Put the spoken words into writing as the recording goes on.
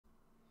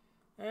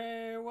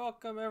Hey,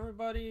 welcome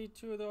everybody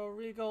to the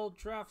Regal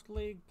Draft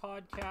League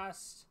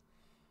Podcast.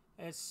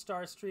 It's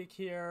Starstreak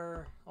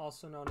here,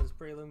 also known as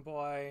Breloom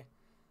Boy,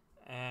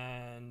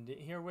 and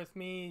here with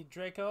me,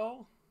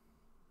 Draco.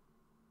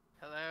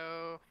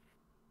 Hello,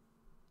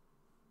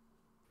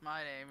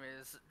 my name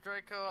is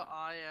Draco.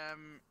 I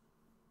am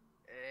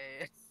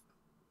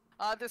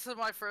a. This is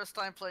my first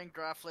time playing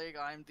Draft League.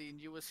 I'm the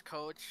newest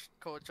coach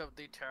of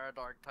the Terra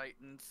Dark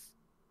Titans.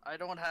 I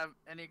don't have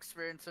any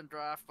experience in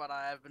draft, but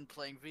I have been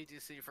playing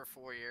VGC for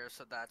 4 years,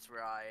 so that's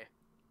where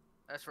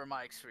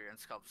my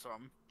experience comes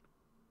from.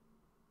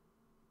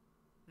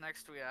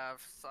 Next we have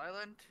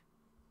Silent.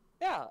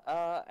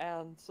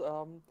 And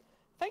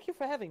thank you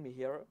for having me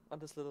here on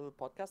this little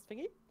podcast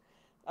thingy.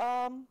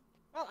 Well,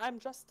 I'm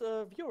just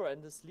a viewer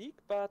in this league,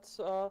 but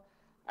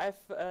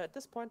I've at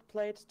this point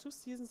played 2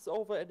 seasons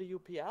over in the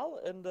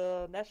UPL in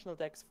the National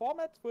Dex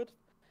format with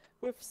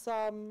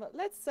some,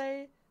 let's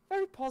say,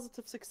 very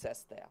positive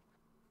success there.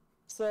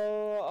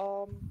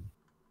 So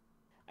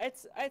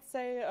I'd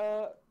say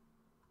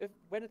if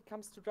when it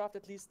comes to draft,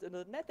 at least in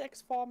the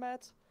NetDex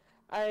format,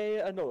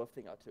 I know a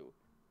thing or two.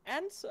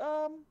 And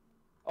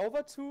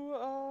over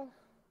to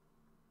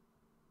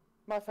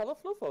my fellow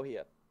Flufo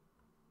here.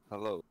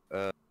 Hello.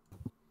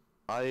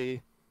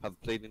 I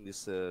have played in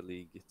this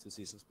league 2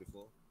 seasons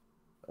before,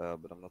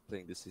 but I'm not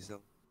playing this season.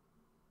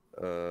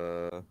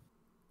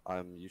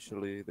 I'm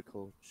usually the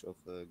coach of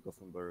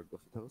Gothenburg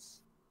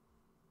Gothitels.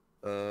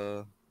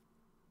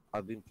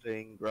 I've been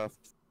playing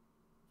draft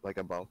like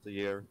about a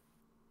year.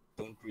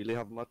 Don't really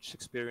have much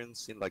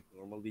experience in like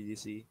normal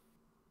VGC,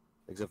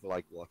 except for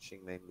like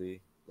watching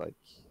mainly. Like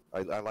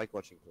I like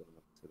watching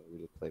tournaments. I don't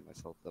really play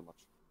myself that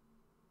much.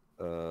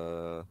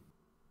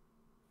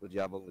 But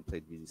yeah, I've only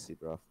played VGC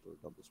draft or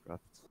doubles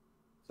draft.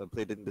 So I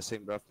played in the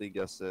same draft league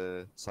as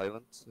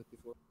Silent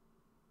before.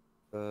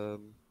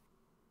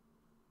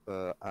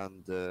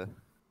 And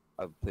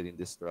I've played in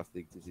this draft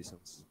league 2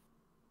 seasons.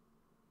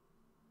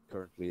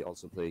 Currently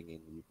also playing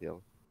in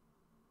UPL.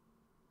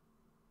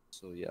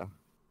 So yeah.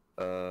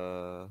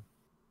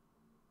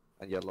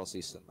 And yeah, last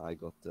season I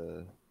got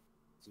 2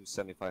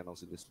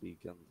 semifinals in this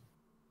league, and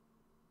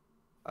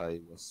I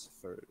was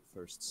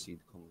first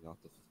seed coming out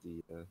of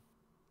the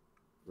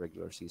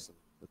regular season,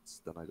 but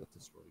then I got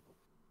destroyed.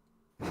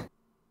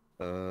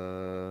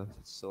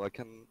 So I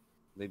can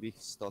maybe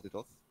start it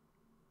off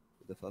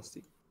with the first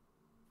team,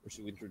 or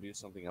should we introduce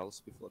something else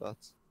before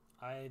that?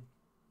 I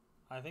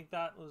think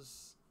that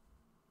was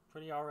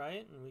pretty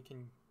alright, and we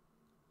can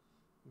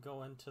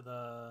go into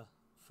the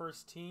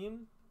first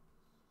team.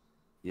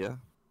 Yeah.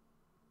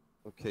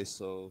 Okay,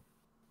 so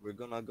we're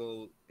gonna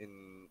go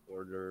in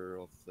order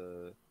of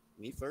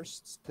me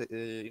first,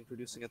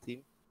 introducing a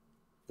team,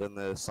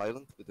 then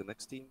Silent with the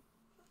next team,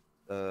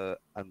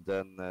 and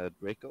then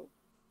Draco,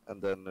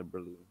 and then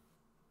Berloon.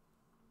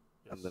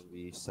 Yes. And then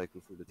we cycle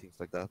through the teams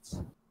like that.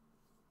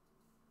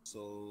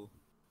 So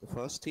the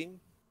first team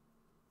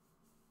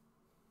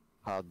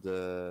had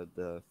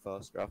the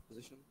first draft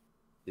position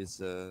is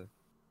the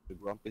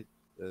Grumpy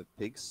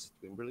Pigs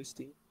Twimberley's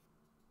team.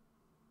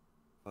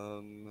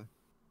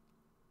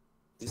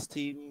 This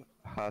team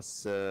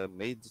has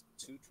made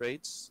 2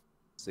 trades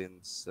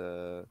since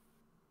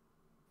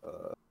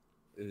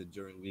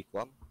during week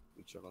 1,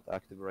 which are not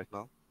active right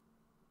now.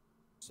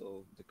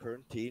 So the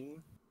current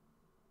team,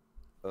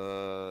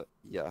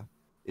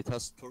 it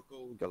has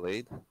Torko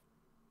Galade.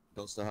 It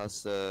also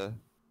has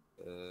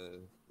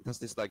it has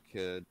this like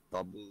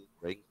double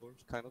rain core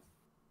kind of.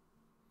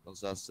 It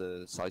also has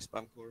size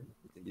spam core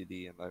with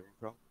DD and Iron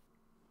Crown.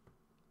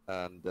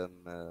 And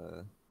then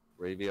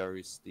Raviar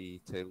is the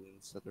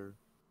tailwind setter.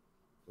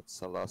 But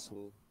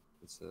Salasul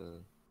is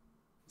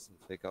some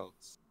fake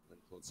outs and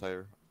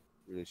Clodsire,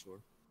 really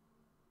sure.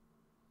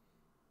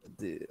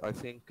 I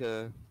think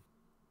the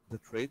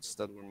trades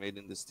that were made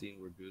in this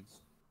team were good.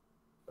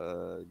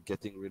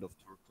 Getting rid of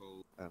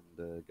Turco and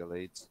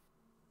Galate,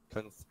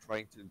 kind of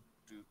trying to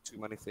do too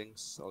many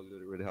things. I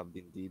already have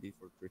the DD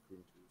for Trick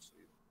Room 2, so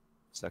you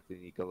exactly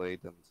need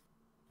Galate, and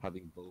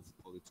having both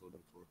Polytoad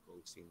and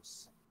Turco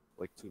seems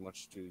like too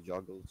much to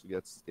juggle to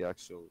get the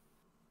actual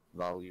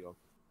value of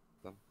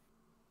them.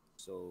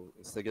 So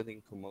instead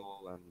getting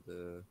Komo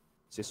and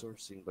Scissor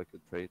seemed like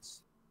good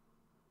trades.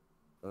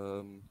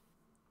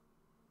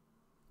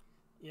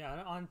 Yeah,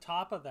 and on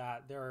top of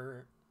that,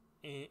 they're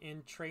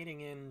in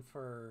trading in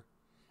for,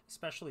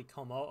 especially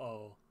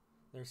Komo'o,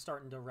 they're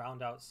starting to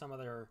round out some of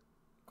their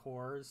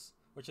cores,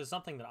 which is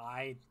something that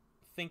I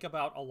think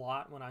about a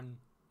lot when I'm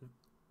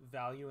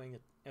evaluating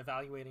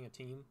a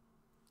team.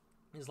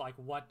 Is like,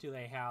 what do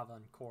they have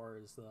on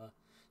cores?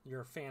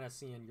 Your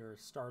fantasy and your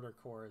starter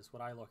core is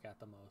what I look at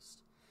the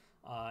most.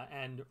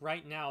 And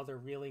right now they're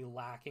really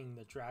lacking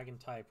the dragon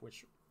type,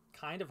 which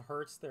kind of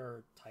hurts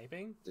their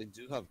typing. They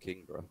do have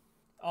Kingdra.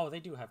 Oh, they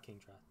do have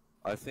Kingdra.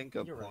 I think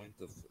a You're point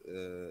right. of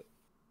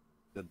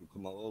the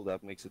Komodo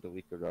that makes it a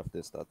weaker draft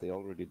is that they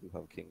already do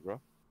have Kingdra.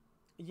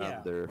 Yeah.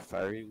 And their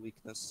fairy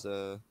weakness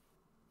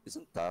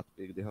isn't that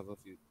big. They have a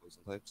few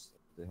poison types.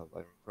 They have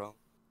Iron Crown.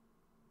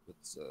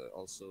 but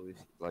also if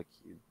like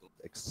you don't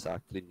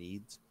exactly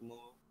need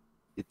Komodo,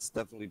 it's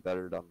definitely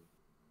better than.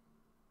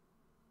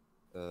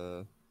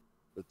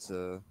 But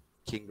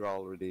Kingdra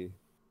already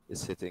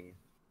is hitting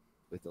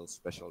with those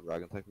special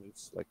dragon type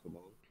moves like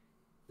Komodo.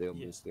 They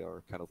obviously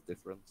are kind of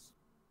different,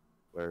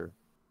 where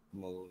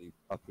Komodo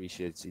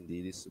appreciates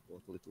Indeedee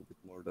support a little bit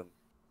more than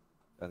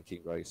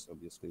Kingdra is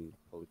obviously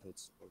Politoad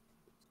support.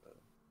 But,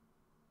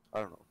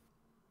 I don't know.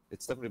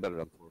 It's definitely better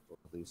than Torkoal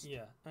at least.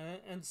 Yeah,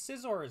 and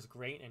Scizor is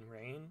great in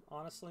rain,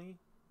 honestly.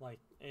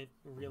 Like, it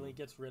really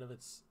gets rid of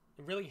its...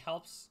 It really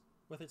helps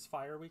with its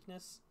fire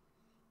weakness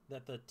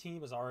that the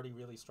team is already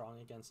really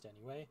strong against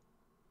anyway.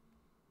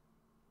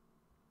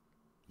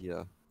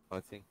 Yeah, I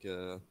think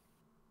a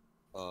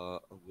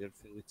weird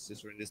thing with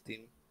Scizor in this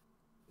team,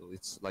 so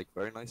it's like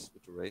very nice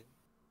with the rain.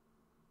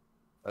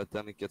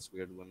 Then it gets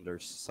weird when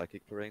there's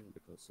Psychic terrain,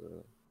 because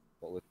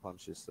Bullet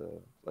Punch is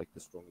like the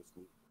strongest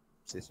move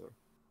Scizor.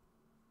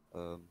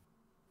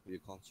 You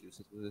can't use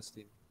it with this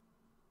team,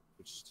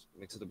 which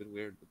makes it a bit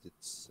weird, but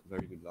it's a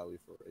very good value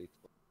for 8.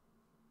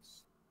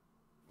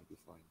 Might be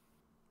fine.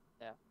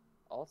 Yeah.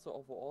 Also,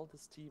 overall,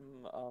 this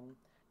team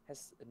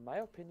has, in my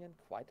opinion,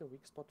 quite a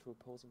weak spot to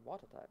opposing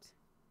water types.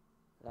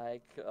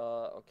 Like,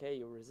 okay,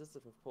 you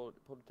resisted with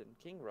Politoed and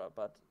Kingdra,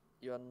 but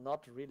you're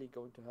not really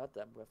going to hurt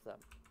them with them.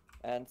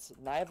 And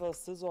neither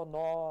Scizor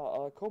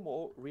nor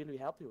Como really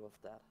help you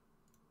with that.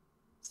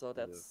 So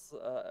that's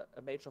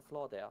a major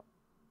flaw there.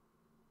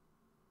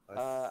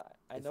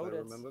 I know if I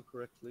that. remember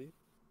correctly,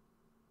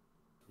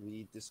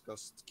 we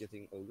discussed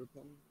getting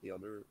Ogerpon,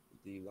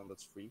 the one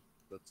that's free,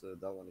 but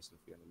that one isn't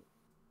free anymore.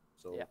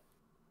 So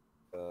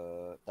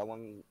that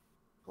one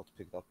got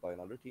picked up by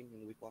another team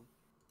in week 1,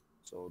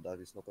 so that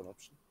is not an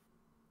option.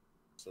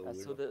 So,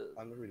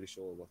 I'm not really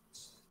sure what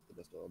the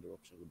best other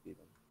option would be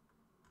then.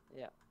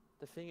 Yeah,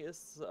 the thing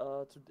is,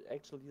 to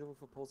actually deal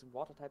with opposing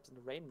water types in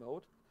the rain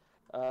mode,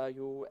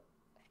 you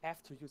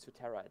have to use your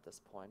Terra at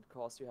this point,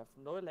 because you have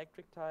no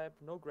electric type,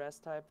 no grass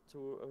type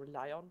to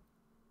rely on.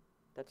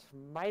 That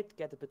might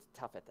get a bit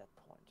tough at that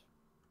point.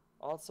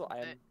 Also,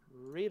 I'm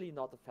really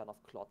not a fan of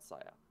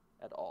Clodsire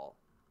at all.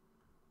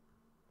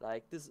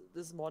 Like, this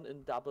mon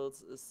in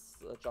doubles is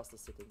just a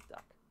sitting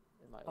duck,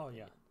 in my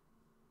opinion.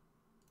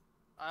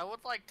 I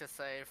would like to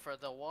say, for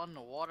the one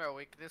water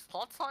weakness,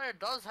 Clodsire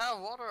does have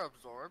water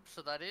absorb,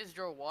 so that is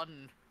your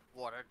one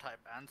water type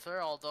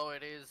answer. Although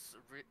it is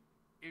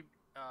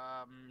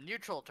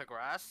neutral to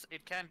grass,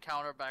 it can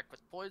counter back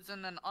with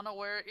poison, and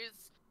Unaware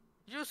is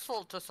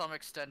useful to some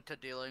extent to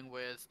dealing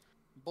with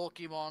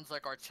bulky mons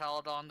like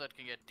Archaladon that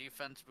can get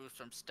defense boost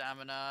from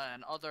stamina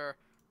and other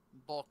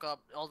bulk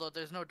up, although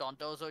there's no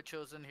Dondozo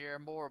chosen here,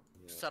 more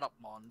setup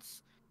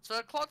mons. So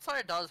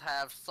Clodsire does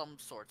have some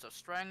sorts of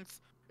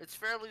strength. It's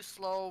fairly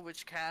slow,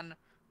 which can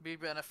be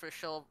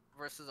beneficial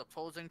versus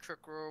opposing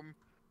Trick Room.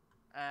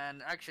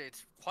 And actually,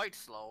 it's quite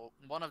slow.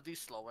 One of the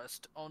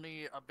slowest.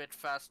 Only a bit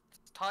fast.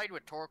 Tied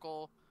with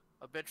Torkoal.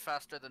 A bit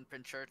faster than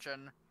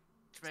Pincurchin.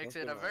 Which makes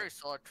it a very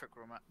solid Trick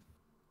Room.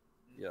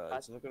 Yeah,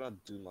 it's not gonna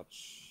do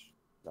much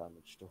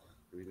damage though,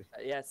 really.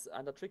 Yes,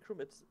 under Trick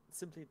Room it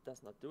simply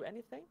does not do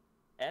anything.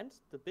 And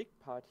the big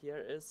part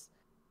here is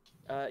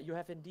you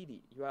have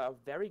Indeedee. You are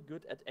very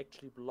good at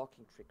actually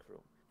blocking Trick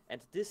Room.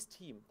 And this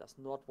team does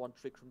not want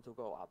Trick Room to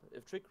go up.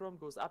 If Trick Room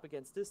goes up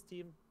against this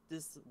team,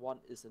 this one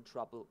is in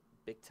trouble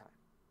big time.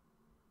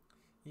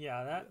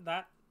 Yeah,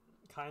 that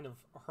kind of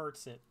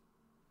hurts it.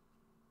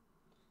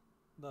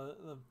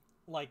 The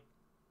like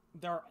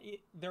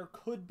there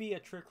could be a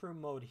Trick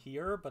Room mode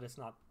here, but it's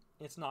not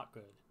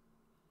good.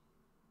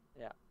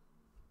 Yeah.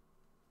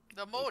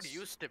 The mode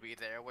used to be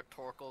there with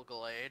Torkoal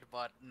Gallade,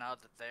 but now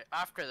that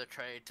after the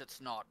trades, it's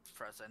not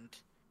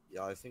present.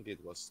 Yeah, I think it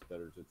was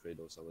better to trade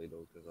Osalé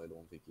though, because I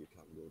don't think you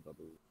can go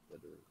double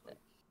weather. Like,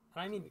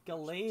 I mean,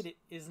 Gallade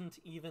isn't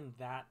even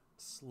that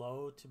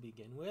slow to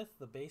begin with.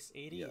 The base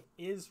 80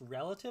 is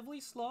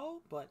relatively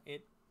slow, but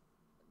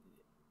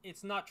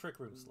it's not Trick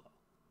Room slow.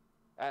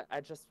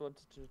 I just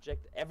wanted to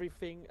reject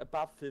everything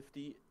above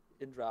 50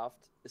 in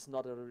draft is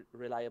not a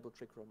reliable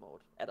Trick Room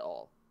mode at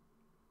all.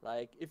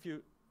 Like, if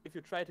you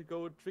try to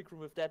go Trick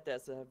Room with that,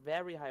 there's a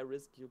very high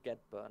risk you get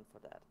burned for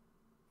that.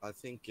 I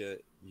think you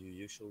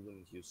usually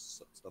wouldn't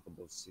use stuff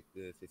above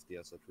 50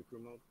 as a Trick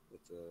Room mode,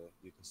 but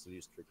you can still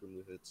use Trick Room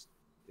with it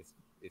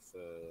if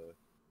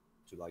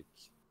to like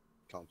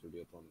counter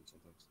the opponent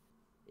sometimes.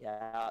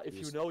 Yeah, if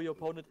you know your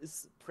opponent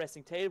is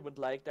pressing Tailwind,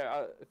 like there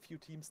are a few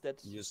teams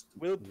that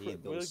will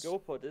go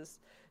for this.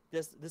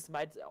 This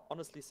might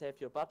honestly save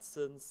your butt,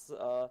 since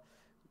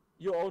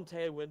your own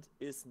Tailwind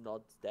is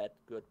not that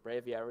good.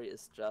 Braviary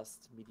is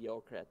just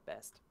mediocre at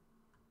best.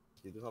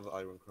 You do have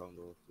Iron Crown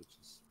though, which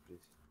is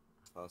pretty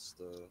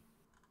fast.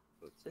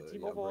 But, the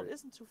team overall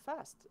isn't too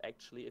fast,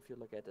 actually, if you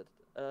look at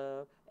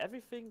it.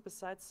 Everything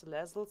besides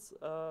Salazzles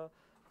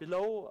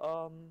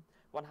below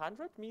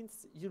 100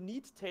 means you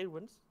need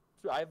Tailwind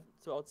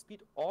to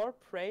outspeed or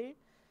pray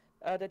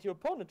that your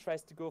opponent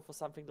tries to go for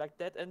something like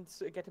that and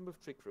get him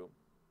with Trick Room.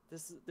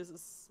 This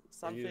is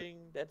something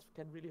that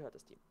can really hurt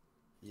his team.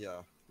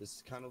 Yeah,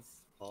 it's kind of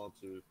hard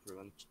to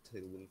prevent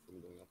Tailwind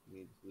from going up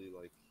immediately.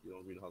 Like, you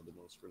don't really have the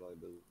most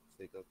reliable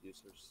fake out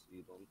users.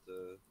 You don't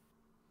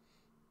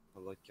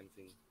have like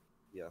anything,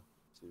 yeah.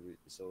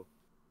 So,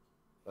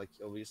 like,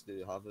 obviously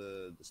you have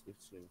the split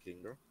between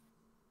Kingdra.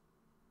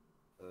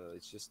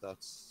 It's just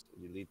that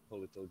you lead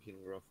Polito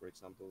Kingdra, for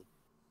example.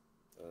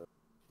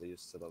 They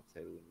just set out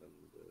Tailwind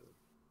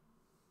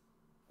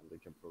and they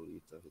can probably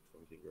eat a hit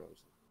from Kingdra or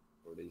something.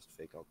 Or they just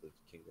fake out the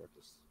Kingdra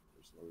because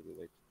there's no really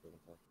way to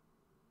prevent that.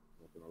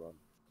 Not gonna run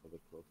cover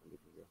cloak and the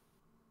Kingdra.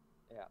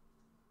 Yeah.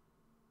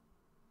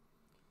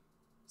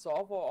 So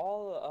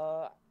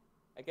overall,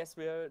 I guess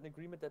we're in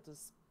agreement that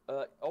this,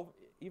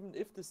 even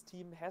if this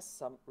team has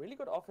some really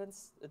good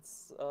offense,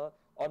 it's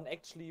on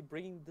actually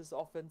bringing this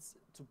offense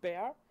to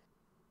bear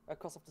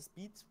because of the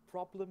speed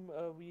problem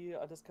we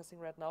are discussing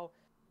right now.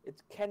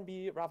 It can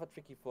be rather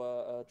tricky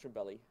for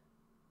Trimbelly.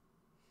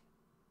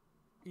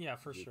 Yeah,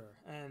 for sure.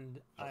 And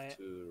Have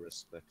to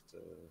respect.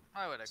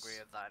 I would agree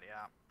with that.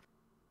 Yeah.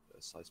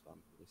 Size spam,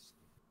 at least.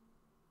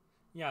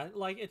 Yeah,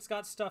 like it's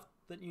got stuff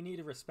that you need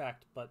to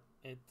respect, but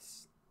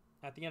it's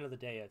at the end of the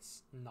day,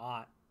 it's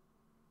not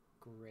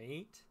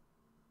great.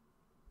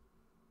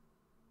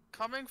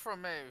 Coming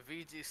from a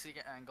VGC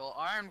angle,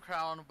 Iron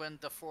Crown, when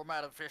the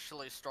format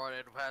officially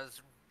started,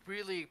 has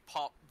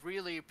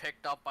really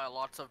picked up by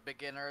lots of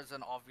beginners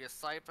and obvious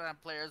side plan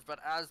players. But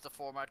as the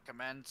format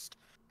commenced,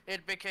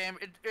 it became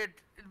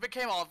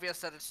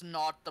obvious that it's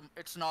not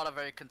a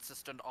very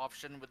consistent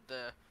option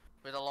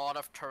with a lot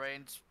of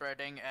terrain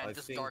spreading and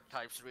dark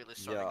types really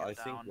starting Yeah, it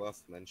I down. think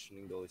worth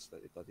mentioning though is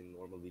that in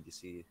normal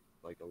VDC,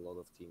 like a lot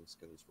of teams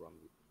can just run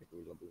like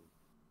Regal Boom.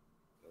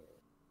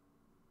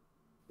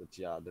 But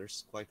yeah,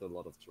 there's quite a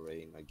lot of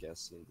terrain, I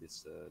guess, in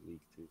this league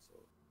too. So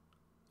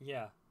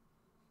Yeah.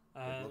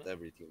 but not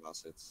every team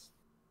has it.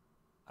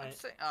 I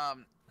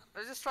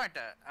was just trying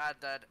to add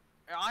that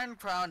Iron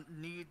Crown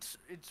needs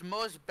its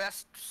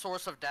best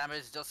source of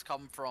damage just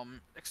come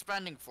from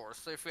expanding force.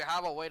 So if we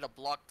have a way to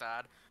block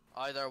that,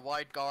 either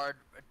Wide Guard,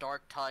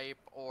 Dark type,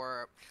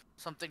 or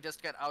something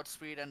just get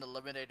outspeed and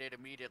eliminated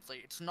immediately,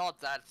 it's not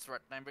that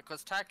threatening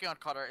because Tachyon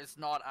Cutter is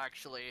not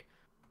actually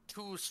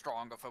too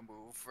strong of a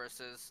move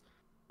versus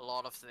a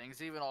lot of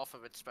things, even off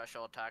of its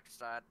special attack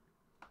stat.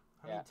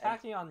 I mean,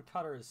 Tachyon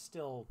Cutter is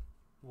still,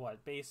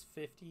 what, base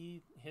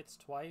 50 hits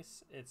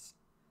twice? It's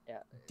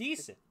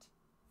decent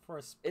for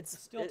a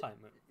steel type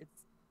move.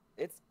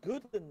 It's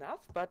good enough,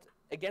 but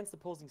against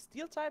opposing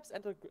steel types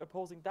and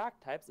opposing dark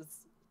types, it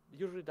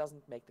usually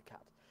doesn't make the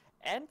cut.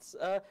 And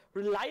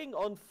relying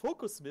on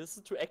focus miss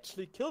to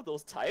actually kill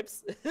those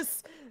types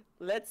is,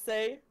 let's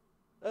say,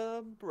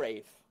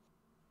 brave.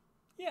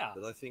 Yeah.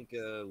 But I think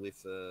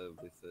with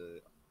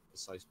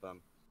size spam,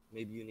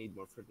 maybe you need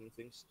more threatening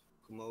things.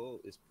 Kumo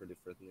is pretty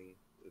threatening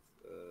with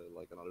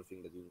like another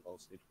thing that you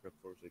also need to prep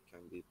for, so it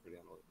can be pretty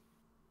annoying.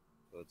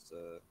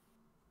 But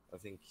I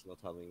think not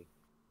having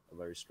a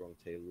very strong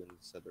tailwind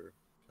setter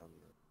can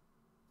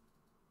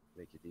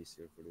make it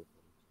easier for the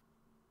opponent.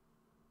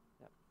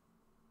 Yeah.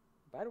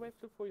 By the way,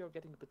 Flufo, you're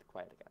getting a bit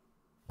quiet again.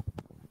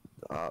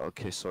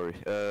 Okay, sorry.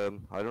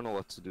 I don't know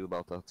what to do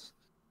about that.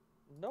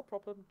 No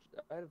problem.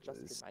 I'll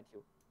just remind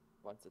you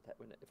once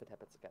if it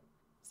happens again.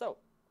 So,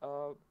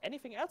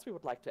 anything else we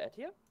would like to add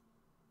here?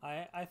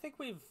 I think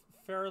we've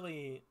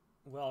fairly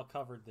well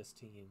covered this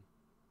team.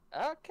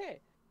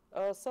 Okay.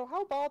 So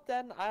how about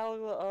then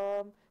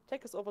I'll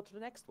take us over to the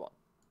next one.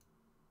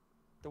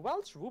 The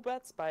Welsh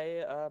Rubats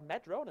by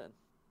Matt Ronan.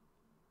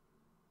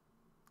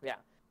 Yeah.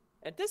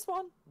 And this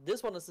one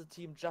is a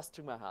team just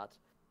to my heart.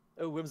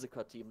 A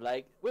Whimsicott team.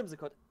 Like,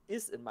 Whimsicott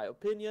is, in my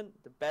opinion,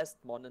 the best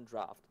mon in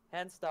draft.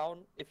 Hands down,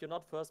 if you're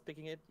not first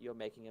picking it, you're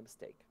making a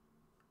mistake.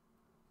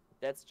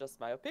 That's just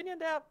my opinion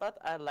there, but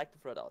I like to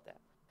throw it out there.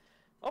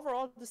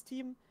 Overall, this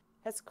team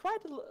has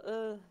quite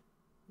a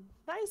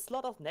nice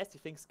lot of nasty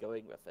things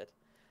going with it.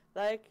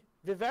 Like,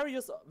 the very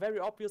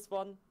obvious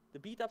one, the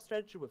beat-up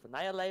strategy with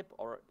Annihilate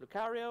or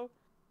Lucario.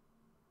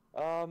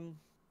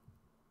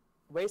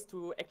 Ways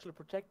to actually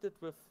protect it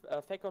with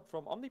Fake Out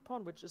from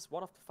Omnipon, which is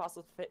one of the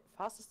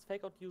fastest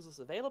Fake Out users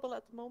available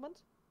at the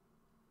moment.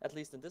 At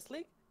least in this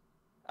league.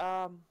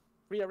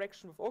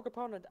 Reaction with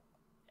Ogrepawn and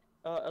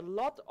a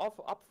lot of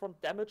upfront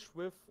damage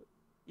with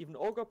even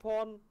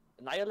Ogrepawn,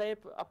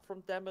 Annihilate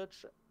upfront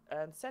damage,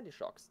 and Sandy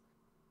Shocks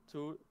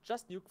to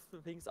just nuke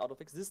things out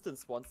of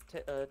existence once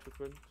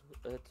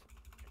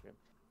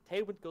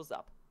Tailwind goes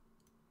up.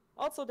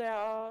 Also, there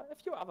are a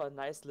few other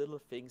nice little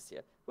things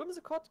here.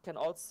 Whimsicott can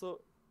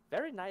also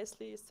very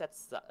nicely set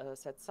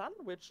Sun,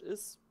 which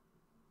is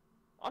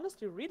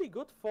honestly really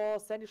good for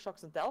Sandy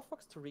Shocks and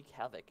Delphox to wreak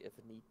havoc if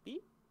need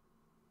be.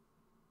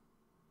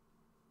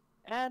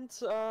 And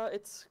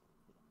it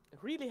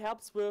really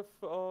helps with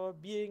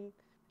being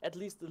at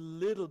least a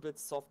little bit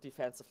soft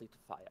defensively to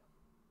fire.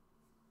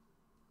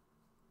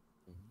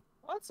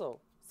 Mm-hmm. Also,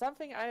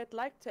 something I'd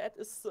like to add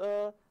is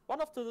one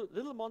of the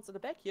little mons in the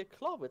back here,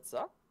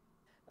 Clawitzer.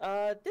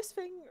 This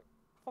thing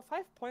for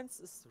 5 points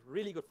is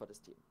really good for this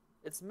team.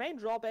 Its main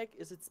drawback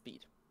is its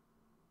speed.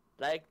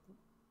 Like,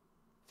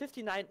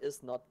 59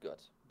 is not good,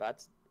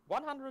 but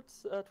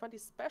 120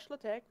 special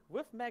attack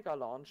with Mega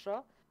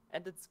Launcher,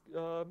 and its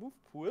move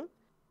pool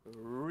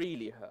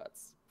really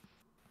hurts.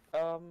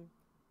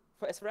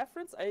 As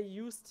reference, I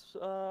used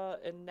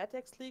in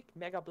NetX League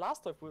Mega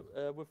Blastoise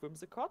with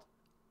Whimsicott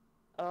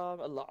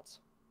a lot.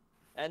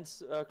 And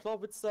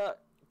Clawitzer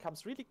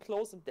comes really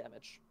close in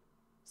damage,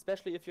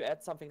 especially if you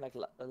add something like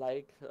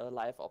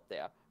Life up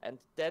there, and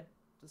that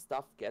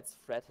stuff gets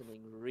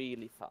threatening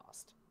really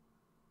fast.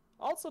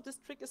 Also, this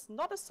trick is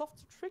not as soft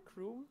to Trick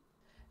Room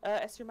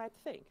as you might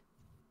think.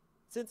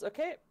 Since,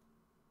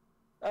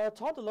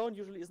 Taunt alone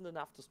usually isn't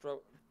enough to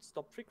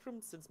stop Trick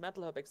Room since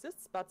Mental Herb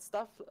exists, but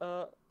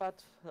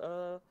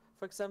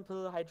for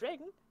example,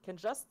 Hydreigon can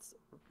just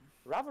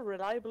rather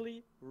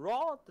reliably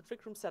raw the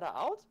Trick Room setter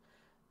out,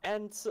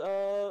 and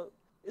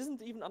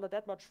isn't even under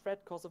that much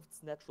threat because of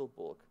its natural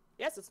bulk.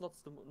 Yes, it's not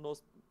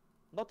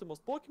the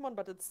most bulky one,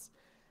 but it's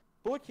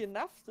bulky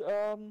enough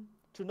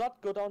to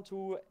not go down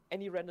to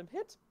any random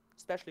hit,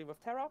 especially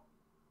with Terra.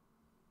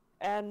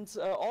 And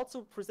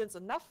also presents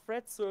enough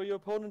threat so your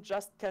opponent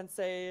just can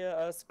say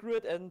screw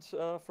it and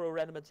throw a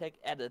random attack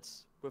at it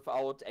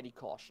without any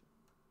caution.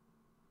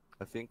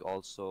 I think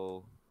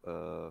also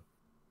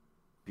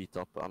beat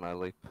up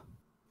Annihilate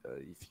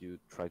if you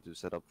try to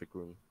set up Trick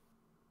Room.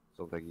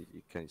 So like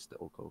you can use the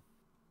Oko,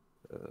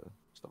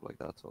 stuff like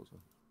that also.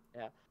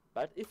 Yeah,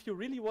 but if you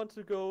really want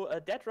to go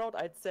that route,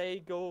 I'd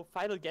say go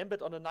Final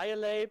Gambit on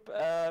Annihilate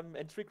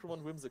and Trick Room on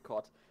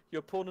Whimsicott.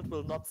 Your opponent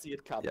will not see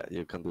it coming. Yeah,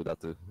 you can do that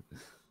too.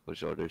 For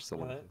sure, there's so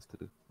many things to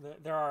do.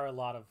 There are a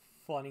lot of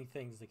funny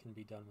things that can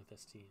be done with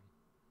this team,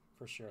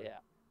 for sure. Yeah.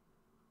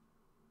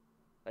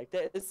 Like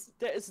there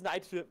is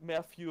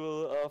nightmare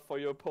fuel for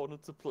your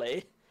opponent to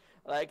play.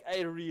 Like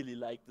I really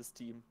like this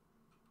team.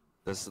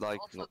 There's like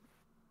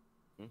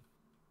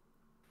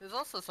There's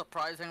also a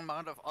surprising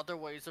amount of other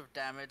ways of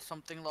damage.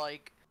 Something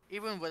like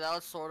even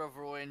without Sword of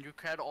Ruin, you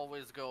can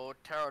always go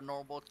Terra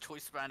Normal,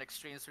 Choice Band,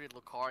 Extreme Speed,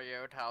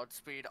 Lucario to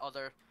outspeed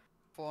other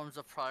forms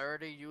of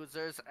priority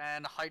users,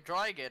 and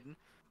Hydreigon,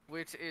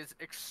 which is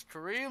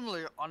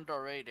extremely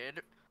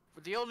underrated.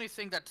 The only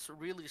thing that's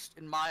really,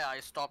 in my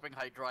eyes, stopping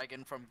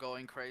Hydreigon from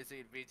going crazy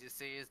in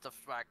VGC is the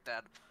fact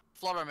that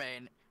Flutter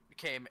Mane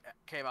came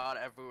out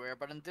everywhere.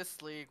 But in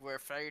this league, where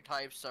fairy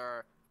types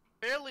are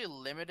fairly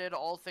limited,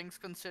 all things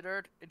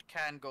considered, it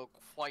can go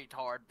quite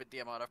hard with the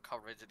amount of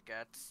coverage it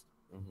gets.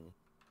 Mm-hmm.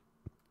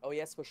 Oh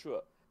yes, for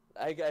sure.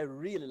 I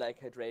really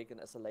like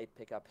Hydreigon as a late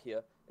pickup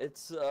here. It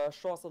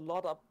shores a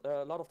lot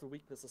of the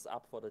weaknesses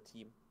up for the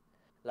team.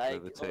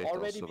 Like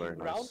already being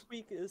ground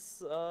weak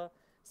is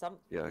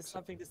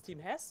something this team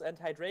has, and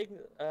Hydreigon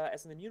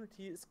as an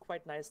immunity is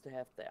quite nice to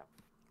have there.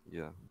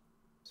 Yeah,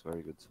 it's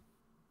very good.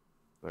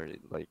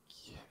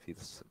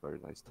 Feels very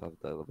nice to have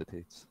the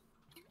levitate.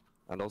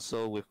 And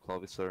also with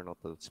Clawitzer not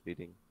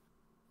outspeeding,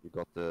 you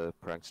got the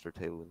Prankster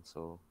Tailwind,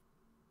 so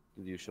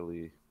you'll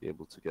usually be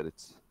able to get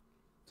it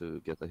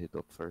to get a hit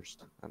up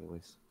first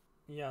anyways.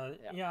 Yeah,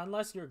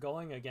 unless you're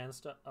going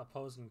against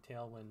opposing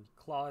Tailwind,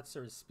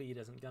 Clawitzer's speed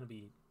isn't going to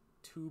be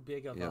too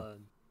big of a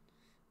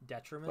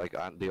detriment.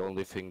 Like the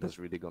only thing that's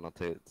really gonna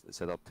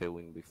set up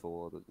Tailwind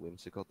before the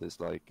Whimsicott is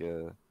like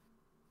the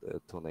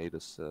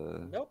Tornadus.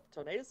 Nope,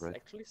 Tornadus is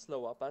actually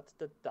slower, but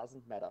that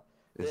doesn't matter.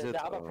 The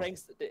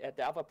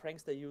other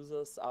prankster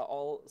users are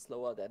all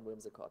slower than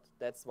Whimsicott.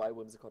 That's why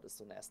Whimsicott is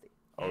so nasty.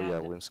 Oh yeah,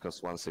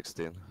 Whimsicott's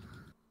 116.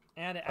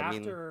 And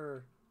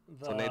after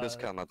the Tornadus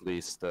can at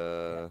least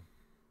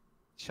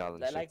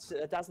challenge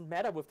it doesn't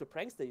matter with the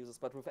prankster users,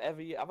 but with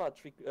every other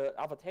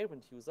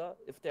Tailwind user,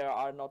 if they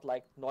are not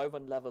like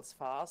Neuven levels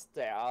fast,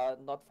 they are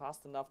not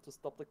fast enough to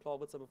stop the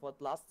Clawitzer before it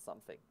blasts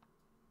something.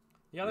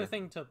 The other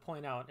thing to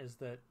point out is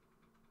that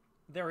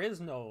there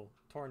is no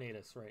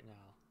Tornadus right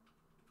now.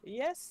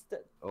 Yes.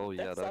 That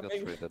got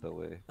traded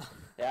away.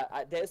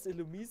 There's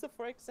Illumise,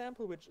 for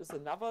example, which is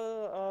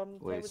another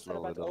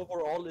but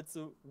overall it's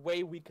a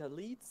way weaker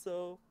lead.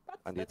 So,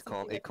 and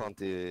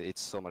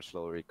it's so much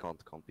slower. It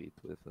can't compete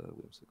with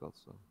Whimsicott,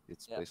 so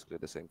it's basically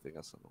the same thing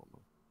as a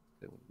normal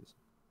Tailwind user.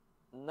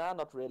 Nah,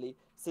 not really,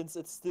 since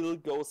it still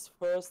goes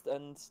first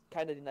and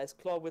kind of the nice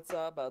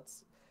Clawitzer, but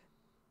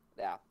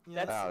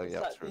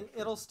true.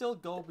 It'll still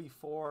go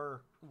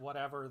before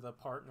whatever the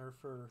partner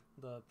for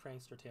the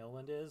Prankster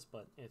Tailwind is,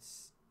 but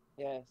it's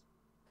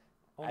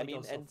only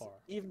goes so far.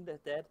 Even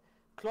at that,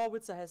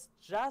 Clawitzer has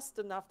just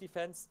enough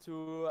defense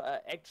to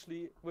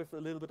actually, with a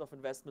little bit of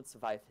investment,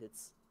 survive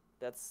hits.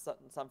 That's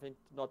something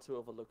not to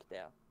overlook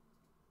there.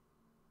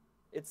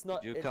 It's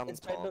not. You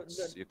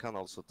can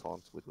also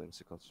taunt with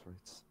Whimsicott,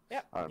 right?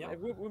 Yeah.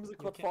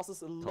 Whimsicott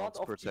forces a lot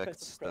of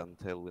protects than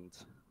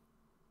Tailwind.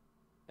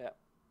 Yeah.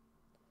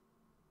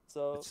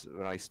 So it's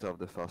nice to have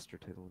the faster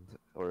Tailwind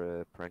or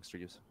a Prankster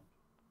user.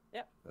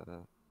 Yeah.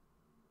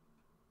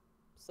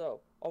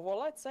 So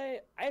overall, I'd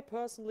say I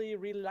personally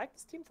really like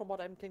this team. From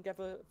what I can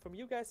gather from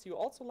you guys, you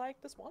also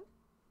like this one.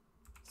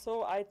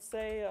 So I'd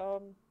say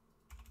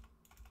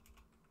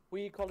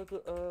we call it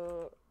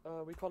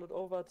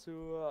over to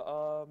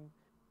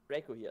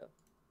Reiko here.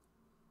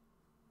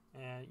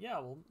 And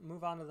we'll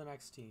move on to the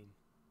next team.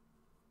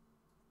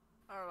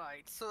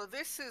 Alright, so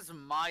this is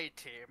my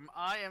team.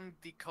 I am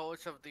the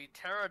coach of the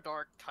Terra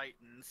Dark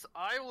Titans.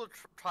 I will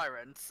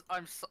Tyrants.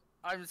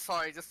 I'm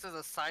sorry, just as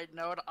a side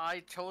note,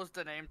 I chose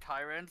the name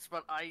Tyrants,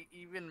 but I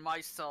even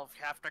myself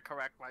have to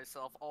correct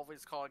myself,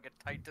 always calling it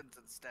Titans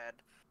instead.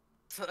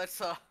 So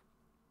that's a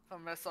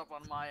mess up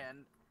on my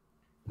end.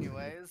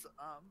 Anyways,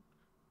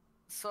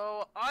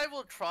 so I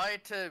will try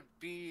to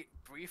be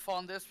brief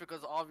on this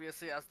because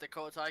obviously as the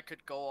coach I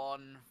could go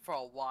on for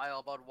a while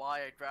about why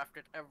I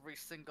drafted every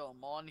single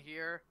mon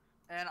here.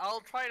 And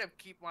I'll try to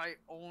keep my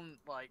own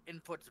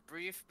inputs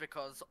brief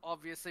because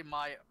obviously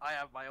I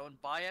have my own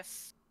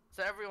bias.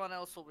 So everyone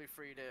else will be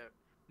free to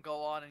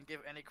go on and give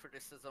any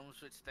criticisms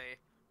which they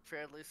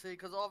fairly see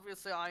because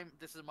obviously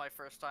this is my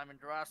first time in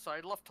draft, so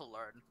I'd love to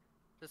learn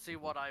to see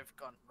what I've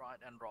gone right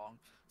and wrong.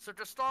 So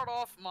to start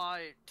off,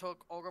 I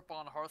took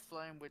Ogrepon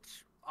Hearthflame,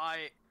 which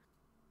I'm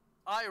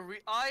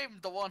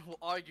the one who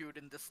argued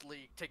in this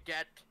league to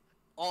get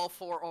all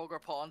 4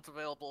 Ogrepons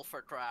available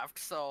for draft.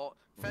 So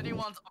if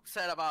anyone's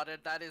upset about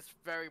it, that is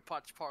very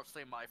much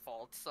partially my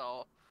fault.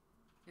 So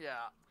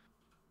yeah,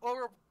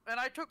 and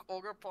I took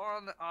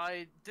Ogrepon.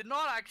 I did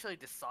not actually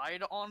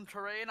decide on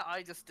terrain.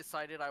 I just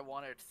decided I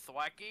wanted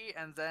Thwacky,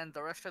 and then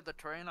the rest of the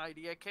terrain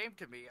idea came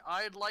to me.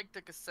 I'd like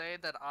to say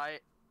that I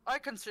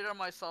consider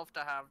myself to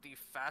have the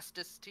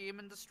fastest team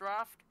in this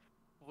draft,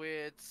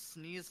 with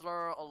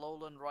Sneasler,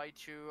 Alolan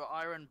Raichu,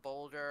 Iron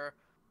Boulder,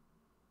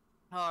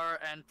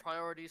 and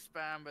priority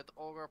spam with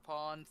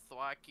Ogrepon,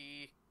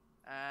 Thwacky,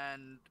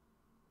 and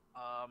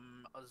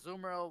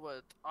Azumarill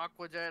with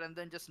Aquajet, and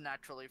then just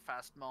naturally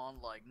fast mon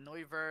like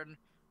Noivern.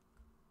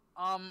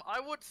 I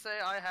would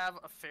say I have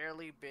a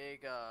fairly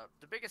big,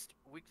 the biggest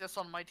weakness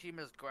on my team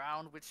is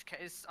ground, which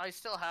case I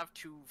still have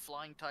 2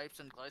 flying types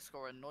in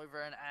Gliscor and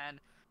Noivern, and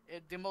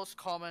the most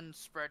common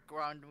spread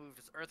ground move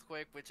is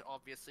Earthquake, which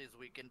obviously is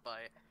weakened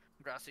by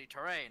grassy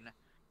terrain.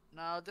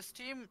 Now, this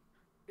team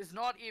is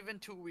not even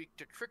too weak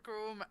to Trick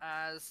Room,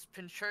 as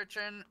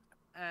Pincurchin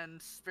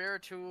and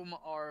Spiritomb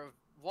are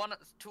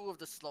 2 of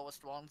the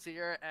slowest ones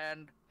here,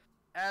 and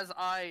as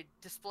I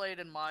displayed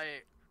in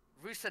my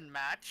recent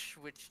match,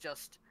 which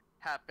just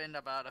happened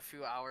about a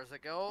few hours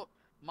ago,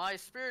 my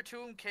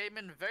Spiritomb came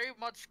in very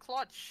much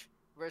clutch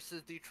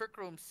versus the Trick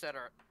Room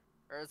setter,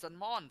 and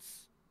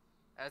Mons,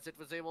 as it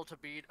was able to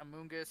beat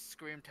Amoonguss,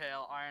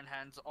 Screamtail, Iron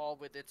Hands, all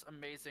with its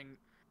amazing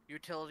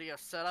utility of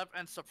setup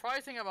and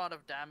surprising amount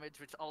of damage,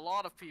 which a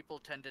lot of people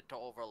tended to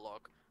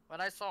overlook. When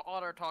I saw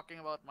Otter talking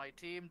about my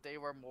team, they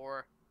were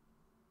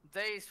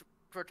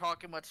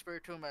talking about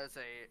Spiritomb as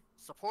a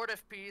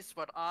supportive piece,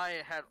 but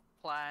I had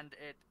planned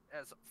it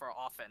as for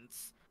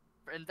offense,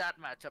 in that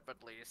matchup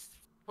at least.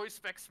 Fully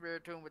spec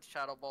Spiritomb with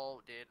Shadow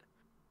Ball did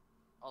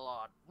a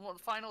lot. Well,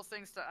 final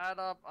things to add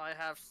up, I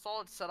have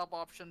solid setup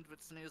options with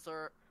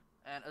Sneasler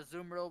and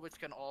Azumarill, which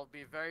can all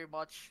be very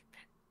much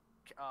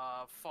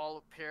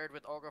paired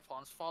with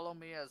Ogrefon's Follow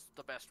Me as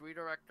the best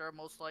redirector,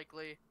 most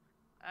likely.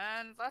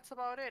 And that's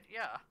about it,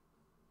 yeah.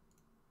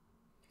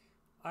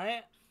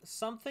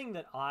 Something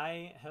that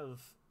I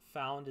have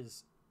found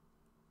is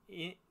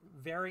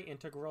very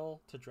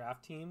integral to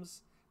draft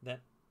teams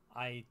that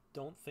I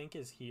don't think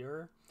is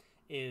here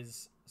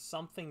is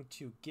something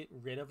to get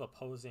rid of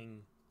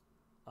opposing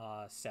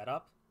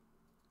setup,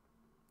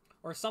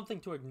 or something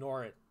to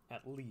ignore it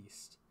at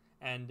least.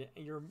 And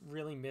you're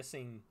really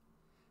missing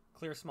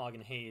Clear Smog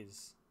and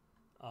Haze,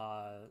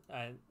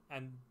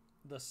 and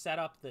the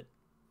setup that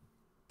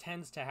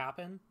tends to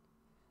happen,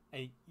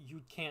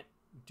 you can't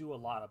do a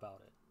lot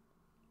about it.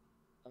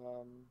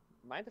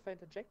 Mind if I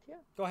interject here?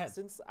 Go ahead.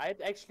 Since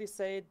I'd actually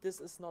say this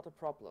is not a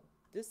problem.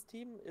 This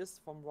team is,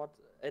 from what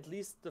at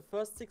least the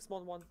first 6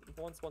 months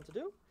want to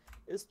do,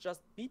 is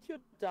just beat you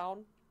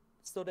down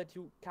so that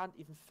you can't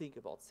even think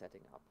about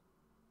setting up.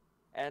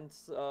 And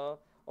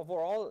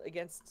overall,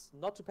 against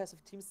not too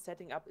passive teams,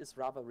 setting up is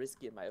rather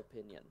risky in my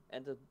opinion,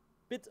 and a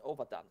bit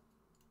overdone.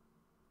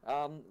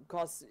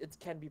 Because it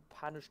can be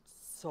punished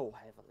so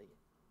heavily.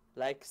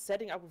 Like,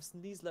 setting up with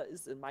Sneasler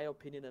is, in my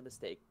opinion, a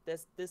mistake.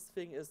 This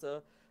thing is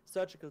a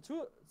surgical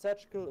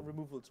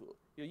removal tool.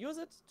 You use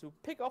it to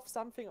pick off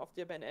something of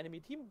the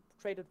enemy team,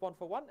 trade it 1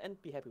 for 1, and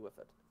be happy with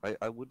it.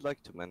 I would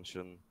like to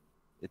mention,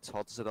 it's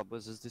hard to set up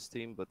versus this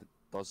team, but it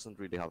doesn't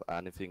really have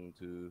anything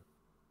to...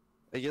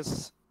 I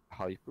guess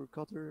Hyper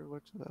Cutter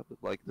works with that, but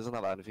like, doesn't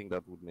have anything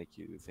that would make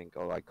you think,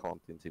 oh, I can't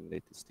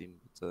intimidate this team.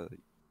 But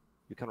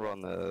you can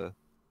run...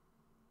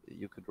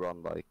 you could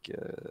run like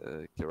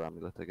Clear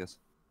Amulet, I guess.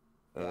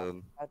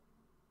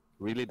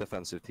 Really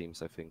defensive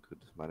teams, I think,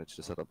 could manage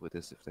to set up with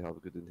this if they have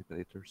good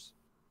intimidators.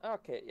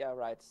 Okay, yeah,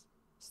 right.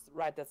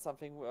 Right, that's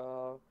something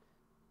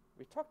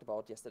we talked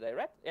about yesterday,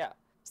 right? Yeah.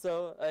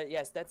 So,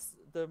 yes, that's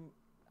the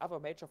other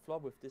major flaw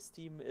with this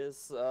team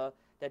is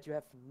that you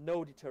have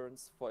no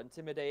deterrence for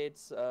Intimidate,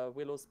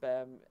 Willow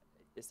Spam,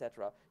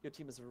 etc. Your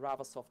team is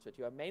rather soft to it.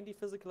 You are mainly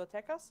physical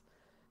attackers,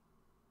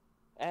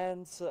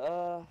 and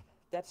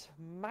that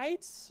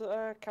might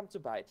come to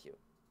bite you.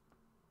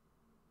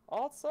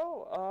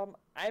 Also,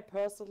 I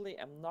personally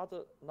am not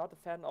a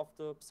fan of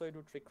the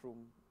pseudo Trick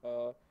Room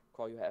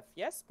core you have.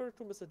 Yes,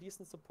 Spiritomb is a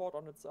decent support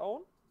on its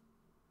own,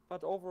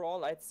 but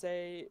overall I'd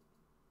say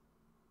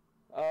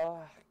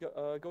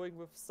going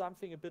with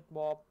something a bit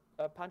more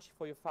punchy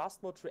for your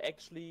fast mode to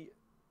actually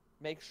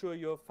make sure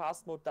your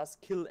fast mode does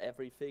kill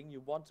everything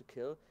you want to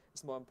kill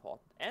is more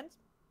important. And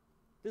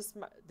this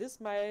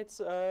might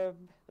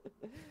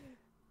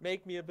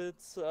make me a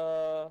bit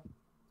not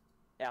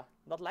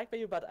liked by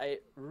you, but I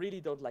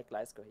really don't like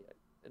Gliscor here.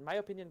 In my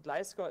opinion,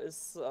 Gliscor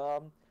is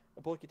a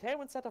bulky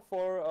tailwind setter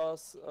for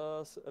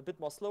a bit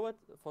more slower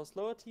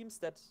teams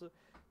that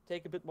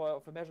take a bit more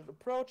of a measured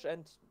approach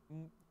and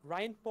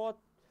grind more,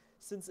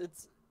 since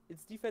its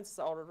defense is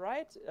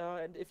alright,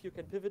 and if you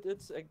can pivot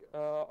it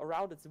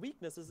around its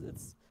weaknesses,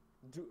 it's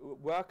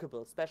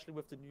workable, especially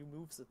with the new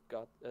moves it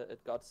got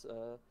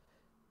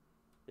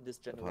in this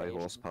generation. High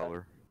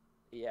horsepower.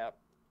 Yeah,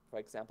 for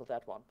example,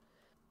 that one.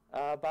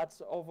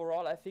 But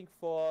overall, I think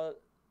for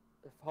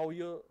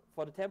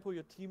the tempo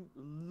your team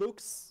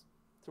looks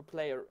to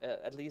play,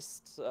 at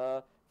least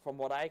from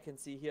what I can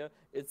see here,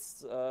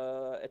 it's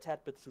a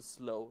tad bit too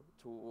slow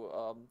to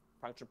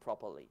function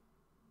properly.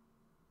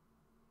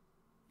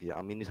 Yeah,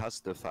 I mean, it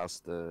has the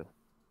fast,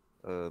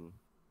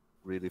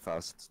 really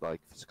fast, like,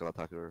 physical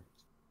attacker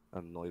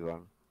and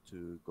Neuvan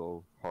to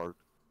go hard,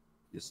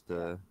 just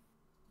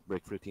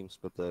break through teams,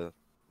 but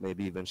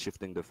maybe even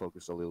shifting the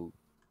focus a little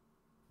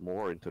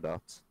more into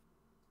that.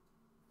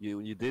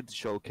 You did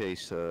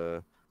showcase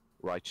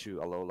Raichu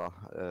Alola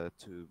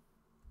to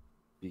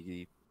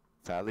be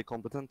fairly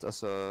competent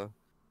as a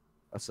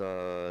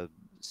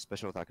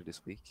special attacker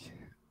this week.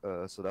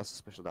 So that's a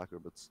special attacker,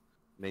 but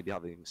maybe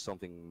having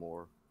something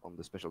more on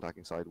the special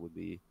attacking side would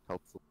be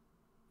helpful.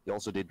 He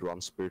also did run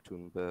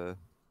Spiritomb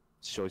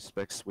choice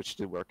specs, which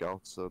did work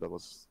out, so that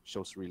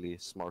shows really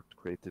smart,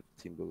 creative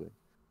team building.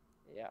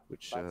 Yeah,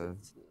 which but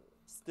it's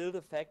still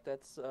the fact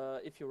that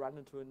if you run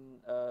into an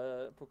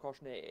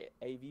precautionary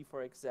AV,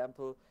 for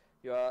example,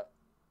 you're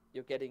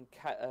getting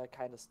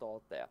kind of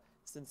stalled there,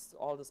 since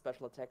all the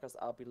special attackers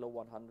are below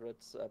 100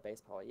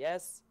 base power.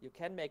 Yes, you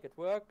can make it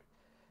work.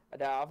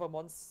 There are other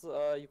mons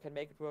you can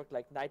make it work,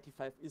 like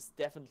 95 is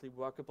definitely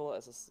workable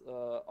as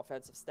an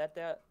offensive stat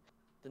there.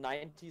 The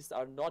 90s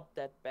are not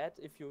that bad,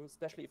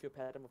 especially if you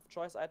pair them with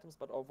choice items,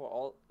 but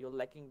overall you're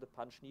lacking the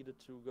punch needed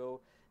to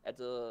go at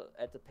the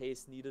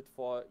pace needed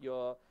for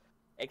your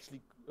actually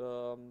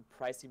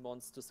pricey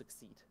mons to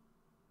succeed.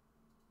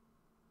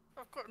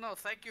 Of course, no,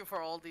 thank you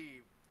for all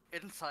the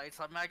insights.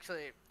 I'm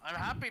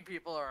happy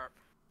people are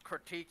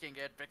critiquing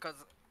it,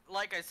 because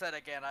like I said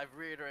again, I've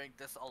reiterated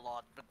this a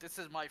lot, but this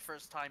is my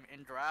first time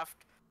in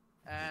draft,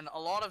 and a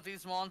lot of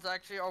these mons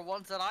actually are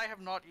ones that I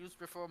have not used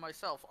before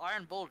myself.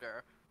 Iron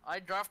Bulgur, I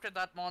drafted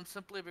that mon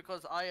simply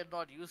because I had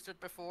not used it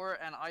before,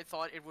 and I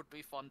thought it would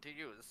be fun to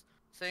use.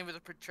 Same with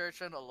the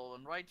Prichurchin,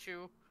 Alolan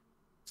Raichu.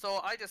 So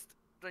I just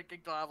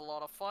thinking to have a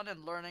lot of fun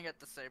and learning at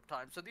the same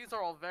time. So these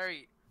are all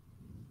very,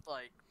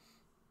 like,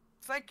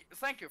 thank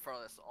you for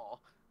this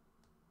all.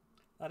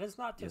 That is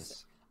not to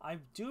say. I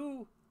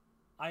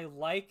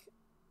like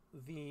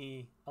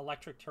the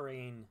electric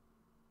terrain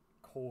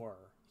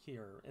core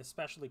here,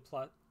 especially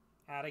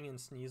adding in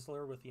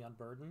Sneasler with the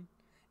Unburden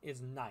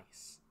is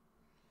nice.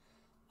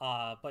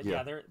 But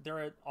yeah,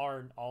 there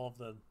are all of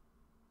the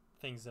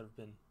things that have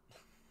been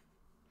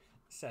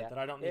said that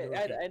I don't need to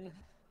repeat.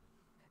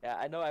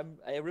 I know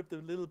I ripped a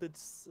little bit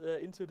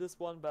into this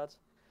one, but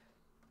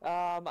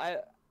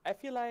I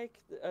feel like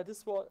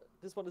this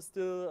one is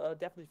still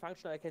definitely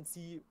functional. I can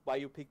see why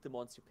you picked the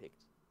mons you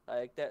picked,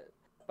 like that.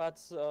 But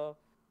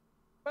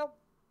well,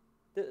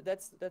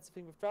 that's the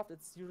thing with draft.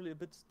 It's usually a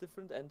bit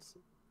different, and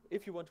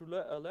if you want to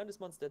learn these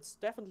mons, that's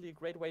definitely a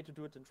great way to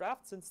do it in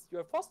draft, since you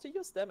are forced to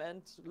use them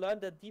and learn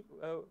their deep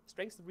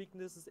strengths and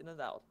weaknesses in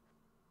and out.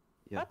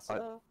 Yeah,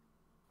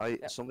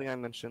 but, something I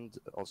mentioned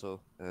also,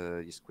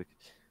 just quick.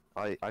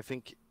 I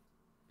think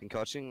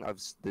Pinkaching,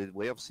 the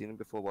way I've seen it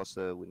before was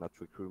with that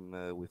Trick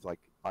Room with like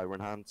Iron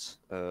Hands,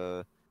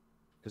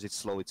 because it's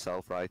slow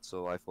itself, right?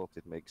 So I thought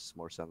it makes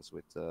more sense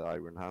with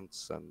Iron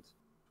Hands,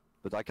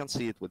 but I can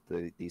see it with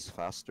these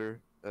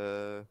faster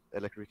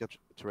electric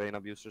terrain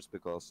abusers,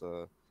 because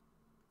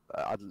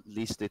at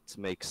least it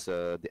makes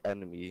the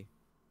enemy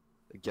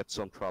get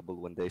some trouble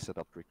when they set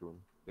up Trick Room,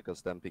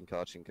 because then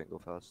Pinkaching can go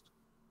fast.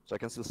 So I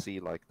can still see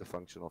like the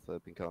function of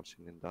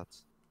Pinkaching in that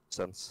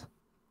sense.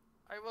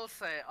 I will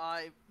say,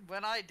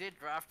 when I did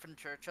draft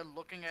Churchill,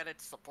 looking at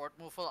its support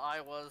movement,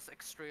 I was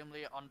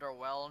extremely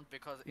underwhelmed,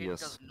 because it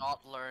does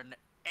not learn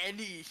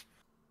any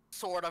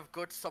sort of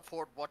good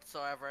support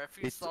whatsoever. If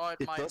you saw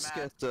it, my does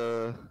get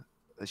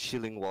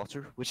Shilling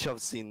Water, which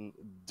I've seen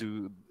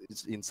do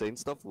insane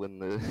stuff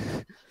when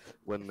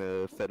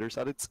when Feathers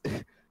had it,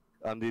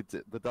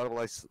 but that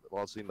was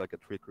also in like a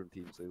Trick Room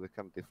team, so it was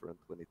kind of different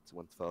when it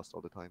went fast all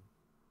the time.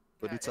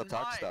 But its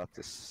attack stat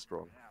is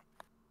strong. Yeah.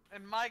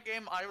 In my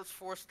game, I was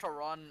forced to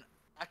run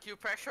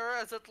Acupressure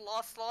as its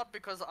last slot,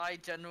 because I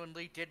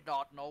genuinely did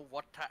not know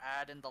what to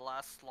add in the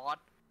last slot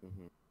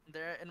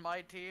there in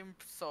my team.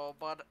 So,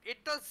 but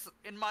it does,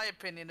 in my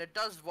opinion, it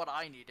does what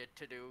I needed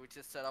to do, which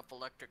is set up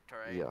electric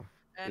terrain. Yeah,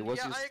 and it was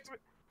I just... agree.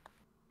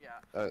 Yeah.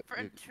 Uh,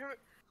 For you-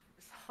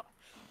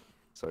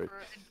 sorry.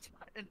 for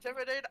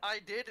Intimidate, I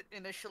did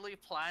initially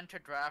plan to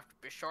draft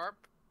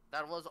Bishop.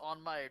 That was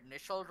on my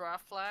initial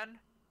draft plan,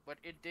 but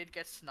it did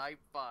get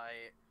sniped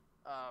by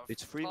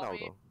It's free now Tommy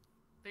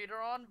though. later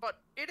on.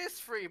 But it is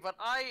free. But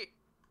I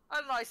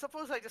don't know. I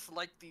suppose I just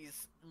like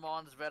these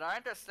mons better. I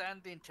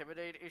understand the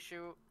Intimidate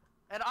issue,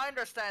 and I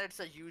understand it's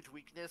a huge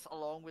weakness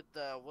along with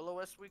the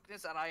Will-O-Wisp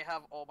weakness, and I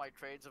have all my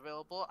trades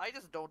available. I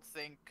just don't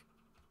think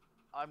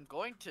I'm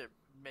going to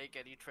make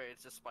any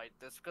trades despite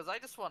this because I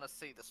just want to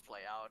see this play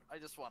out. I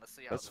just want to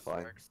see how That's this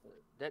fine. works.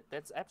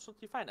 That's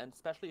absolutely fine, and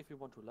especially if you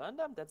want to learn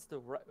them, that's the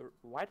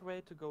right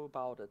way to go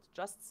about it.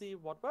 Just see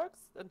what works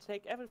and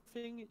take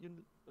everything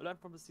you learn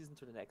from the season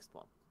to the next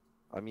one.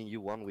 I mean,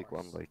 you won week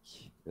one. course. Like,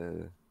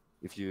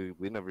 if you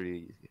win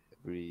every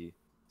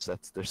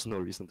set, there's no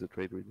reason to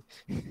trade really.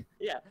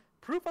 Yeah,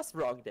 prove us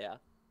wrong there.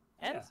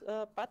 And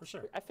but for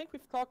sure. I think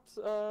we've talked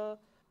long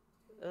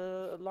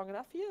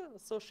enough here.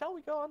 So shall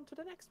we go on to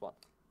the next one?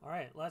 All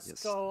right, let's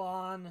Yes. go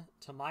on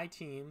to my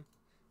team,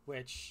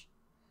 which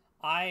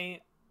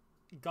I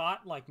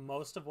got like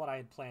most of what I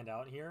had planned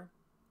out here.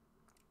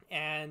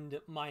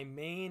 And my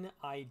main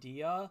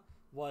idea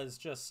was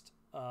just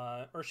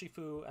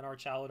Urshifu and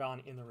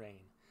Archaludon in the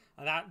rain.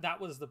 And that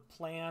was the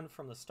plan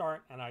from the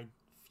start, and I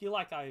feel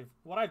like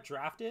what I've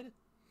drafted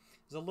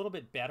is a little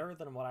bit better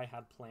than what I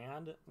had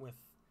planned with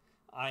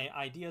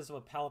ideas of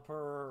a Pelipper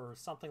or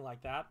something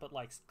like that, but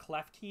like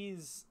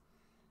Klefki's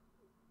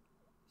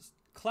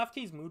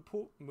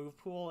move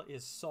pool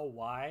is so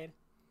wide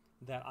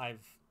that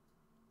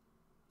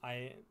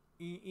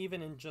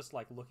even in just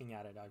like looking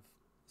at it, I've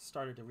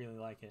started to really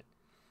like it.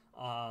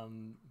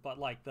 But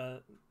like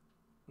the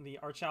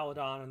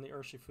Archaludon and the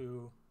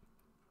Urshifu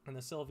and the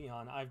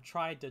Sylveon, I've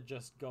tried to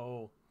just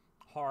go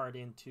hard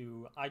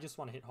into. I just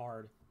want to hit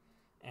hard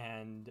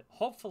and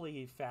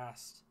hopefully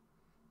fast.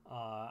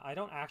 I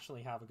don't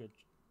actually have a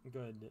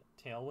good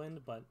tailwind,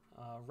 but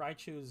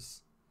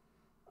Raichu's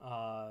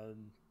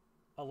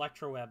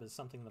Electro Web is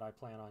something that I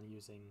plan on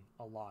using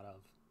a lot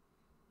of.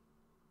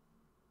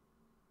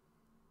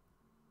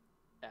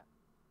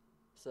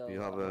 So Do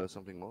you have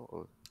something more?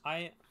 Or?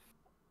 I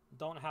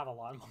don't have a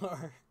lot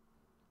more.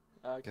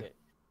 okay.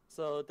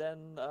 So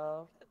then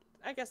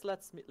I guess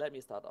let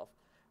me start off.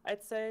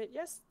 I'd say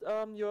yes.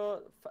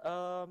 Your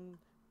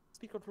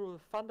speed control,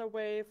 Thunder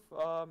Wave,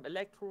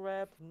 Electro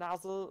Web,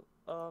 Nuzzle.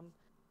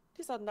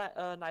 These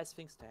are nice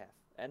things to have,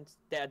 and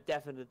they're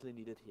definitely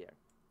needed here,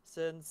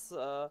 since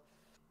your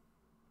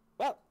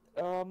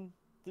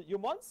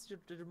mons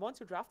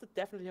you drafted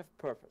definitely have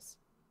purpose,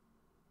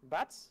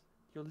 but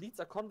your leads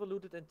are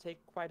convoluted and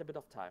take quite a bit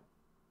of time.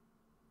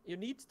 You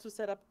need to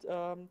set up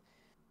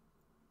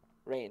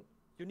rain.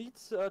 You need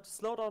to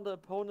slow down the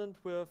opponent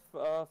with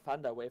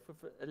Thunder Wave,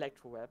 with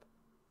Electro Web.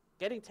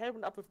 Getting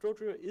Tailwind up with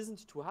Dodrio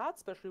isn't too hard,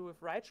 especially with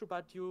Raichu,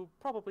 but you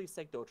probably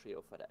sack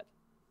Dodrio for that.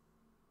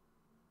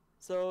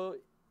 So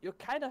you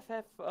kind of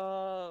have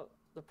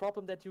the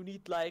problem that you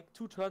need like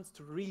 2 turns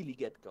to really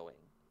get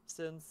going,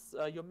 since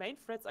your main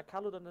threats are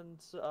Kaludon and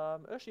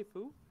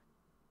Urshifu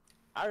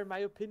are, in my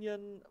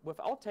opinion,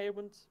 without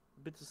Tailwind,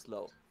 a bit too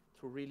slow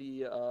to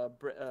really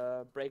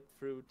break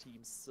through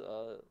teams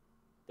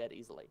that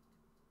easily.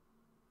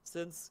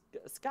 Since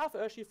Scarf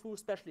Urshifu,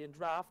 especially in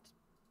draft,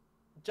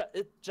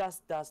 it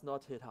just does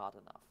not hit hard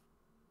enough.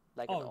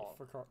 Like at all.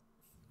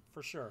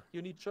 For sure.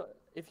 You need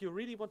if you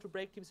really want to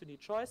break teams, you need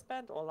Choice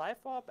Band or Life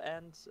Orb,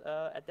 and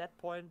at that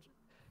point,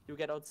 you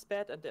get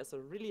outsped, and there's a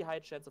really high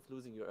chance of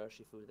losing your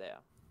Urshifu there.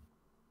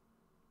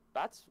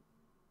 But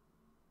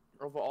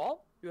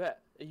overall, you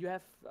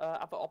have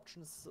other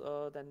options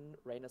than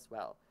Rain as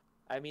well.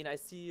 I mean, I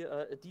see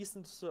a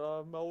decent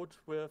mode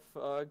with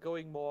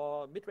going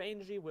more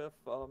mid-rangey with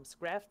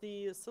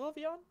Scrafty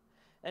Sylveon,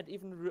 and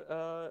even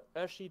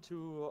Urshi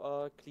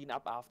to clean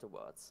up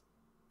afterwards.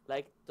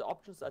 Like, the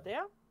options are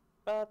there,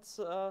 but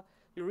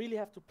you really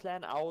have to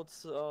plan out,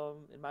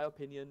 in my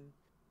opinion,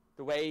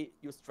 the way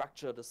you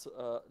structure this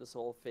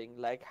whole thing.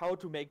 Like, how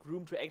to make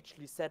room to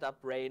actually set up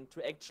Rain,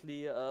 to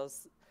actually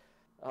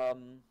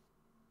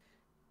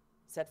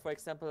set, for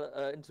example,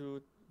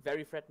 into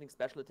very threatening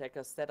special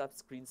attackers, set up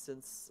screens,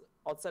 since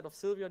outside of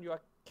Sylveon you're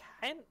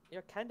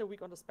kind of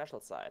weak on the special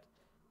side.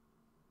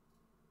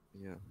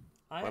 Yeah,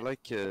 I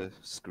like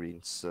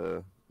screens,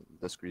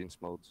 the screens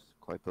mode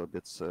quite a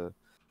bit.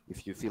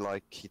 If you feel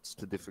like it's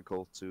too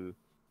difficult to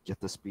get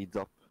the speed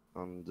up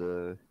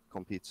and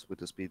compete with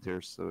the speed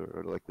tiers,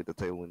 or like with the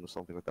tailwind or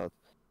something like that,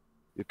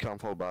 you can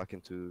fall back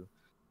into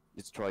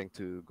trying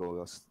to go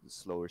a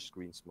slower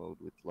screens mode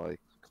with like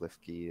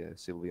Klefki,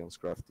 Sylveon,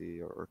 Scrafty,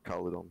 or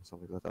Kaludon,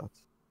 something like that.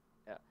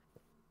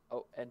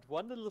 Oh, and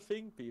one little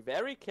thing: be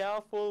very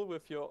careful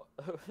with your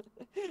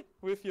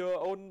with your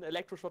own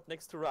Electroshot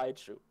next to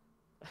Raichu.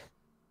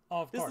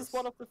 Oh, of this course. is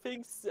one of the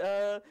things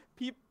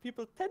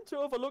people tend to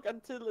overlook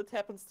until it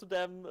happens to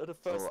them the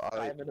first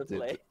time in a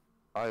play.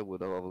 I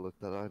would have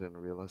overlooked that. I didn't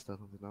realize that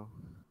until now.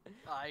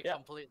 I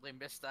completely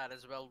missed that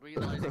as well.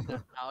 Realizing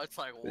that now, it's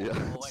like, whoa,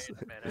 Yeah. wait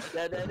a minute.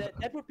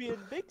 That would be a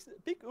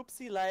big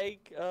oopsie.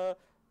 Like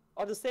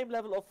on the same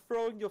level of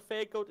throwing your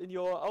fake out in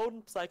your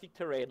own psychic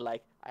terrain.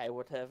 Like, I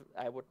would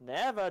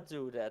never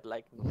do that.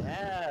 Like,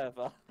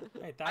 never.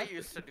 Hey, I that,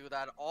 used to do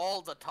that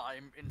all the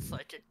time in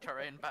Psychic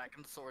Terrain back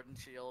in Sword and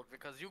Shield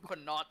because you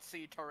could not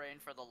see terrain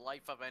for the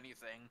life of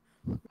anything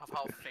of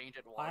how faint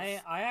it was.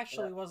 I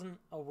actually wasn't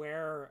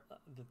aware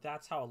that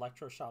that's how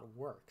Electroshock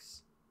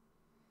works.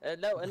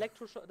 No,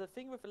 electroshock. The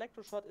thing with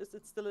electroshock is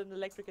it's still an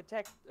electric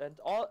attack, and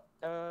all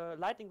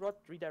lightning rod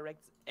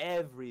redirects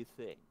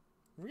everything.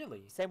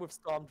 Really? Same with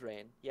storm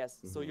drain. Yes,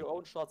 so your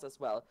own shots as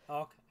well.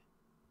 Okay.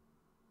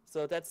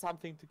 So that's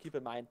something to keep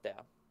in mind there.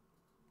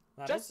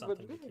 That is Just something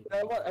to keep in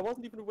I mind.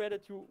 wasn't even aware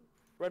that you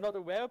were not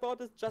aware about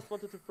this. Just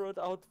wanted to throw it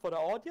out for the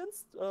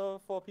audience,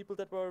 for people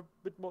that were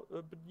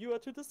a bit newer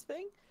to this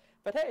thing.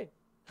 But hey,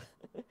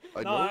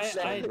 I No, know I-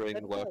 Storm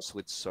Drain works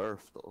with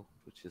Surf though,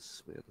 which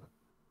is weird.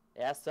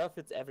 yeah, surf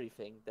it's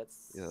everything.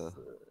 That's Yeah.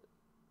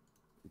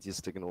 It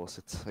just ignores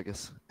it, I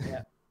guess.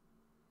 yeah.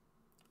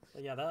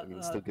 But yeah, I that mean,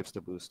 it still gives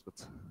the boost,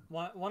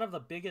 but one of the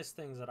biggest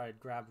things that I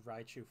grabbed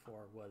Raichu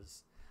for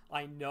was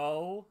I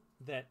know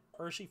that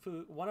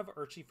one of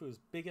Urshifu's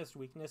biggest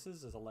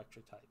weaknesses is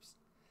electric types,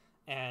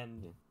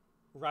 and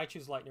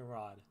Raichu's Lightning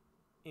Rod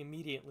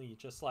immediately,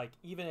 just like,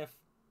 even if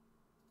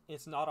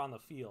it's not on the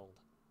field,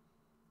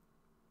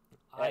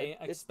 I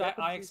it's expect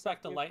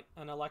definitely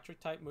an electric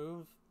type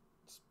move,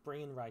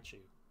 bring in Raichu.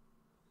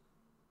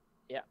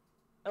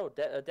 Oh,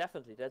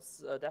 definitely.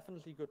 That's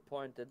definitely a good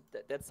point.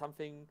 That's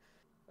something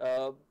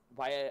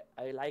why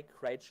I like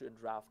Raichu in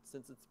draft,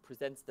 since it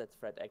presents that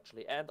threat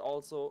actually. And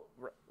also,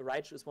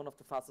 Raichu is one of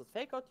the fastest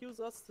fake-out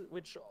users,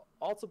 which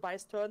also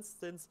buys turns,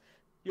 since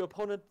your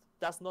opponent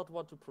does not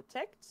want to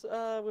protect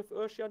with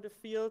Urshi on the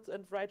field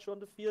and Raichu on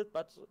the field,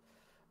 but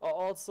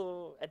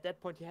also at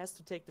that point he has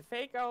to take the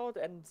fake-out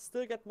and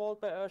still get mauled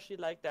by Urshi.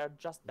 Like, they're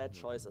just bad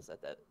choices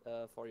at that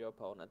for your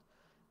opponent.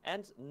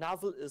 And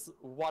Nuzzle is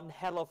one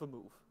hell of a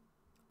move.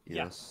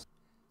 Yeah. yes.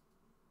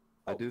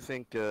 I Oh. do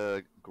think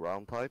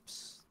ground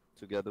types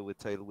together with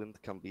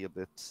Tailwind can be a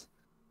bit,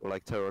 or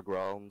like Terra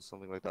Ground,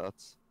 something like that.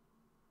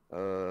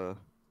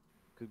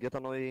 Could get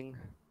annoying,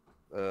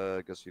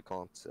 because you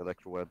can't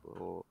Electro Web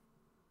or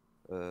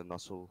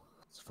Nuzzle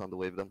Thunder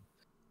Wave them.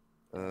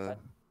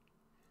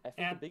 I think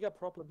And- the bigger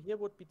problem here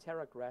would be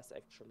Terra Grass.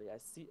 Actually, I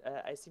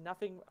see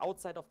nothing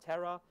outside of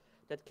Terra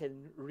that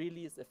can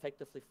really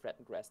effectively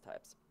threaten Grass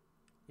types.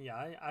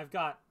 Yeah, I've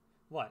got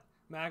what,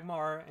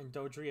 Magmar and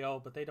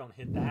Dodrio, but they don't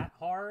hit that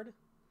hard.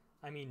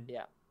 I mean,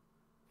 Yeah,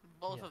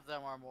 Both Yeah. of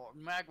them are more.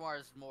 Magmar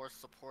is more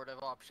supportive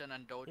option,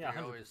 and Dodrio Yeah, is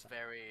 100%.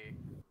 very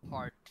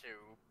hard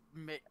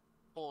to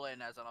pull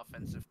in as an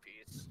offensive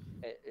piece.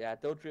 yeah.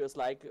 Dodrio is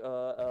like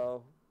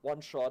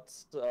one shot.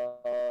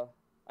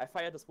 I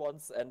fire this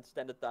once and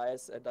then it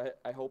dies, and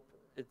I hope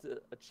it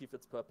achieved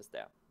its purpose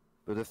there.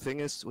 But the thing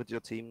is, with your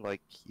team,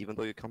 like, even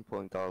though you can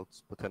point out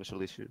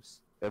potential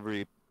issues,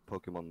 every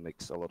Pokemon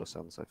makes a lot of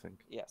sense, I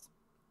think. Yes,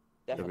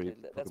 Every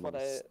definitely. That's what Pokemon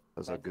I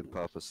has a find good the-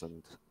 purpose,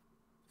 and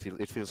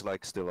it feels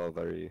like still a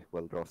very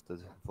well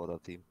drafted for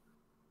that team.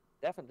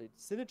 Definitely,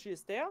 synergy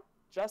is there.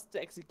 Just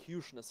the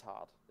execution is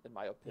hard, in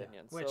my yeah,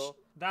 opinion. which So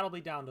that'll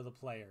be down to the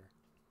player.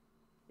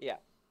 yeah,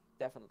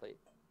 definitely.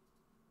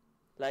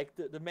 Like,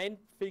 the main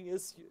thing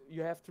is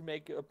you have to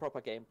make a proper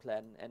game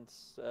plan and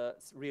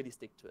really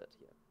stick to it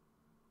here.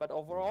 But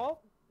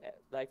overall,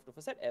 like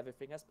Lufa said,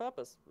 everything has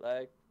purpose.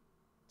 Like,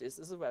 this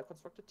is a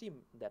well-constructed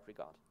team in that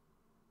regard.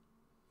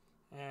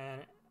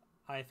 And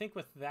I think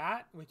with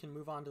that, we can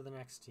move on to the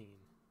next team.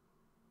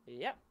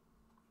 Yeah.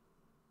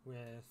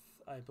 With,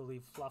 I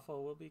believe,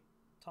 Fluffo will be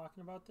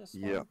talking about this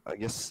Yeah, one. I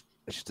guess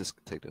I should just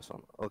take this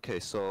one. Okay,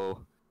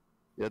 so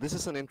yeah, this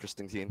is an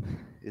interesting team.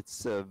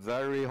 It's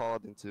very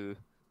hard into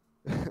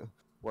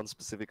one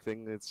specific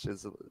thing. It's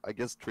just, I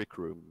guess, Trick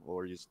Room,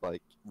 or just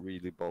like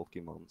really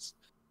bulky mons.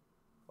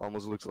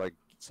 Almost looks like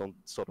some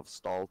sort of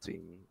stall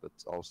team, but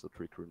also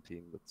Trick Room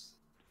team. But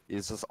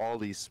it's just all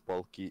these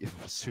bulky,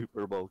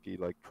 super bulky,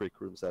 like Trick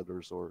Room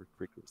setters or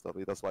Trick Room stuff.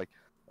 That's like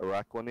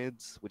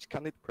Araquanids, which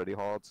can hit pretty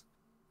hard.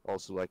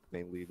 Also, like,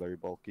 mainly very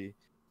bulky.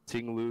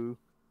 Tinglu,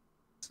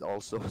 it's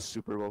also a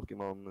super bulky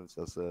mon. It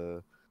says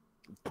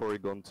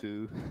Porygon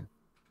 2,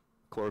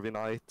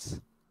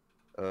 Corviknight.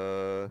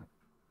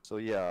 So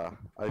yeah,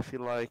 I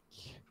feel like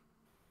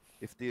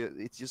if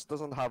it just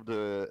doesn't have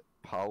the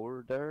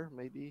power there,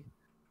 maybe,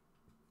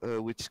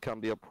 which can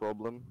be a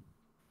problem.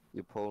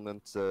 The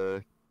opponent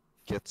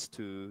gets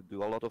to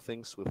do a lot of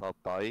things without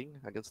dying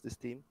against this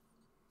team,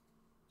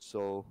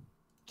 so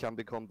can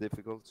become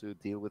difficult to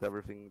deal with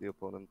everything the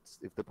opponent.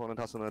 If the opponent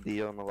has an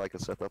idea on like a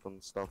setup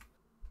and stuff,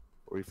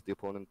 or if the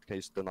opponent can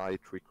just deny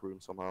Trick Room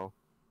somehow.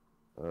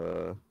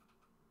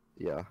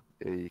 Yeah,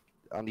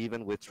 and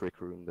even with Trick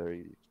Room,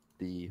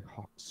 the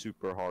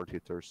super hard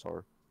hitters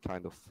are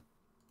kind of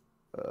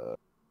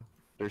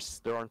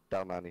there aren't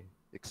that many.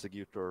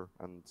 Executor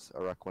and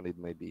Araquanid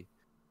maybe,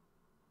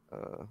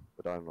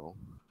 but I don't know.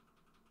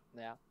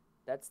 Yeah,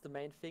 that's the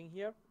main thing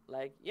here.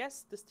 Like,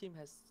 yes, this team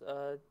has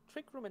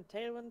Trick Room and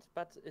Tailwind,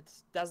 but it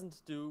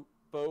doesn't do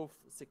both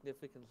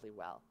significantly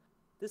well.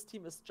 this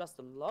team is just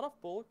a lot of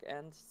bulk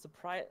and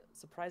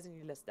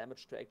surprisingly less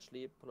damage to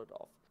actually pull it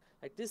off.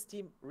 Like, this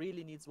team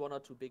really needs one or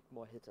two big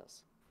more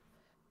hitters.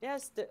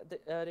 Yes,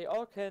 they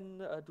all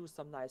can do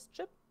some nice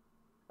chip.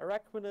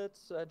 Araquanid,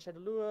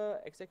 Chandelure,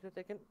 Executive,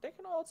 they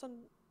can also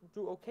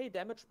do okay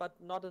damage, but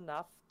not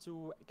enough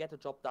to get a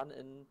job done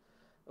in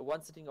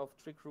one sitting of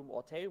Trick Room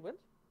or Tailwind.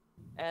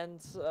 And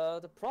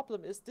the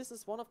problem is, this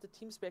is one of the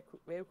teams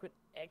where you can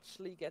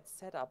actually get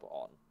set up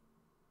on.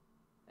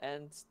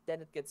 And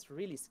then it gets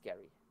really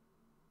scary.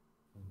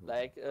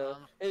 Like,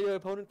 your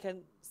opponent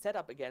can set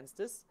up against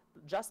this,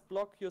 just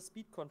block your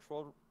speed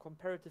control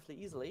comparatively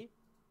easily,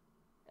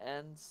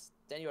 and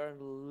then you're in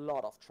a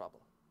lot of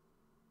trouble.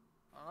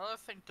 Another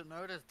thing to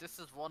note is this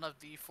is one of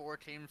the 4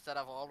 teams that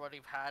have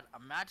already had a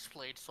match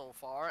played so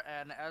far,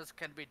 and as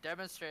can be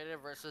demonstrated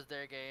versus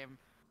their game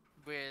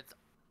with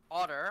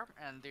Otter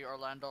and the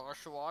Orlando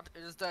Oshawott,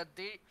 is that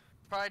they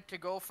tried to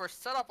go for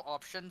setup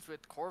options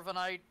with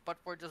Corviknight, but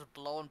were just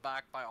blown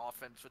back by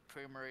offense with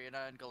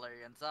Primarina and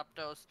Galarian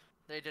Zapdos.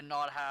 They did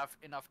not have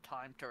enough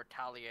time to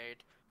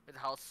retaliate with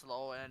how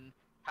slow and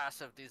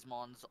passive these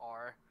mons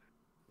are.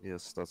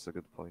 Yes, that's a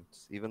good point.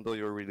 Even though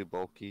you're really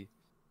bulky,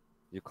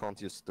 you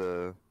can't use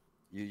the...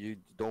 You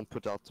don't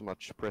put out too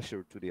much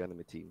pressure to the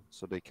enemy team,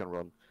 so they can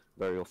run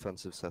very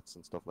offensive sets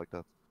and stuff like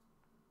that.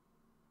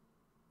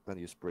 Then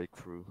use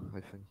breakthrough, I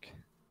think.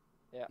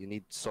 Yeah. You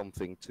need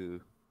something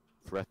to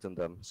threaten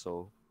them,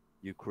 so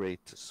you create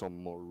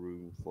some more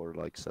room for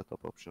like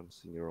setup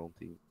options in your own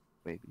team,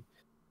 maybe.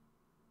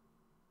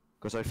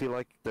 Because I feel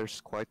like there's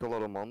quite a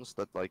lot of mons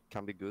that like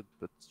can be good,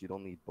 but you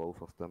don't need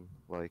both of them.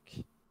 Like,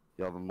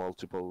 you have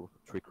multiple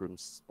Trick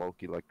Rooms,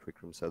 bulky like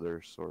Trick Room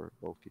Setters or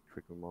bulky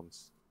Trick Room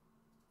mons.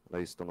 I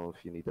just don't know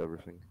if you need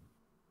everything.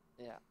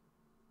 Yeah.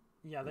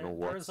 Yeah, You know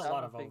there is a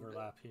lot of Something that-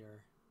 overlap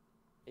here.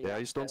 Yeah,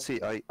 I just don't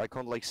see. I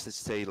can't like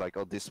say like,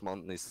 oh, this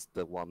mon is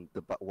the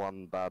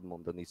one bad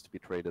mon that needs to be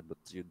traded, but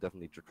you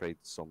definitely need to trade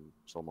some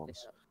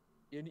mons.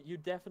 Yeah. You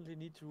definitely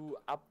need to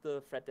up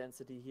the threat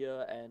density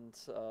here and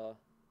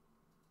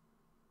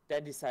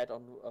then decide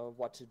on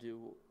what to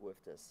do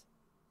with this.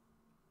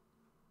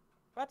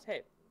 But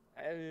hey,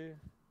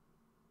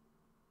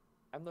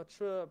 I'm not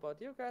sure about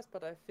you guys,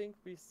 but I think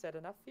we said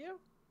enough here.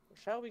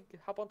 Shall we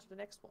hop on to the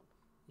next one?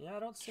 Yeah, I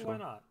don't see Sure. why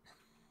not.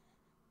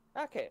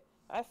 Okay,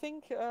 I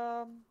think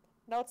now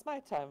it's my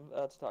time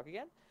to talk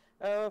again.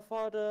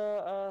 For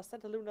the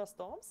Santa Luna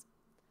Storms.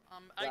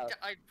 I'm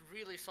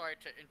really sorry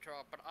to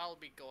interrupt, but I'll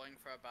be going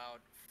for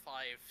about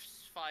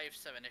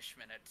 7-ish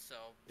minutes, so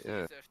please,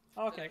 Yeah. if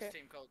Okay. the next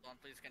team goes on,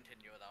 please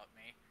continue without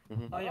me.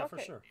 Oh yeah, for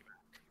Okay. sure.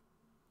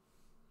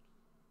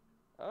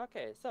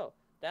 Okay, so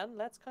then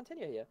let's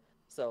continue here.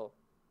 So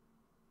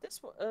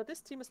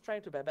this team is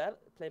trying to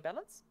play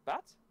balance,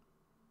 but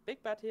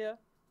big bet here.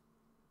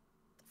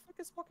 What the fuck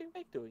is Walking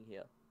Wake doing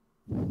here?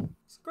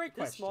 It's a great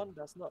This question.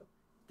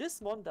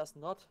 mon does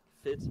not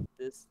fit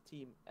this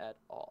team at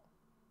all.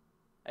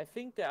 I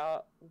think there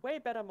are way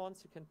better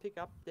mons you can pick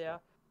up there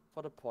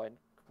for the point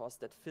cost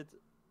that fit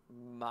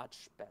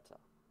much better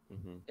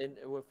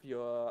with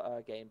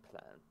your game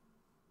plan.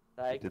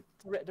 Like,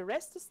 the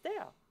rest is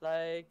there.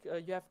 Like,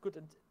 you have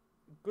good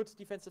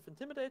defensive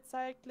intimidate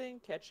cycling,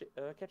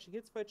 catching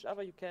hits for each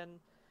other. You can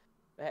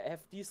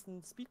have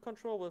decent speed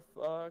control with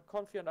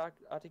Confi and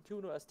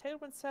Articuno as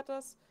tailwind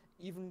setters.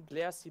 Even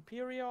Glare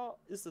Superior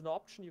is an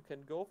option you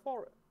can go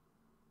for.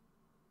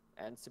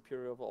 And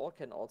Superior overall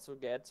can also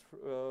get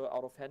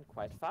out of hand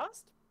quite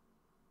fast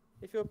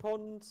if your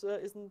opponent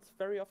isn't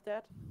wary of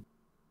that.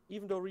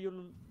 Even though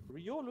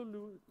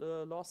Riolu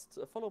lost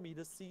Follow Me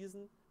this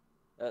season,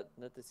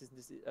 not this season,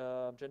 this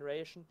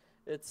generation,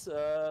 it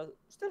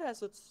still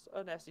has its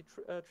nasty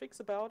tricks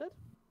about it.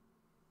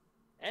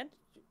 And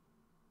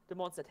the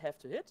mons that have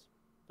to hit,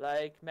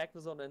 like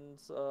Magnezone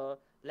and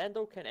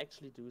Lando, can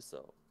actually do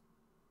so.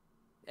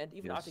 And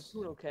even Yes.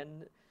 Articuno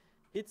can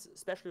hit,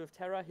 especially with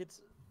Terra, hit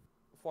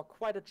for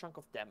quite a chunk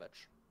of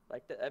damage.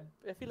 Like,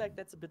 I feel like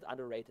that's a bit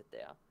underrated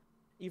there,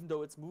 even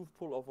though its move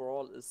pool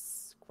overall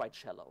is quite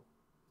shallow.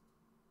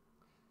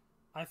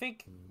 I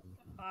think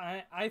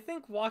I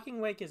think Walking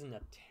Wake isn't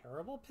a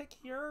terrible pick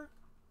here,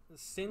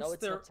 since No,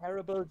 it's not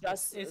terrible.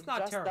 it's not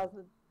just terrible.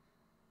 Doesn't,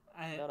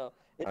 I, no.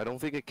 I don't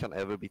think it can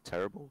ever be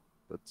terrible,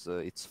 but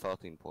it's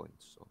 13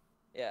 points. So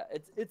Yeah,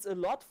 it's a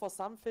lot for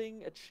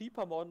something a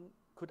cheaper mon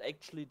could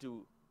actually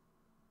do,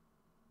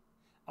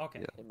 okay.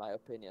 Yeah. in my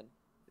opinion.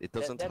 it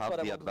doesn't that's have what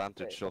I the wanted to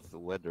advantage say. of the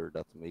weather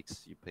that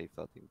makes you pay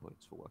 13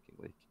 points for Walking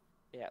Wake.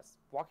 Yes,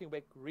 Walking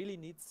Wake really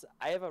needs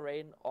either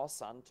rain or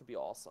sun to be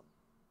awesome.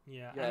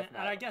 Yeah, You and, have and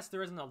I neither. guess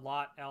there isn't a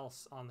lot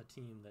else on the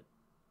team that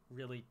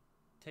really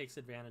takes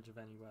advantage of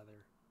any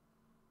weather.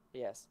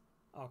 Yes,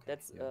 Okay.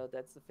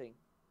 that's the thing.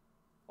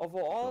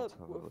 Overall, Don't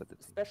have a weather team.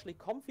 especially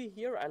Comfy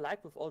here, I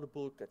like with all the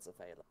bulk that's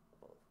available.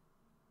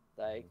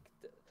 Like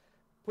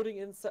putting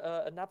in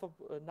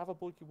another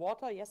bulky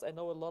water. Yes, I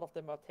know a lot of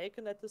them are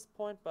taken at this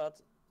point,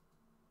 but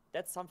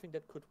that's something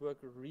that could work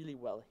really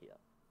well here.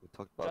 We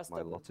talked about Just a-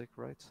 Milotic,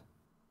 right?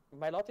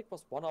 Milotic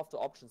was one of the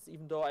options,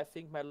 even though I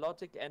think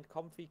Milotic and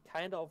Comfy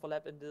kind of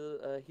overlap in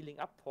the healing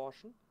up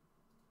portion.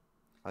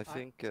 I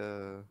think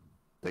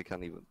they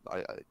can even.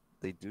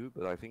 They do,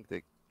 but I think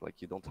they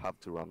you don't have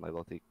to run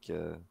Milotic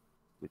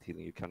with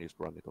healing. You can just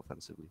run it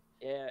offensively.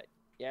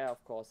 Yeah,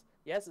 of course.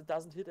 Yes, it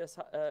doesn't hit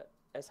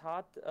as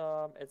hard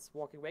as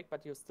Walking Wake,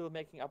 but you're still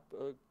making up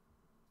a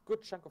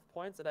good chunk of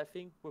points. And I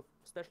think with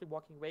especially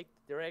Walking Wake,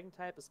 the Dragon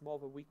type is more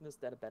of a weakness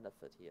than a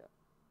benefit here.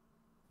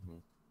 Mm-hmm.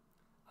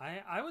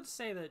 I would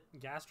say that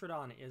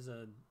Gastrodon is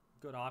a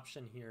good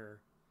option here,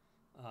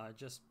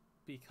 just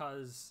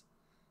because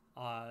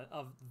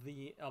of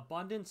the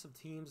abundance of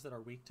teams that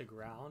are weak to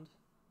ground.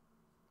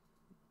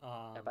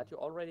 Yeah, but you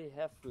already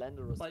have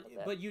Landorus.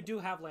 But you do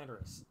have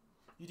Landorus.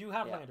 You do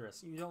have Yeah.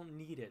 Landorus. You don't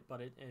need it,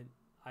 but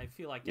I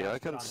feel like Yeah, I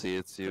can Gastrodon see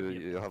it. could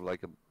be You have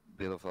like a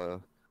bit of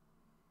a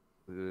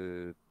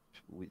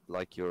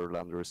like your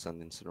Landorus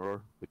and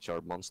Incineroar, which are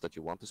mons that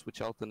you want to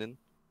switch out and in,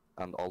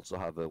 and also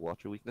have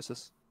water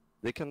weaknesses.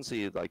 They can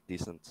see like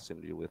decent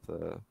synergy with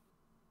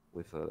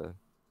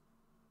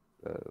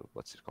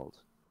what's it called?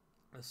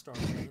 a Storm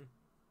Drain.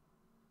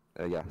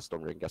 Yeah,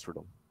 Storm Drain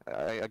Gastrodon.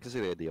 I can see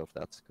the idea of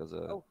that because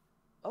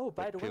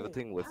By the way,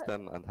 pivoting with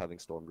them and having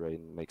Storm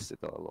Drain makes it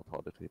a lot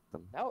harder to hit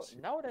them.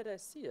 now that I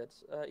see it,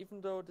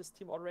 even though this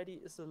team already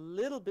is a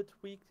little bit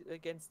weak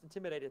against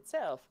Intimidate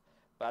itself,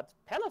 but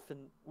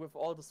Palafin, with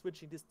all the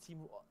switching this team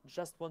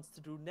just wants to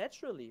do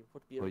naturally,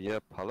 would be Oh yeah,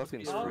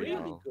 Palafin's Oh, free yeah.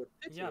 really now. good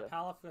fit Yeah, here.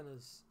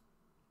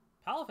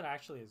 Palafin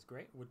actually is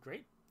great. Would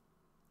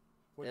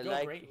Yeah, go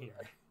like, great here.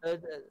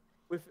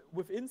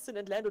 With Instant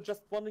and Lando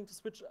just wanting to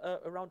switch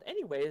around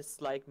anyways,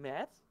 like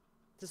mad,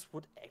 this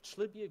would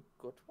actually be a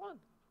good one.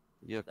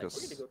 Yeah, Like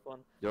because really good one.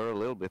 you're a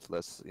little bit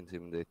less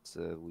intimidate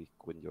weak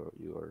when you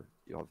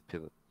have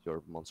pivot.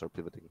 Your mons are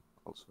pivoting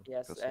also.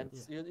 Yes, 'cause, and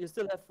you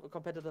still have a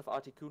competitive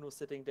Articuno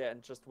sitting there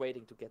and just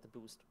waiting to get the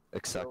boost.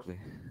 exactly.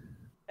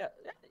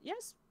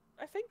 Yes,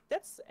 I think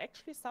that's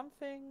actually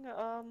something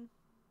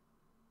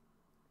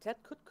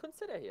that could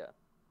consider here.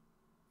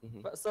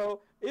 Mhm. But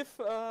so if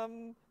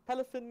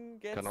Palafin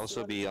gets Can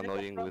also be defended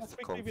annoying rather with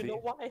quickly, we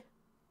know Comfy. why.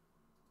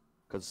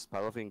 Because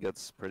Palafin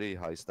gets pretty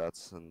high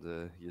stats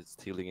and he's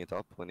healing it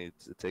up when it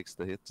takes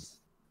the hits.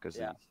 Because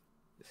Yeah.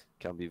 he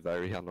can be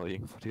very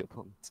annoying for the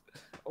opponent.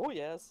 Oh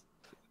yes.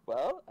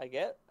 Well, I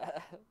guess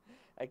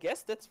I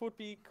guess that would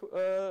be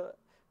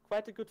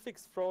quite a good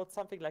fix. Throw out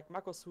something like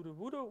Mako Sudo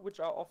Voodoo, which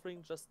are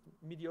offering just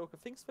mediocre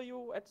things for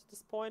you at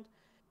this point.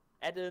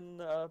 Add in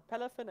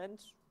Palafin, and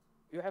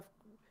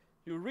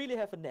you really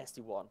have a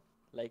nasty one,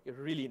 like a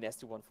really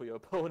nasty one for your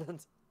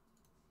opponent.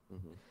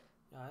 Mhm.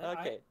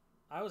 Okay.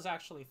 I was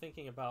actually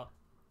thinking about,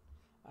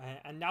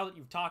 and now that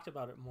you've talked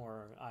about it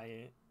more,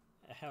 I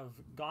have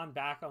gone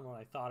back on what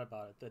I thought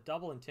about it. The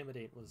double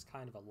intimidate was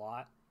kind of a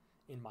lot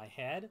in my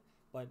head,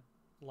 but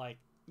like,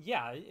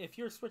 yeah, if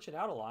you're switching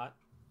out a lot,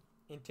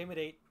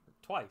 intimidate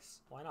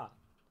twice. Why not?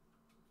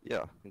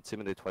 Yeah,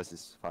 intimidate twice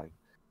is fine.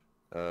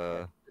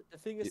 Uh, The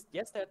thing is,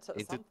 yes, there's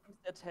some things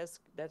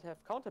that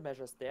have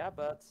countermeasures there,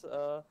 but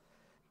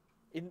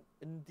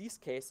in these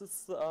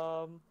cases,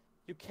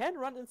 you can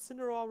run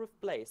Incineroar with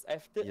Blaze.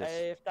 I've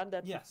done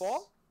that Yes.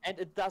 before, and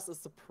it does a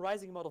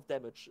surprising amount of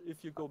damage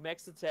if you go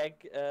max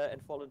attack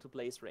and fall into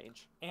Blaze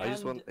range. And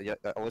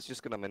I was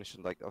just gonna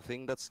mention like a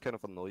thing that's kind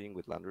of annoying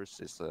with Landers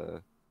is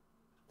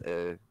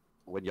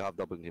when you have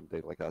double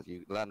intimidate like that,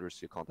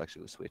 Landers you can't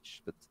actually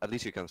switch, but at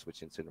least you can switch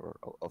Incineroar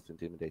of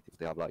intimidate if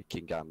they have like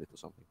King Gambit or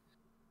something.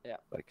 Yeah.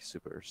 Like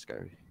super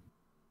scary.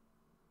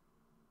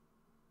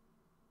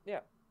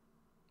 Yeah.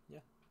 Yeah.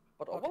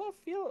 But Okay.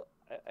 overall,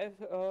 I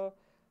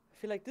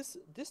feel like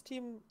this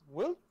team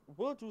will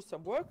do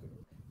some work.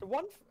 The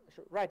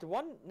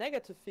one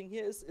negative thing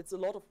here is it's a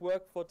lot of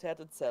work for TED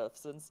itself,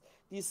 since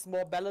these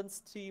more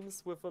balanced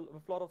teams with a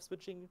lot of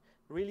switching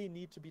really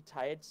need to be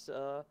tight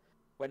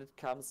when it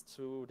comes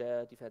to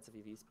their defensive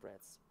EV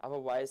spreads.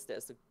 Otherwise,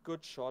 there's a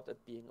good shot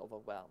at being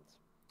overwhelmed.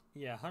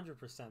 yeah,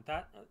 100%.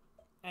 That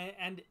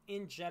and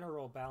in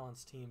general,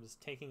 balanced teams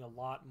taking a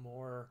lot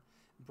more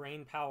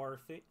brain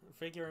power,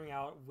 figuring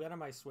out what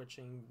am I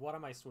switching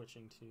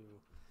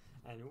to,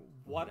 and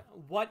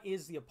what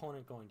is the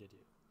opponent going to do.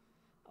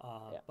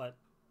 But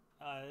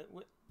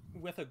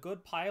with a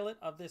good pilot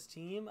of this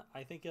team,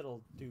 I think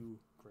it'll do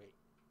great.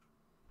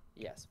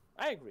 Yes,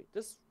 I agree.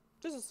 This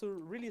is a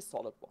really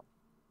solid one.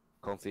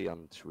 Comfy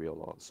and Real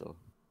also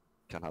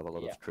can have a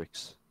lot Yeah. of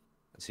tricks.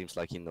 It seems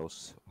like he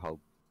knows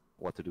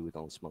what to do with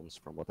those mons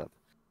from what I've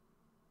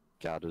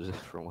gathered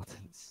from what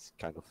it's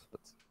kind of,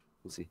 but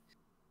we'll see.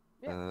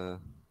 Yeah.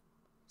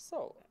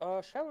 So,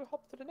 shall we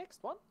hop to the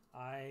next one?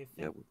 I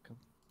Yeah, think we can.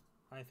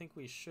 I think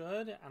we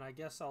should, and I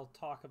guess I'll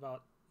talk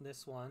about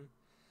this one.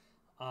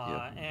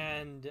 Yeah.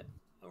 And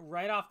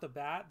right off the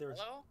bat,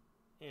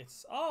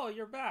 Hello?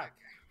 you're back.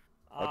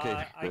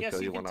 Okay, I guess Rico,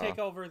 you you can wanna- take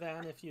over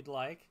then if you'd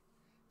like.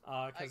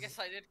 I guess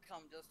I did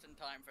come just in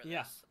time for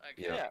Yeah. this.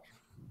 Okay. Yeah.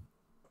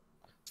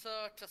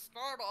 So to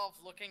start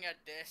off looking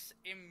at this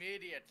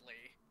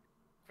immediately,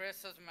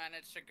 Chris has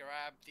managed to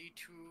grab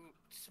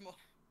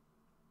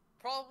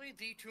probably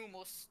the two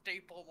most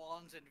staple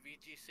ones in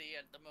VGC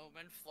at the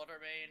moment,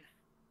 Fluttermane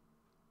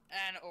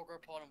and Ogre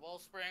Pawn and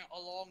Wellspring,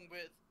 along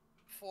with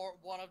for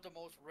one of the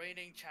most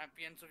reigning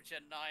champions of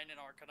Gen 9 in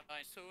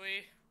Arcanine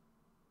Sui,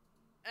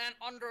 and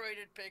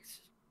underrated picks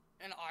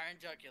in Iron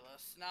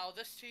Jugulus. Now,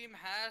 this team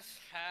has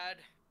had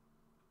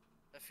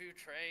a few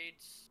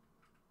trades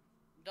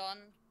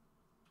done.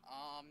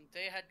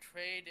 They had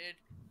traded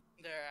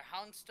their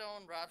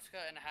Houndstone,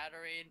 Rapska, and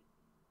Hatterene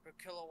for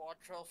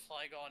Kilowattrel,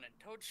 Flygon, and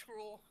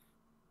Toadscruel.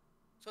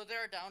 So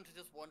they're down to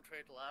just one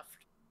trade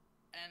left,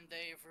 and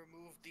they've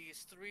removed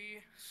these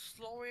 3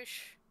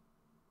 slowish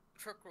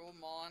Trick Room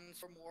Mons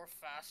for more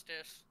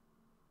fastest,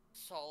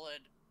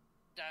 solid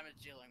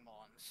damage dealing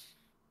Mons.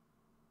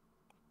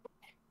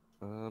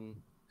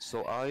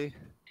 So I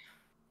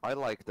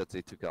like that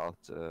they took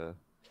out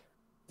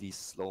these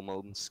slow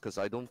modes, because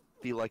I don't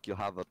feel like you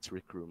have a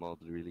trick room mode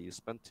really. You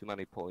spend too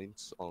many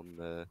points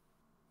on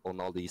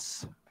all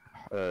these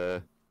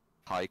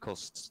high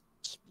cost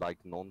like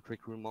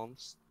non-trick room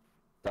mons.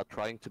 That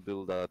trying to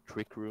build a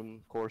trick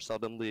room core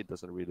suddenly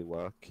doesn't really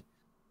work.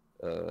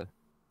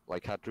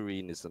 Like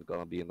Hatterene isn't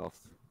gonna be enough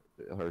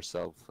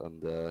herself,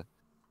 and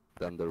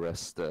then the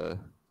rest,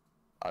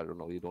 I don't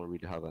know. You don't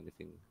really have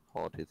anything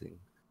hard hitting.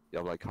 You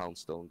have like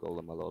Houndstone,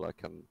 Golem, Alola,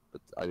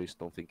 but I just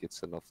don't think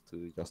it's enough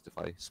to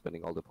justify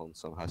spending all the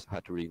points on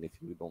Hatterene if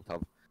you don't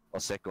have a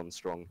second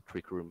strong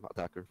trick room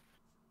attacker.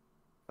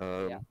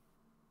 Yeah.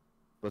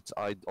 But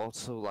I'd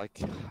also like,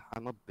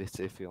 I'm a bit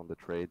iffy on the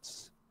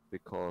trades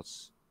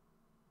because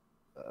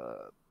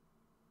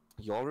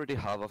you already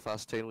have a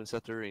fast Tailwind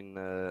setter in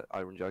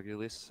Iron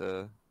Jugulus.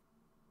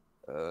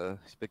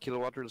 But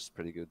Kilowattrel is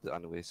pretty good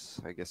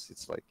anyways. I guess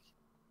it's like,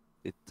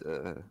 it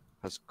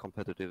has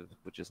competitive,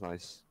 which is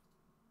nice.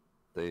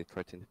 They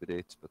try to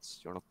intimidate, but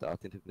you're not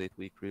that intimidate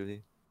weak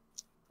really.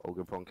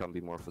 Ogerpon can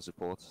be more for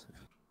support,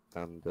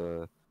 and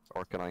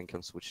Arcanine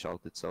can switch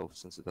out itself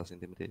since it has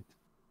intimidate.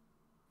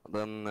 And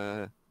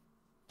then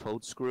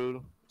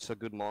Toadscruel, it's a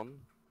good mon,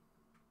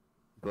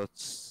 but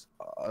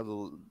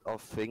a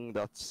thing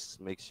that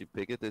makes you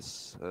pick it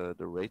is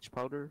the Rage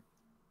Powder.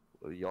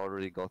 You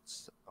already got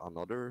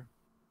another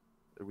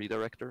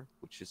redirector,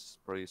 which is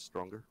probably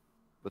stronger,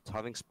 but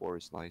having Spore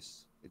is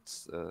nice.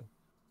 It's a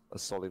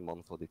solid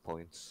mon for the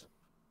points.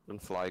 And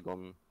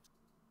Flygon,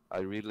 I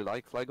really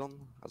like Flygon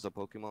as a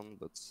Pokemon,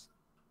 but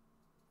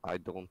I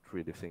don't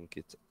really think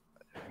it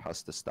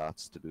has the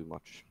stats to do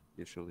much,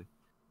 usually.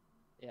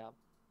 Yeah,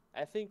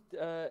 I think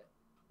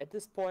at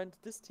this point,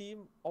 this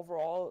team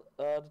overall,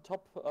 the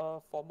top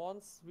 4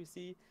 mons we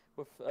see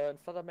with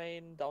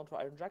Fluttermane down to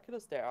Iron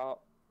Jugulus, they are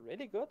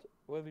really good.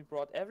 Will be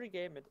brought every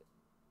game, and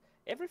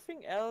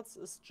everything else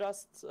is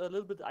just a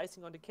little bit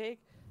icing on the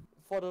cake.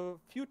 For the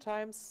few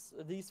times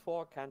these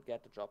 4 can't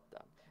get the job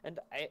done, and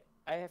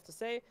I have to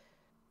say,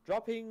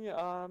 dropping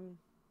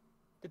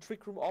the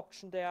trick room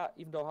option there,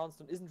 even though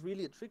Houndstone isn't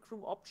really a trick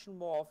room option,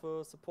 more of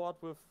a support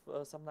with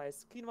some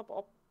nice cleanup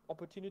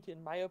opportunity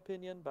in my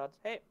opinion, but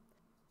hey,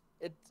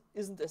 it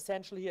isn't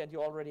essential here, and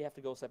you already have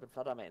to go step in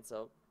Fluttermane,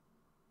 so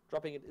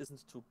dropping it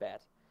isn't too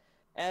bad.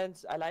 And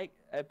I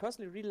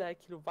personally really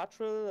like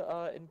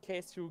Kilowattrel in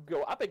case you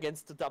go up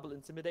against the double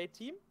Intimidate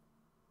team,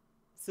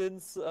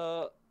 since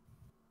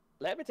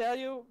let me tell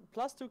you,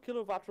 +2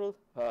 Kilowattrel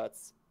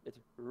hurts. It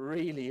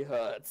really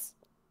hurts.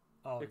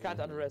 Oh, You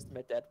can't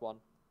underestimate that one.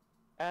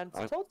 And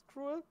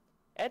Toadscruel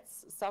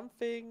adds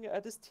something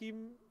this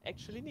team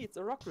actually needs,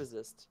 a rock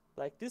resist.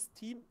 Like this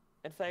team,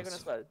 and Flygon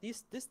as well.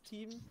 This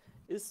team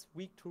is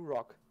weak to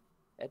rock.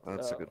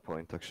 That's a good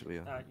point, actually.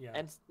 Yeah. yeah.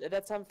 And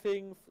that's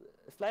something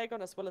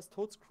Flygon as well as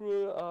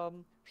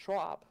Toadscruel shore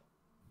up.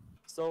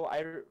 So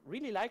I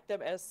really like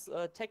them as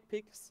tech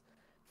picks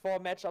for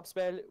matchups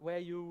where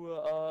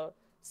you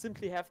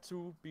simply have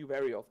to be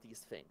wary of these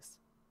things.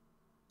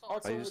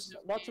 Also,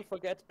 not to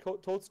forget,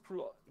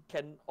 Toadscruel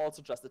can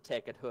also just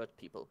attack and hurt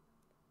people.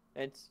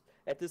 And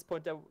at this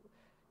point,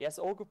 yes,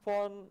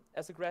 Ogerpon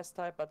as a grass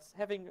type, but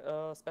having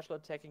a special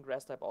attacking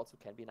grass type also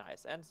can be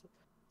nice. And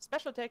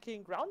special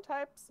attacking ground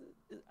types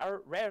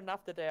are rare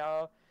enough that they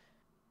are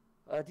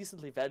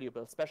decently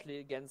valuable, especially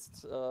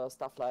against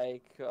stuff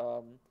like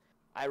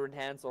Iron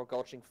Hands or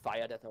Gouging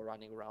Fire that are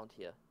running around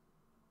here.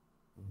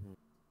 Mm-hmm.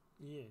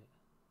 Yeah.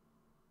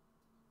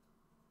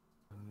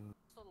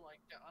 So,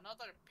 like,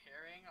 another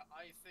pairing,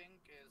 I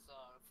think, is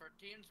for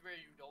teams where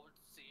you don't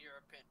see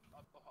your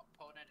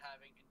opponent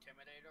having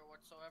Intimidator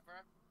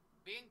whatsoever,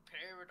 being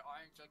paired with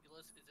Iron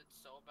Jugulus isn't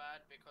so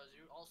bad because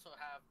you also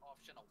have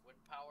option of Wind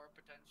Power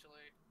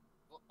potentially.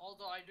 Well,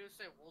 although I do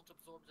say Volt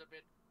Absorb's a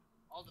bit,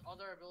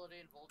 other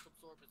ability in Volt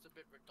Absorb is a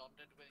bit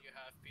redundant when you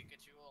have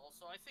Pikachu.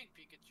 Also, I think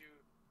Pikachu,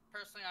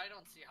 personally, I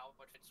don't see how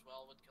it fits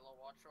well with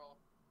Kilowattrel.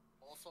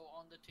 Also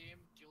on the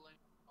team, dueling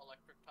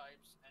electric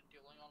types and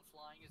dueling on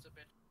flying is a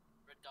bit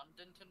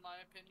redundant in my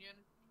opinion,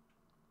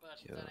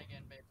 but then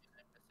again, maybe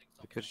I'm missing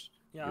something. Because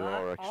Yeah, you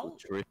are actually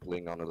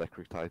tripling on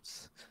electric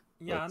types.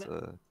 Yeah,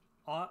 but,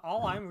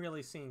 all I'm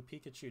really seeing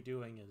Pikachu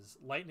doing is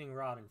Lightning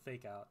Rod and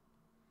Fake Out.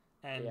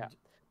 And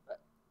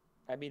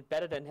I mean,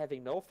 better than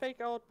having no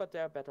fake out, but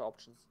there are better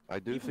options. I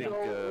do Even think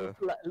though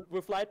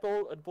with Light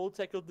Bowl and Bull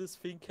Tackle, this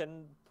thing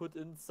can put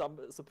in some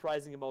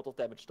surprising amount of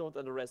damage. Don't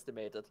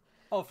underestimate it.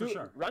 Oh, for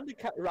sure. Run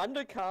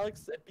the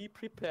calcs and be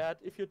prepared.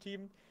 If your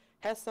team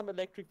has some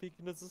electric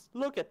weaknesses,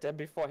 look at them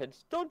beforehand.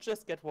 Don't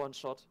just get one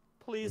shot.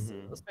 Please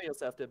spare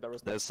yourself the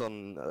embarrassment. there's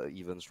an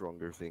even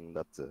stronger thing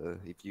that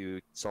if you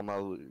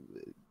somehow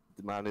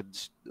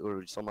manage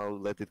or somehow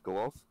let it go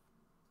off,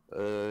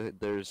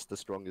 there's the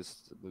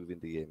strongest move in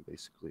the game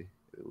basically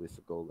with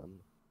the golem.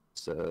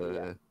 It's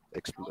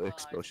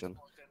explosion.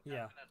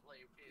 Yeah.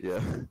 Yeah.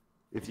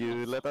 If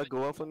you let that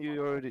go off on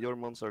you, your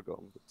mons are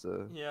gone.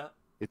 But, Yeah.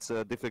 it's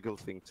a difficult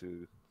thing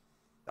to.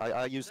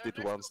 I used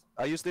it once.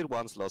 I used it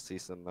once last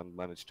season and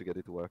managed to get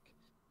it to work,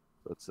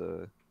 but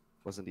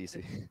wasn't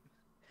easy.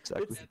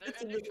 Exactly. Yeah,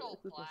 the initial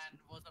plan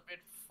was a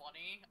bit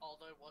funny,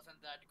 although it wasn't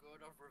that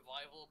good of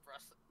revival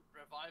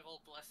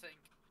blessing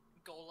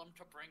golem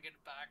to bring it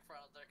back for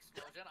another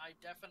explosion. I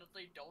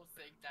definitely don't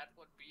think that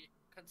would be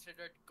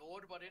considered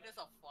good, but it is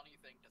a funny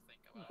thing to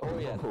think about. Oh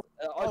yeah,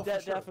 Oh, for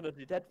sure.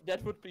 definitely.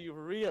 That would be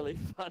really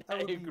fun. That I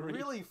would be agree.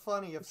 really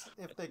funny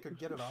if they could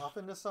get it off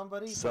into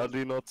somebody. but-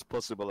 Sadly, not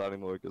possible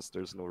anymore because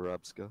there's no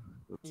Rabska.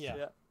 But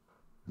Yeah.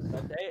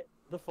 But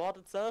the thought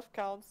itself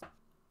counts.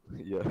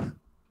 yeah,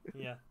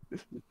 Yeah.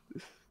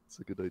 it's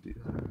a good idea.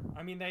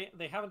 I mean,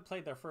 they haven't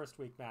played their first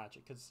week match.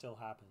 It could still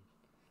happen.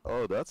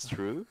 Oh, that's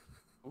true.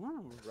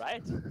 Ooh,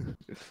 right.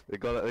 They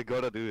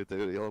gotta do it.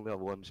 They only have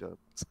one shot.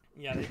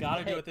 Yeah, they got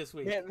to do it this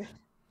week.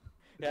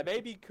 Yeah,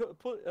 maybe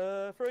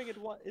throwing it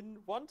in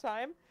one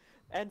time,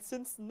 and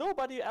since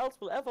nobody else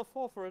will ever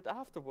fall for it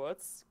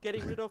afterwards,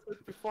 getting rid of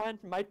it beforehand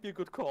might be a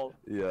good call.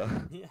 Yeah.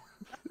 Yeah.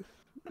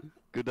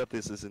 Good that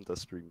this isn't a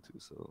stream too,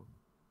 so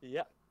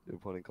Yeah. your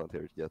opponent can't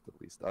hear it yet. At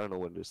least I don't know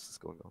when this is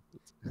going on.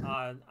 But...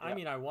 I Yeah.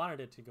 mean, I wanted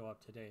it to go up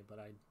today, but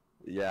I.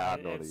 Yeah,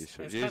 It- no, it's- you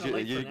should. it's You kinda should.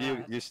 late for You,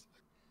 that.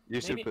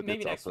 you should Maybe- put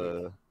maybe it up. next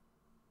week.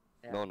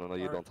 Yeah. No,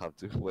 you Or- don't have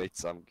to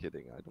wait. I'm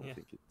kidding. I don't Yeah.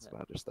 think it Yeah.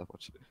 matters that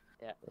much.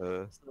 Yeah.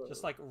 So,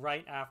 Just like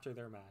right after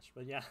their match,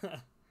 but yeah.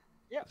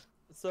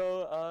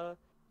 So,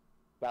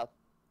 well,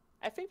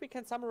 I think we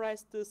can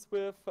summarize this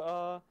with,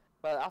 well,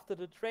 after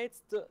the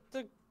trades,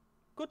 the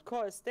good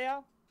core is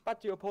there,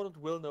 but your opponent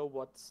will know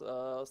what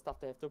stuff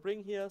they have to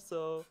bring here,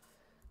 so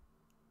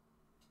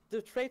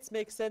the trades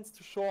make sense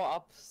to shore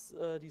up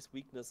these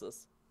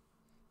weaknesses.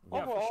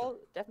 Yeah, for Overall,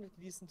 definitely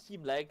decent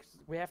team. Like,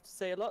 we have to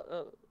say a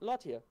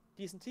lot here.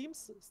 Decent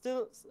teams,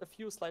 still a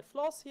few slight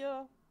flaws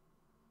here,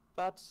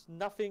 but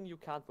nothing you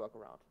can't work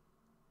around.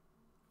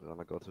 You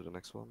wanna go to the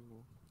next one?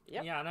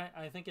 Yep. Yeah, and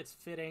I think it's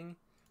fitting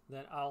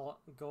that I'll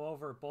go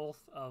over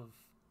both of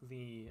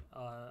the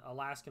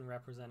Alaskan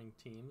representing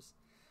teams.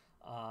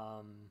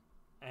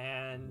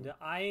 And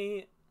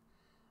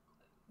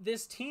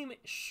this team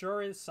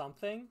sure is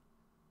something.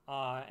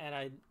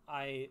 And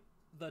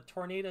the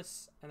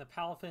Tornadus and the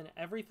Palafin,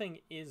 everything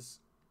is,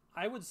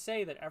 I would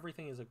say that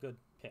everything is a good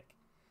pick.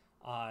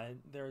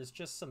 There's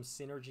just some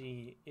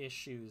synergy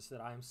issues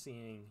that I'm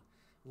seeing,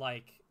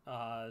 like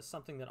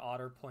something that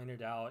Otter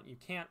pointed out. You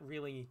can't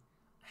really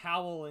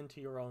howl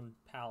into your own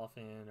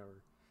Palafin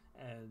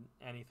and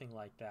anything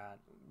like that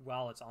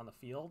while it's on the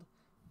field,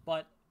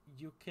 but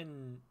you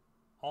can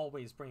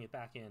always bring it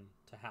back in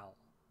to howl,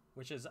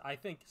 which is, I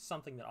think,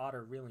 something that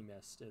Otter really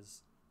missed.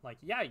 Is like,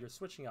 yeah, you're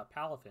switching up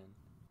Palafin,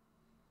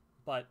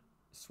 but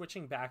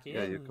switching back in,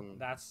 Yeah, you can-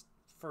 that's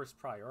first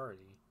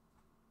priority.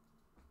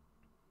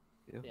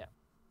 Yeah.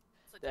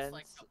 So just Then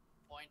like to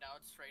point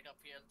out straight up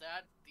here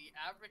that the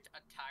average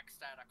attack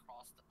stat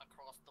across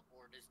the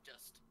board is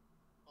just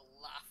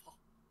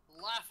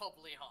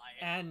laughably high.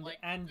 And- like,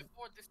 and-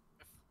 before this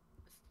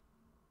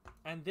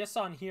And this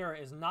on here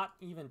is not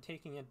even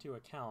taking into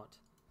account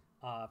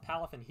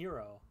Palafin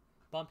Hero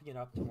bumping it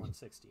up to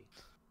 160.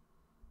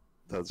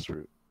 That's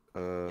true.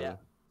 Yeah.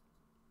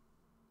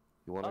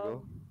 You wanna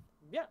go?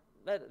 Yeah,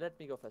 let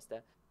me go first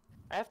there.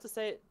 I have to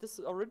say, this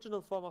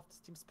original form of this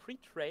team's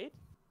pre-trade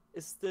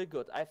is still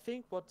good. I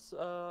think what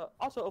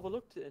Otto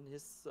overlooked in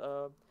his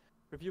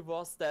review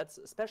was that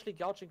especially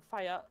gouging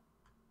fire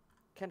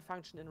can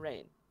function in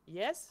rain.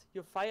 Yes,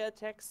 your fire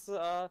attacks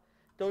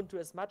don't do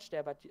as much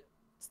there, but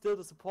still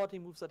the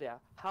supporting moves are there.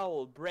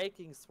 Howl,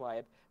 breaking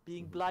swipe,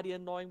 being bloody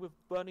annoying with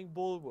burning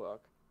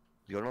bulwark.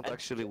 You're not and-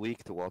 actually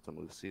weak to water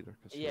moves either.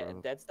 'Cause Yeah,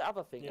 you're- that's the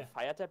other thing. Yeah. A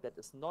fire type that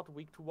is not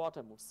weak to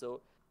water moves.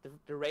 So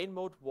the rain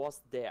mode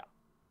was there.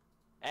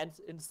 And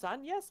in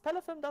Sun, yes,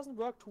 Palafin doesn't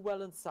work too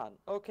well in Sun.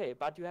 Okay,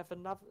 but you have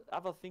enough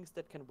other things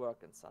that can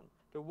work in Sun.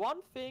 The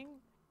one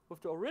thing with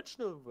the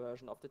original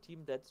version of the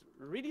team that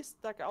really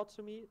stuck out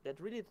to me, that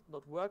really did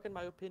not work in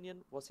my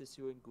opinion, was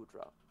Yasuo and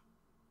Gudra.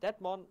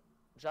 That mon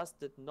just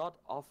did not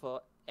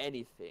offer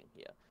anything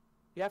here.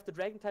 You have the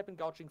Dragon type in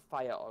Gouging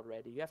Fire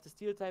already, you have the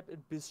Steel type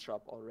in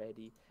Bishop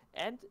already,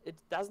 and it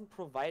doesn't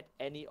provide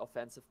any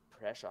offensive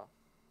pressure.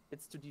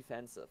 It's too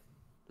defensive.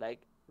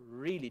 Like,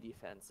 really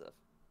defensive.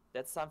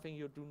 That's something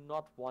you do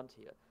not want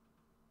here.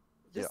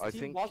 This I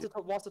team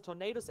think- was a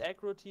Tornadoes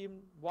aggro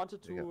team,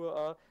 wanted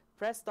to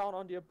press down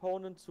on the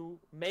opponent to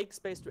make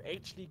space to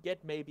actually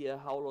get maybe a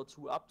howl or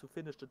two up to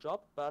finish the job,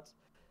 but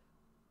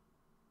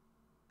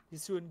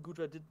Hisuian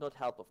Gudra did not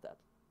help with that.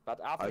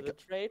 But after the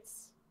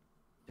trades,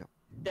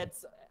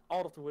 that's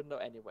out of the window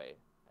anyway.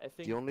 I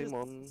think the only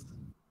one...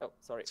 Oh,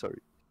 sorry. Sorry.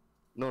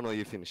 No,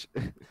 you finish.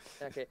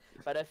 Okay,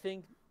 but I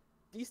think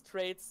these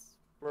trades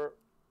were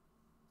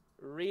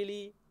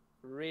really,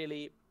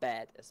 really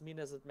bad, as mean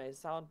as it may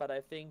sound, but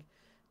I think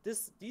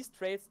these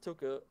trades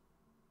took a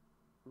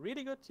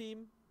really good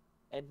team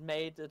and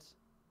made it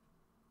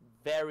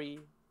very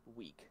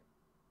weak.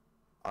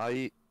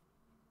 I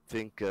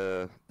think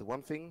the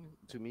one thing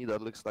to me that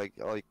looks like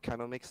it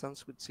kind of makes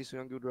sense with Sisu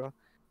and Gudra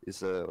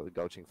is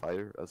Gouging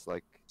Fire as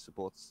like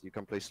supports. You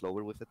can play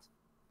slower with it,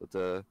 but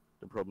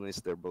the problem is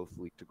they're both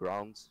weak to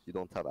ground. You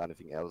don't have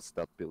anything else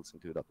that builds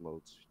into that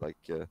mode,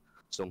 like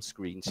some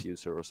screens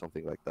user or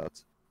something like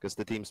that, because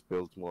the team's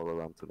built more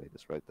around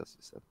tornadoes, right, as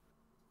you said.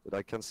 But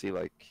I can see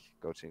like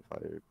Gouging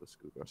Fire plus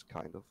Gudra's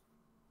kind of.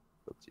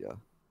 But yeah,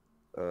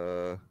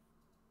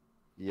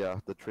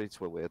 the trades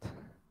were weird.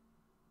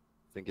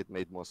 I think it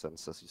made more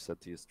sense, as you said,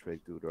 to use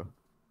trade Gudra.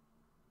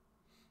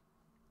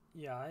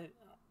 Yeah,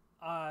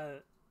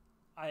 I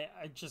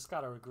just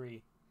gotta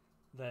agree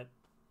that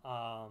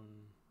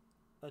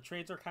the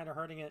trades are kind of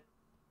hurting it,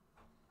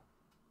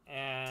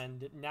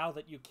 and now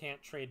that you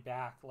can't trade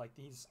back, like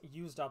he's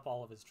used up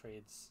all of his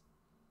trades,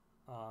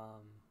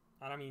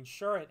 and I mean,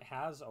 sure, it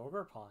has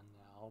Ogrepon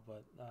now,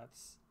 but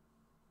that's.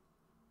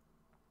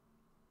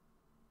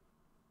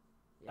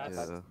 But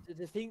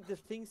the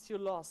things you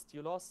lost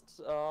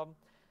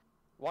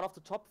one of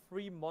the top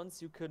 3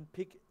 mons you can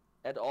pick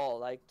at all.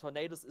 Like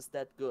Tornadoes is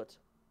that good.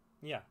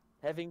 Yeah.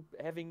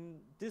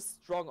 Having this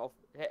strong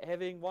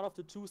having one of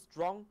the 2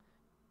 strong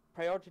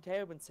priority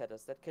tailwind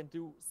setters that can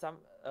do some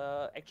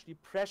actually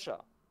pressure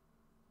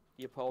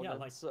the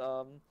opponent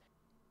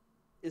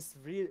is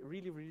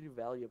really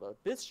valuable.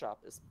 Bishop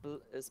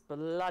is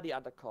bloody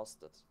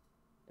undercosted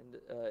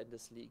in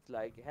this league,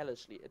 like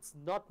hellishly. It's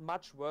not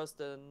much worse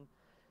than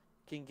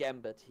King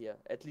Gambit here,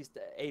 at least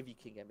the AV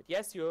King Gambit.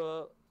 Yes,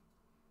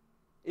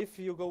 if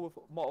you go with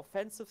more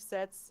offensive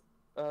sets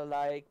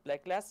like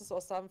Black Glasses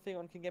or something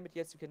on King Gambit,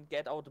 yes, you can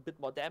get out a bit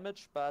more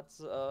damage, but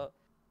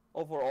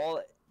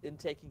overall in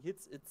taking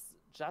hits, it's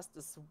just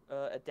as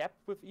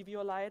adept with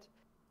EV Light,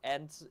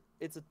 and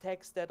its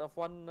attack stat of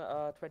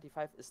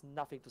 125 is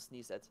nothing to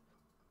sneeze at.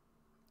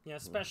 Yeah,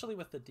 especially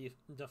with the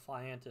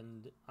Defiant,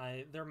 and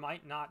there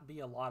might not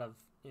be a lot of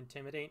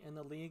Intimidate in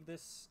the league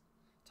this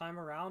time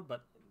around,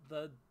 but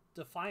the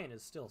Defiant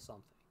is still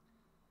something.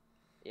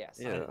 Yes.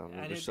 Yeah,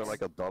 we saw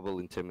like a double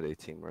Intimidate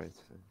team, right?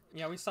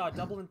 Yeah, we saw a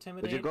double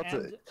Intimidate,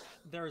 and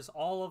there's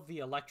all of the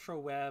Electro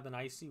Web and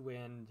Icy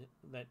Wind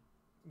that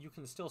you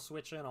can still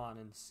switch in on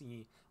and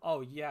see,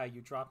 oh yeah, you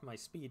dropped my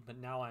speed, but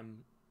now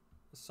I'm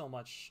so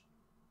much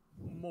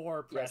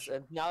more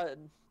pressure. Yes,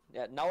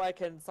 and now I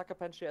can Sucker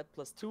Punch you at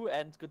 +2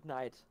 and good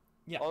night.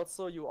 Yeah.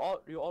 Also, you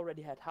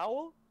already had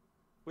Howl,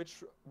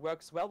 which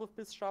works well with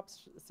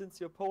Bishops, since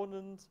your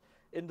opponent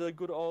in the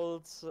good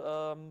old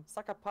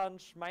Sucker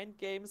Punch mind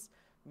games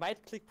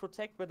might click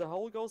Protect when the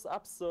Howl goes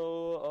up,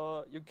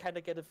 so you kind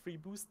of get a free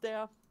boost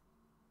there.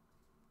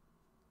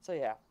 So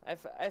yeah,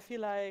 I feel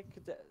like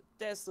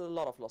there's a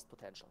lot of lost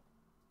potential.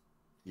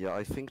 Yeah,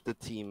 I think the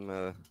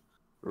team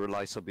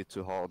relies a bit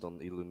too hard on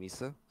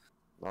Illumise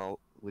now,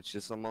 which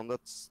is someone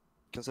that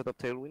can set up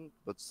Tailwind,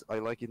 but I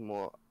like it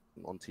more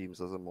on teams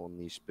as a more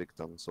niche pick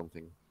than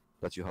something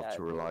that you have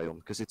to rely on,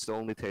 because it's the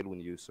only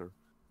Tailwind user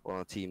on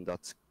a team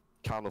that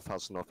kind of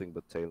has nothing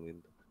but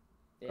Tailwind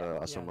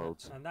as a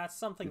mode. And that's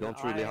something you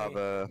don't really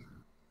have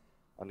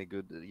any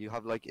good. You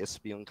have like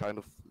Espion kind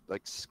of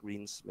like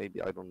screens,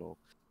 maybe, I don't know.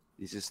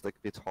 This is like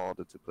a bit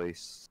harder to play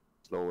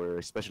slower,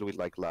 especially with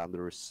like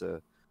Landers.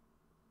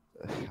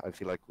 I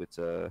feel like with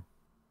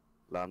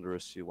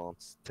Landers you want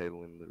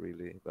Tailwind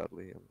really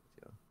badly, and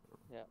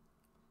yeah.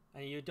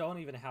 And you don't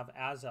even have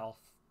Azelf,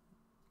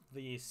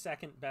 the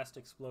second best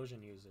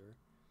explosion user.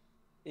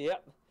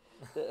 Yep.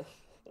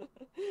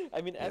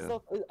 I mean,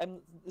 Azelf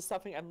is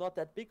something I'm not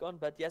that big on,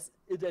 but yes,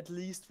 it at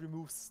least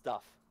removes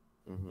stuff.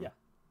 Mm-hmm. Yeah.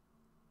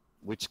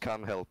 Which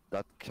can help.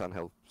 That can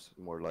help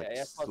more like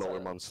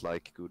slower months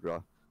like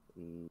Gudra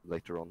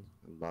later on.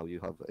 And now you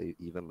have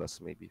even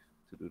less maybe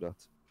to do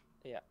that.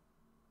 Yeah.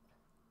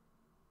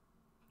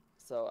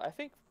 So I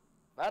think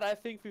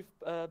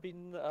we've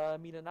been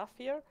mean enough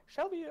here.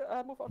 Shall we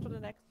move on to the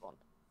next one?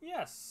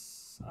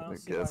 Yes. I don't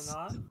see why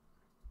not.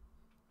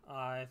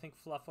 I think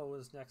Fluffo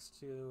was next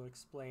to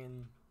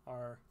explain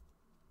our...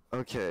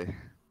 Okay,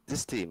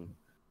 this team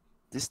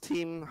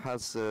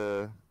has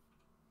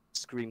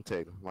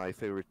Screamtail, my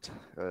favorite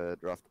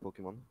draft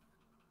Pokemon.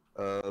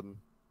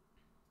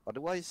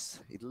 Otherwise,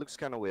 it looks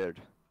kind of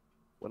weird.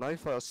 When I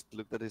first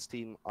looked at his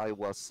team, I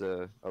was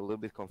a little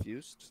bit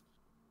confused.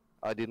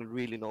 I didn't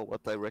really know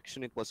what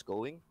direction it was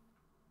going.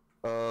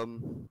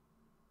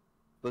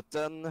 But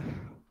then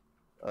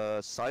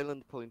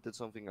Silent pointed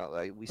something out.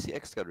 Like, we see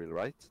Excadrill,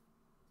 right?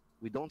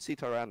 We don't see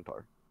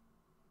Tyranitar.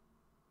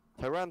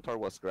 Tyranitar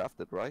was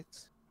drafted,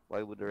 right?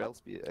 Why would there What?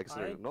 else be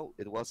Excalibur? No,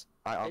 it was.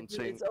 I'm It's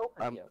saying.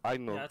 open here. I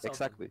know Yeah, it's open.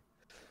 exactly.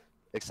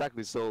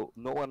 Exactly. So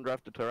no one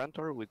drafted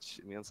Tyranitar,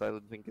 which me and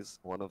Silent think is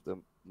one of the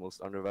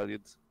most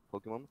undervalued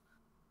Pokemon.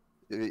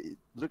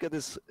 Look at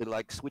this.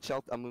 Like switch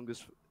out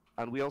Amoonguss,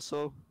 and we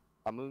also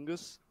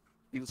Amoonguss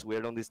feels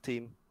weird on this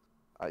team.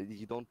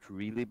 You don't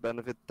really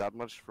benefit that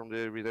much from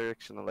the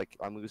redirection. And like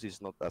Amoonguss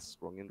is not as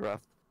strong in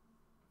draft.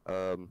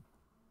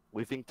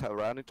 We think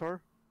Tyranitar.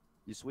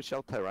 You switch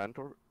out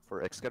Tyranitar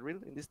for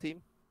Excadrill in this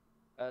team.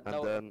 And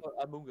No, then-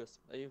 Amoonguss.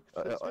 You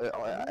should switch out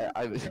Amoonguss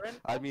I for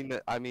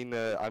Tyranitar.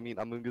 I mean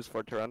Amoonguss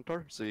for Tyranitar,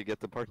 so you get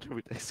the partner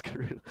with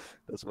Excadrill.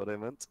 That's what I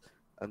meant.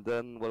 And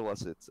then what was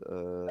it?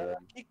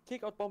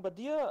 Kick out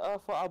Bombardier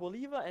for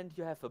Arboliva, and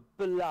you have a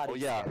bloody Oh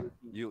yeah, scary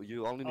team.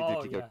 you only need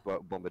Oh, to kick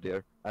out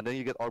Bombardier, and then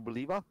you get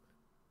Arboliva,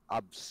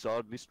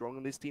 absurdly strong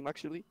on this team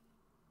actually.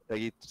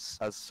 Like it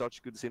has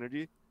such good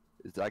synergy.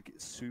 It's like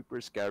super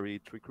scary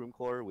Trick Room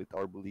core with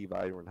Arboliva,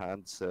 Iron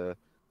Hands,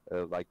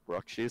 like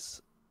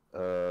Bruxish,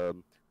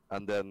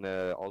 and then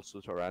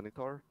also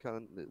Tyranitar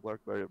can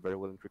work very very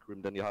well in Trick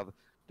Room. Then you have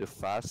the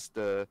fast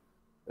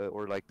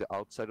or like the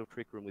outside of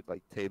Trick Room with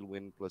like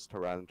Tailwind plus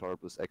Tyranitar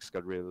plus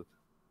Excadrill.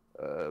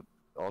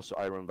 Also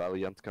Iron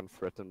Valiant can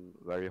threaten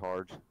very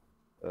hard,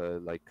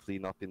 like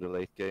clean up in the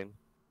late game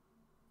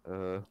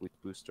with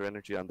booster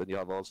energy, and then you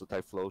have also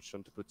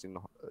Typhlosion to put in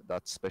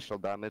that special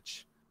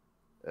damage.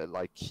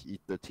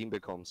 The team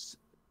becomes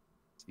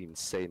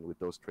insane with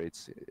those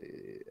traits,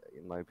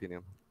 in my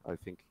opinion. I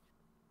think.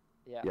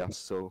 Yeah. Yeah.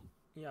 So.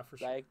 Yeah, for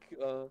sure. Like,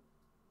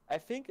 I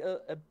think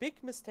a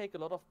big mistake a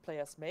lot of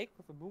players make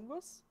with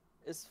Amoonguss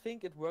is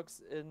think it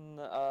works in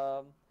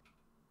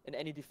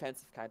any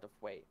defensive kind of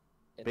way.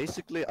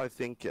 Basically, I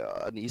think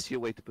an easier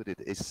way to put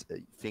it is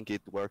think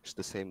it works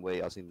the same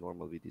way as in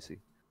normal VGC.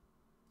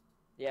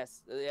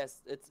 Yes,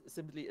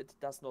 it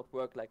does not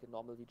work like a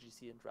normal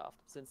VGC in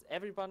draft, since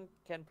everyone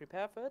can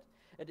prepare for it,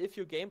 and if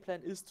your game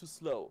plan is too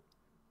slow,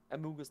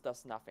 Amoonguss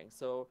does nothing.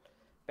 So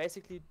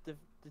basically, the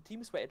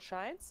teams where it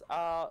shines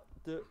are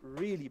the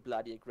really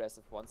bloody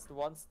aggressive ones, the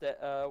ones that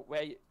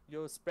where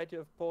you spread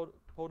your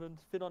opponent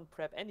thin on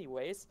prep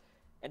anyways,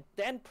 and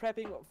then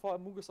prepping for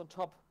Amoonguss on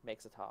top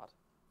makes it hard.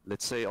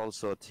 Let's say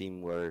also a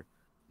team where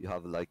you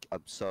have like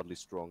absurdly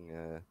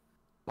strong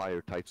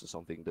fire types or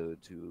something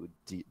to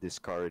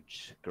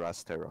discourage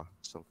Grass Terra,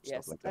 stuff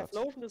Yes, like that.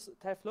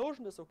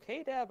 Typhlosion is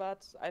okay there,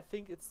 but I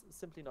think it's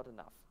simply not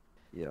enough.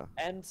 Yeah.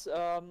 And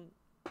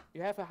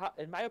you have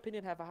in my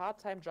opinion, have a hard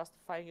time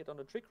justifying it on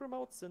a trick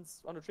remote,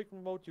 since on a trick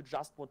remote you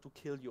just want to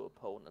kill your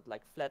opponent,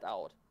 like flat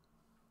out.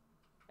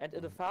 And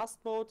in a fast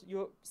mode,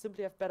 you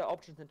simply have better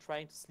options than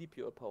trying to sleep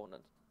your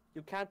opponent.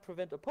 You can't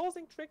prevent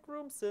opposing trick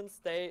room,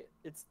 since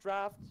it's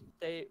draft,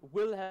 they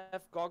will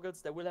have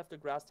goggles, they will have the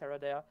Grass Terra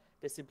there,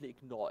 they simply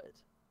ignore it.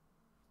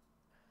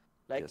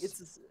 Like,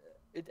 Yes.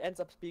 it ends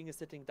up being a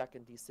sitting duck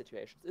in these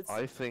situations.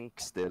 I think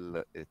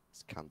still it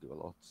can do a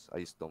lot. I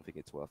just don't think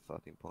it's worth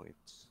 13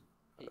 points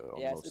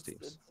on most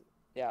teams.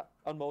 Yeah,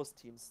 on most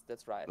teams,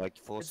 that's right. Like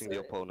forcing the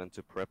opponent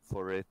to prep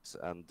for it,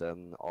 and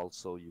then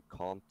also you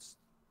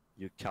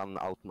can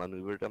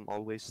outmaneuver them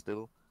always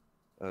still.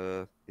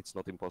 It's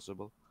not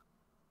impossible.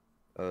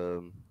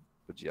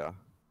 But yeah,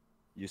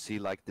 you see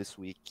like this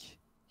week,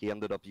 he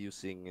ended up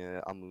using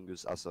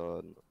Amoonguss as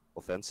an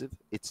offensive.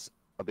 It's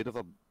a bit of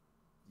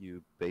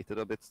you baited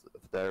a bit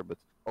there, but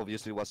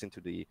obviously was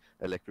into the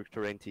electric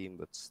terrain team,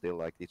 but still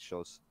like it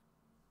shows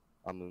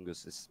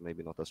Amoonguss is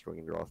maybe not as strong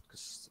in draft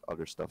because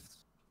other stuff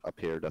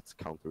appear that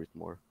counter it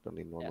more than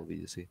in normal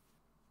VGC.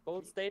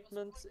 Bold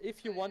statement,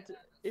 if you want,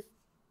 if...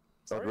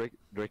 So Sorry?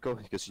 Draco,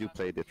 because you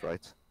played it,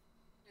 right?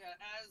 Yeah,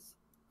 as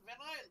when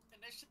I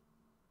initially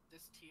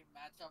this team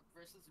matchup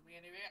versus me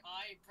anyway,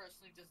 I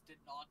personally just did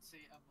not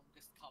see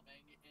Amoonguss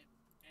coming in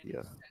any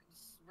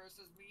sense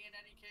versus me in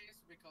any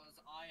case, because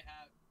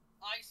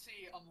I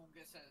see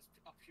Amoonguss as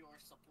a pure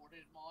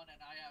supported mon, and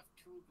I have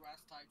 2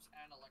 grass types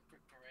and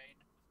electric terrain,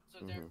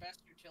 so their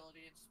best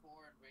utility in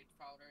Spore and Rage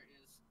Powder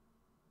is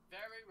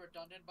very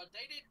redundant, but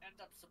they did end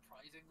up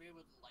surprising me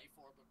with Life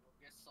Orb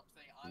Amoonguss,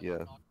 something I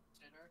would not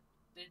consider.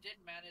 They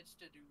did manage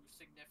to do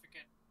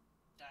significant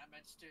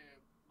damage to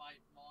my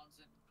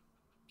mons in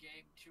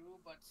game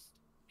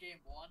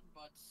 1,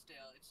 but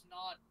still, it's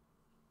not.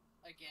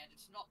 Again,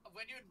 it's not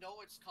when you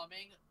know it's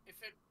coming. If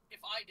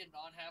I did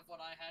not have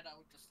what I had, I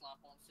would just slap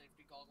on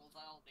safety goggles.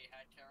 I already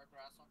had Terra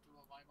Grass on 2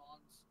 of my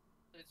mons.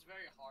 So it's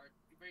very hard,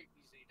 very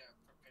easy to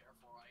prepare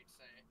for, I'd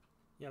say.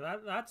 Yeah,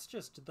 that's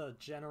just the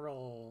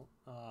general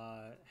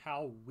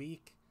how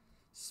weak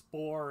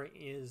Spore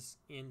is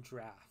in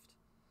draft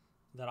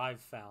that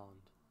I've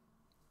found.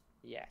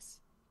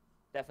 Yes,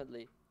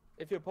 definitely.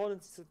 If your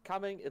opponent's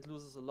coming, it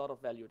loses a lot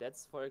of value.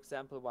 That's, for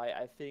example, why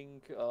I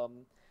think,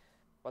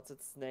 what's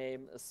its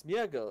name,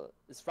 Smeargle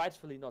is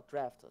rightfully not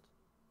drafted.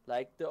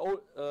 Like,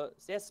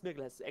 yes,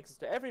 Smeargle has access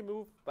to every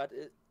move, but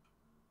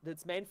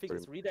its main thing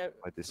is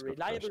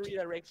reliable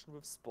redirection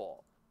with Spore.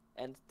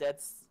 And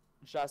that's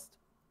just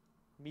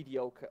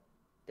mediocre.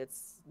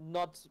 That's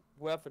not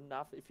worth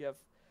enough if you have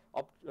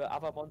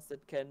other ones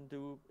that can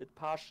do it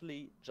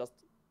partially, just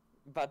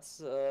but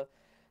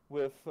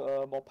with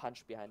more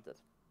punch behind it.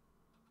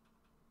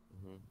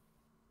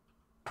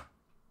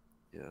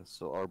 Yeah,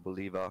 so our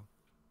Boliva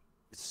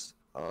is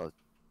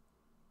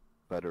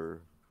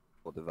better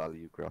for the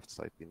value craft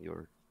type in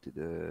your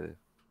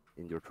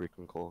Trick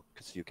Call,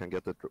 because you can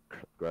get the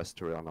grass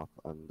terrain up,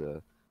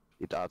 and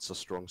it adds a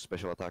strong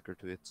special attacker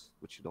to it,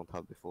 which you don't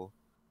have before.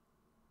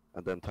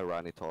 And then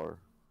Tyranitar,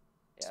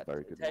 it's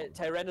very good.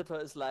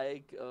 Tyranitar is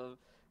like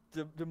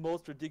the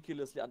most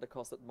ridiculously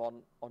undercosted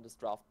mon on this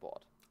draft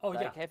board. Oh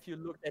like, yeah. have you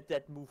looked at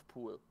that move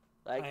pool?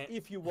 Like,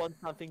 if you want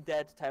something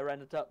dead,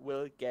 Tyranitar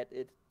will get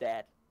it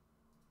dead.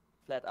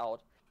 Flat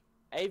out.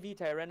 AV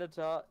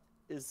Tyranitar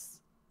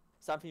is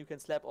something you can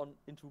slap on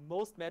into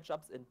most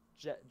matchups and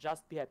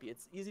just be happy.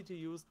 It's easy to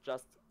use,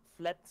 just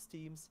flat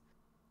steams.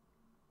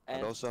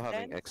 And also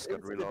having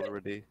Excadrill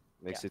already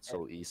makes it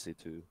so easy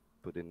to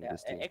put in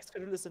this team.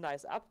 Excadrill is a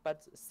nice up,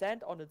 but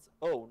Sand on its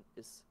own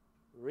is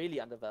really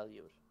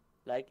undervalued.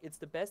 Like, it's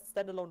the best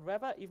standalone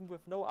Weather, even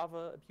with no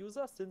other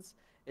abuser, since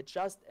it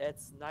just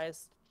adds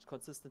nice,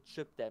 consistent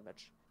chip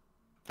damage.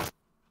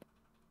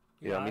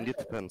 Yeah, I mean, it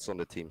depends on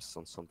the teams.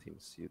 On some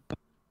teams,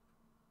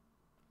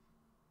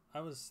 I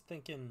was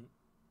thinking,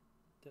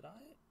 did I?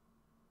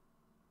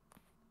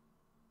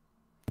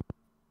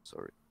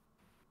 Sorry.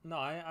 No,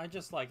 I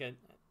just like it.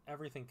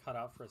 Everything cut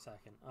out for a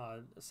second.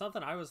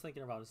 Something I was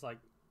thinking about is like,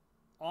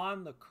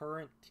 on the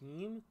current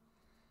team,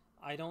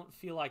 I don't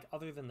feel like,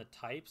 other than the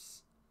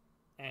types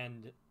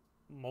and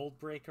Mold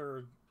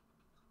Breaker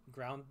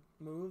ground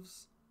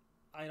moves,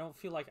 I don't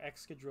feel like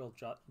Excadrill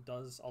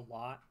does a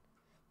lot.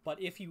 But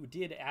if you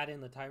did add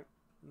in the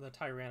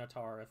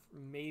Tyranitar, if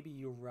maybe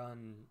you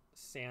run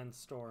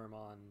Sandstorm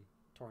on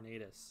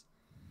Tornadus,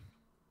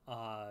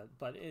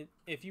 but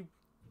if you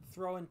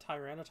throw in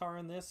Tyranitar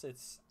in this,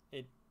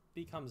 it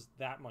becomes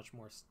that much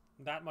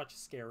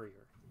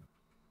scarier.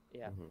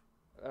 Yeah.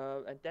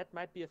 And that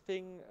might be a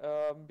thing,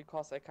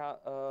 because I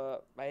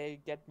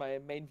get my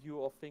main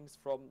view of things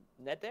from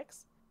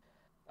NetDecks.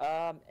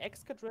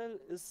 Excadrill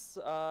is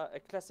a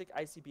classic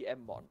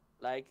ICBM mon.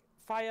 Like,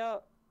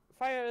 fire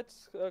it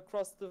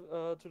across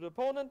to the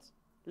opponent,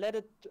 let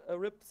it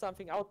rip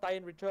something out, die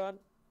in return.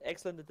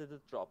 Excellent, it did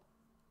its job.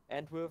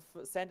 And with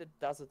Sand, it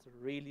does it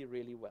really,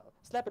 really well.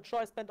 Slap a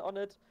choice band on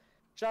it,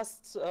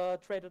 just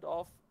trade it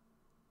off.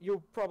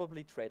 You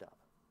probably trade up.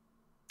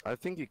 I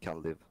think you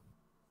can live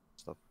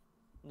stuff.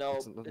 No,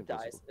 it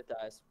dies. It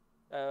dies.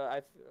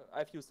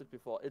 I've used it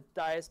before. It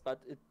dies,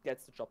 but it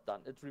gets the job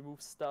done. It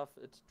removes stuff.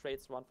 It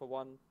trades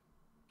 1-for-1.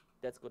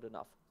 That's good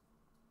enough.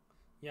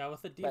 Yeah,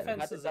 with the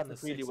defenses in the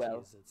 60s, really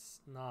well.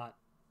 It's not...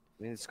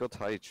 I mean, it's got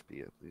high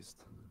HP at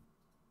least.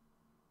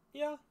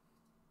 Yeah.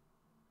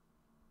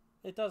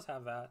 It does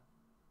have that.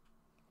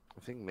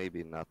 I think maybe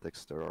in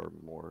NetDecks there are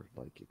more,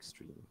 like,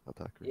 extreme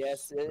attackers.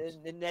 Yes,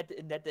 in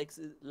NetDecks,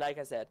 like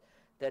I said,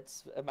 that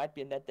might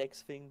be a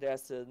NetDecks thing there,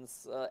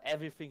 since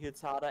everything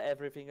hits harder,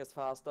 everything is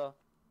faster.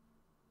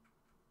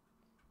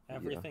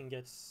 Everything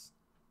gets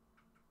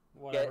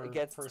whatever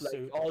gets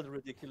pursuit. Like all the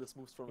ridiculous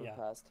moves from the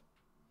past.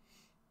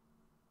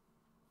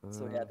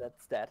 So yeah,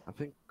 that's that. I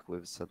think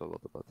we've said a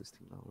lot about this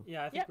team now.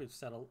 Yeah, I think we've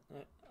said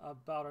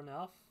about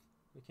enough.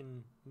 We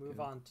can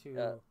move on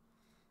to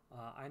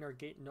Einer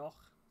geht noch.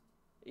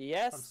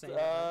 Yes,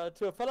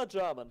 to a fellow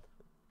German.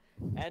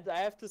 And I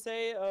have to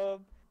say,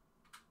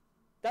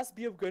 das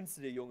Bier gönnst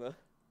du dir, Junge.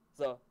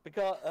 So,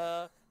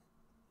 because,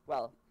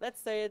 well, let's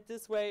say it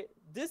this way.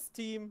 This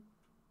team,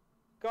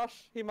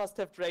 gosh, he must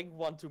have drank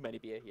one too many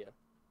beer here.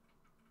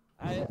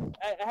 I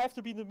have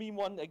to be the meme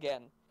one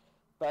again.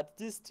 But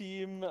this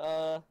team,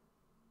 well,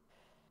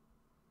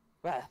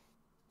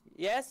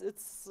 yes,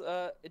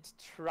 it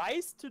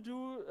tries to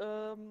do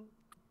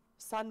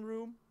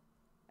Sunroom.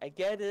 I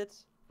get it.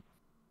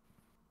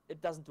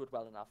 It doesn't do it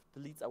well enough. The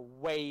leads are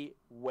way,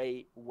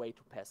 way, way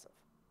too passive.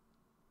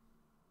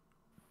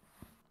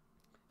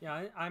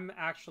 Yeah, I'm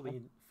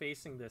actually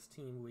facing this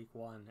team week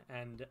 1,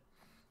 and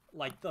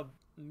like the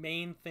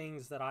main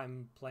things that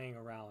I'm playing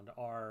around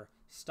are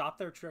stop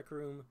their Trick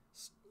Room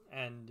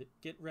and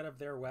get rid of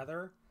their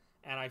weather.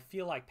 And I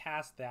feel like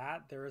past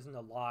that, there isn't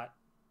a lot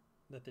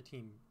that the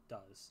team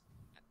does.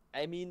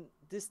 I mean,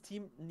 this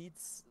team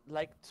needs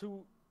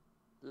two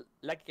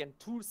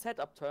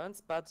setup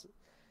turns, but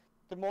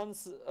the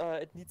ones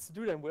it needs to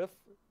do them with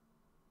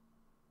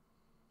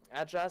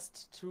are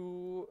just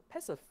too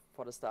passive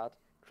for the start.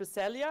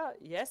 Cresselia,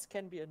 yes,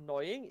 can be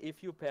annoying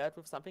if you pair it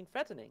with something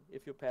threatening.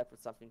 If you pair it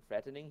with something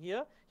threatening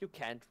here, you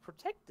can't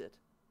protect it.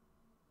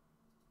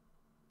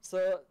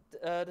 So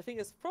the thing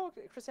is, throw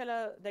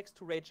Cresselia next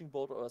to Raging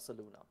Bolt or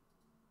Ursaluna.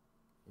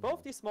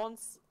 Both these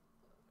mons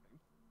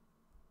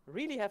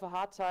really have a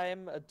hard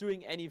time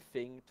doing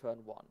anything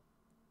turn 1.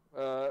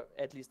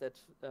 At least at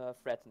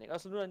threatening.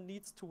 Ursaluna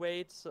needs to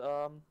wait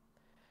for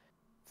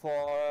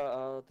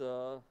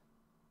the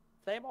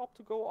Flame Orb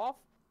to go off,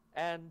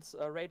 and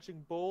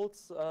Raging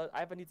Bolt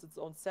either needs its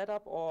own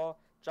setup or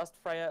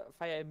just fire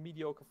a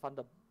mediocre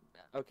Thunder...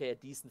 Okay, a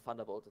decent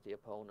Thunderbolt at the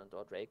opponent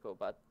or Draco,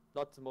 but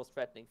not the most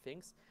threatening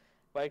things.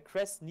 While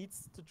Crest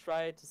needs to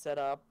try to set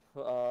up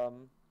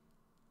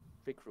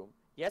Trick Room.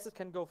 Yes, it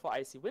can go for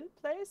Icy Wind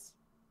plays,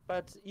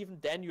 but even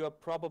then you are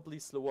probably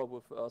slower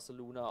with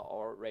Ursaluna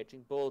or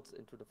Raging Bolt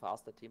into the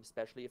faster team,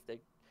 especially if they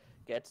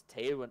get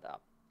Tailwind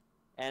up.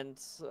 And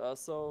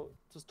so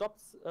to stop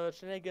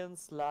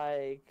shenanigans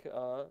like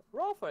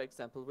Raw, for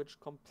example, which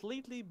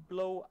completely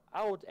blow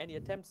out any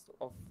attempts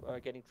of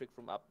getting Trick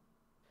Room up,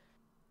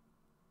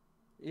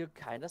 you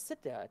kind of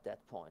sit there at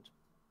that point.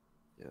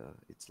 Yeah,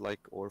 it's like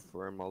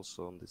Orpharm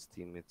also on this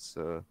team. It's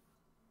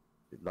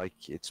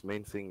like its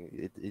main thing.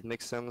 It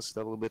makes sense a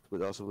little bit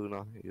with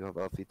Asaluna. You have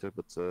Alfeater,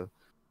 but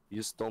you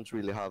just don't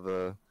really have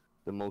the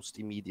most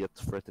immediate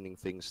threatening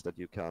things that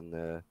you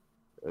can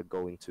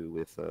go into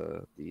with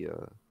the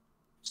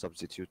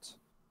substitute.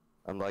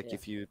 And like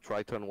if you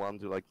try turn 1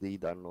 to like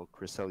lead, I don't know,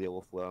 Cresselia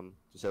off to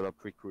set up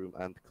Trick Room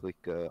and click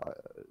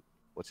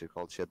what's it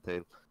called,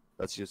 Shedtail.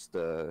 That's just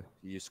you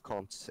just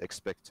can't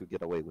expect to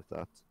get away with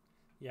that.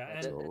 Yeah,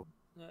 and So,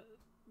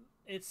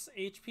 its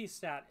HP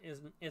stat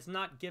is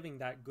not giving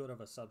that good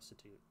of a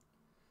substitute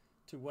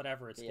to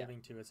whatever it's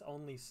giving to. It's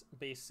only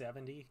base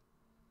 70,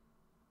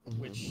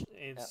 which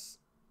it's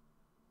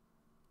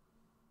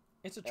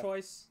a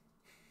choice.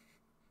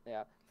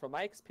 Yeah, from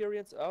my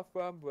experience,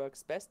 Earthworm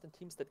works best in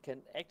teams that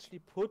can actually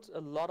put a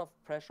lot of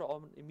pressure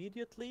on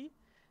immediately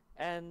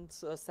and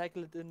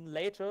cycle it in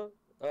later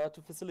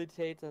to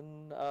facilitate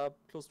an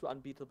close to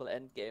unbeatable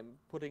endgame.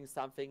 Putting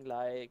something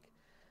like,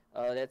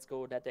 let's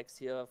go Netex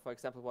here, for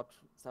example,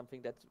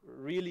 something that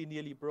really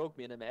nearly broke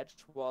me in a match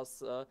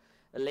was a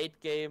late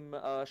game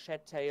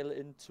Shedtail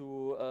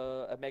into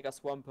a Mega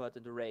Swampert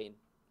in the rain.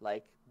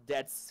 Like,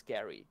 that's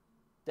scary.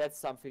 That's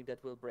something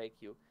that will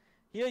break you.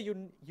 Here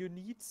you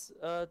need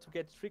to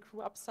get Trick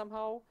Room up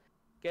somehow,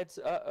 get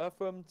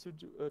Earthworm to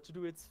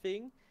do its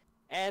thing,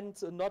 and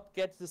not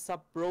get the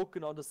sub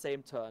broken on the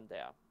same turn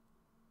there.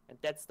 And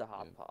that's the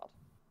hard part.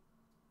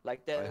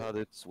 Like that. I had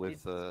it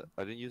with I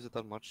didn't use it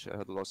that much. I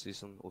had last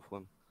season of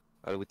one.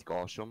 I had it with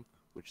Garchomp,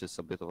 which is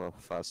a bit of a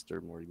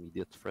faster, more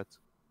immediate threat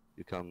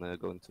you can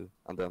go into.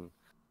 And then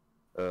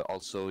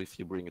also if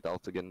you bring it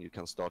out again, you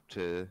can start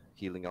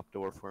healing up the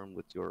Orpharm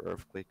with your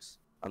Earthquakes.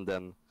 And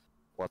then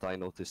what I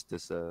noticed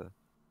is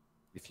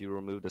if you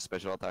remove the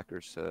special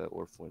attackers,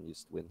 Orpharm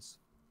just wins.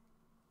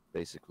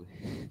 Basically,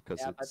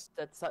 because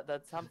but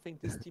that's something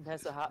this team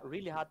has a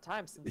really hard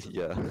time since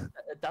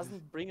it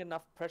doesn't bring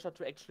enough pressure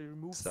to actually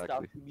remove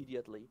stuff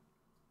immediately.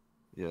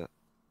 Yeah,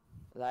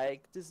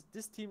 like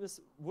this team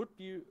would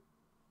be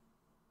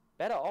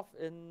better off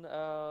in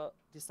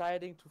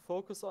deciding to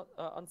focus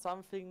on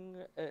something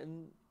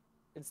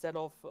instead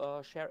of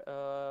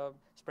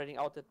spreading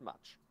out that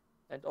much.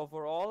 And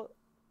overall,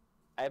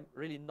 I'm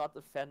really not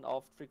a fan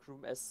of Trick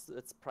Room as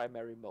its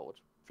primary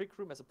mode. Trick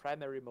Room as a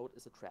primary mode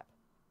is a trap.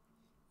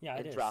 Yeah,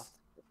 it is. Draft,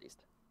 at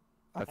least.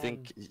 I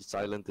think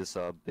Silent is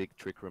a big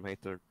Trick Room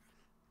hater,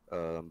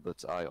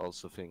 but I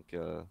also think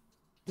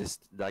this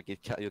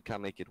you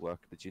can make it work,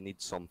 but you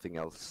need something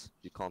else.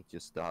 You can't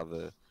just have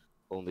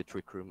only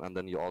Trick Room, and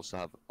then you also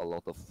have a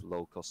lot of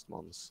low cost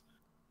mons.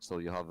 So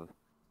you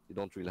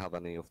don't really have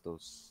any of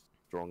those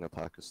strong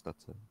attackers that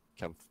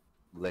can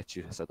let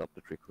you set up the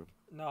Trick Room.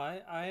 No,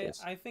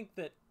 I think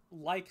that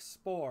like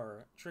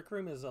Spore, Trick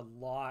Room is a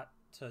lot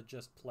to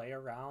just play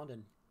around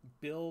and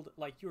build.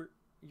 Like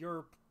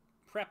you're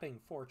prepping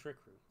for Trick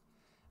Room,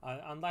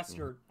 unless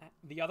you're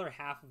the other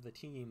half of the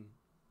team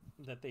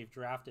that they've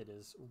drafted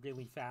is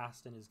really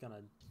fast and is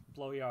gonna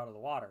blow you out of the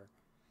water.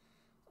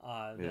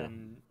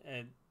 Then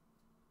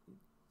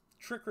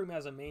Trick Room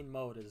as a main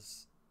mode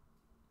is.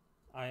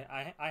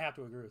 I have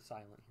to agree with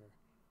Silent here.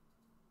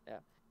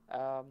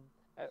 Yeah.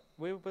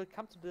 We will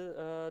come to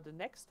the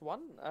next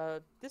one.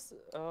 We're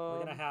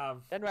gonna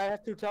have. Then I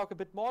have to talk a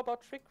bit more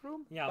about Trick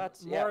Room. Yeah,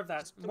 but more of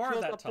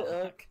that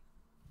talk.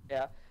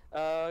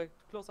 To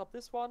close up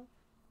this one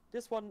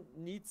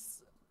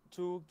needs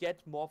to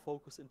get more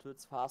focus into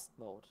its fast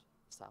mode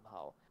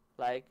somehow.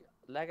 Like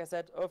I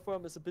said,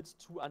 Earthworm is a bit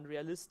too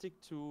unrealistic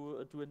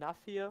to do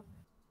enough here.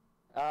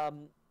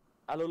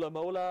 Alola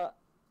Mola,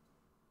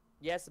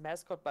 yes,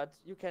 mascot, but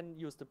you can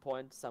use the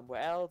point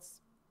somewhere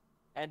else.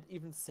 And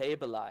even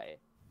Sableye.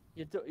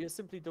 You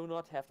simply do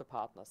not have the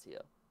partners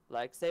here.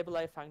 Like,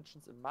 Sableye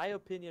functions, in my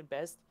opinion,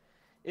 best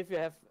if you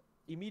have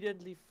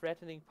immediately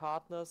threatening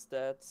partners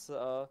that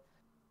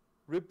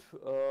rip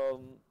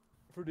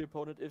through the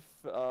opponent if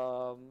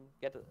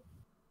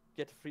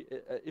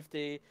if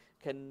they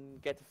can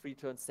get a free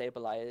turn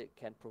Sableye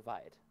can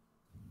provide.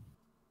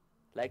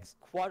 Like,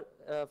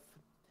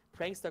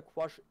 Prankster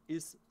Quash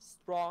is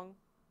strong,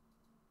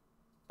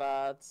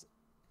 but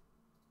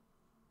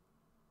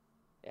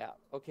yeah,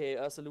 okay,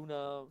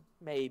 Ursaluna,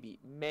 maybe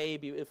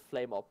if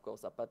Flame Orb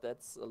goes up, but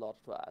that's a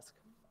lot to ask.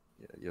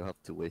 Yeah, you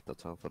have to wait a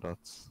turn for that.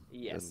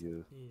 Yes.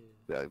 And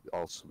you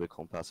also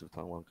become passive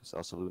turn 1, because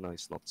Ursaluna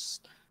is not,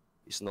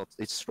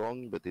 it's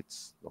strong, but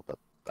it's not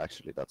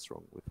that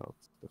strong without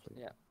the flame.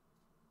 Yeah.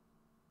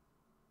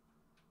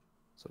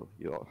 So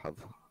you all have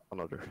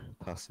another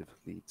passive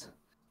lead.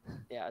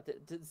 Yeah,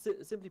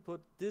 simply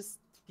put, this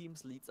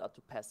team's leads are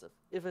too passive.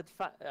 If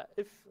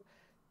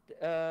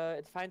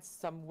it finds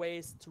some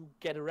ways to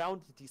get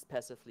around these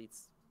passive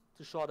leads,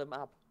 to shore them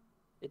up.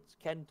 It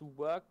can do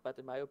work, but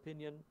in my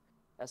opinion,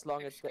 as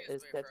long as Excuse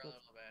is me that. for a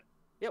little bit.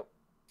 Yep.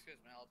 Excuse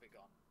me, I'll be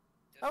gone.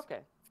 Just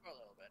Okay. for a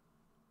little bit.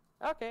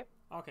 Okay.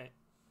 Okay.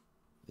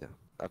 Yeah,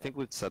 I think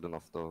we've said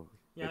enough though.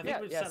 Yeah, I Maybe- think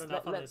Yeah, we've yes, said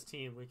enough on let- this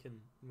team. We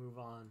can move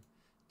on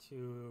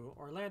to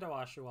Orlando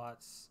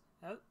Oshawotts.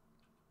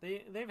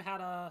 They've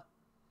had a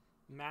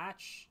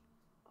match.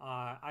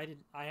 I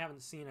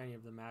haven't seen any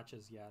of the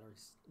matches yet or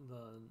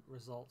the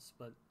results,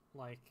 but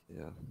like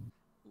Yeah.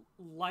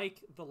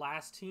 the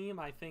last team,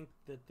 I think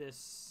that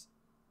this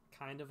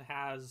kind of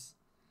has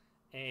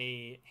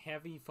a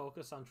heavy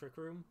focus on Trick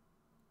Room,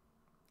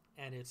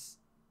 and it's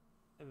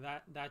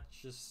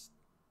just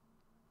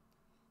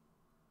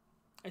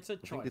it's a I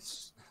think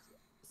choice.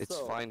 it's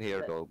So, fine here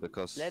let- though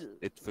because let-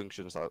 it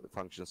functions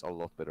a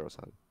lot better as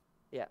well.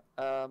 Yeah.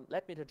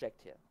 Let me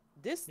interject here.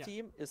 This Yeah.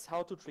 team is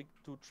how to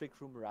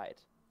trick room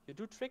right. You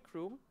do trick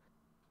room.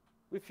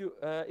 If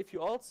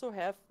you also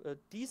have a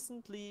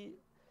decently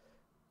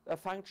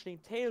functioning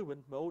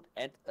tailwind mode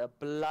and a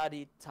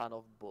bloody ton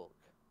of bulk,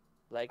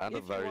 like And a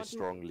if you very want to-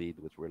 strong lead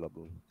with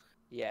Rillaboom.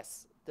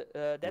 Yes, that's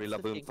the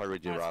Rillaboom, thing. Fiery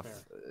That's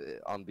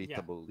Giraffe,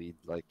 unbeatable lead,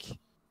 like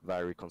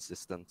very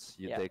consistent.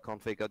 Yeah. They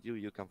can't fake out you,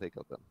 you can fake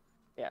out them.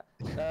 Yeah.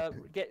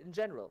 In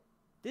general,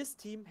 this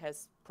team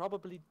has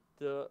probably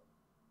the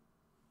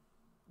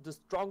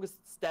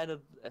strongest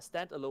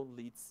standalone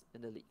leads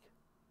in the league.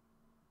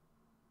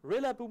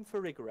 Rillaboom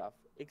for Farigiraf,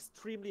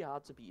 extremely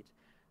hard to beat.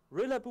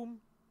 Rillaboom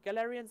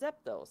Galarian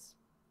Zapdos,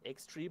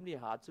 extremely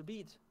hard to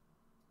beat.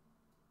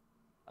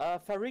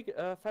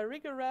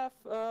 Farigiraf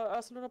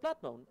Ursaluna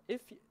Bloodmoon.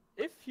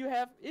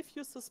 If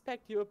you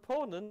suspect your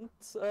opponent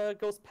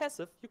goes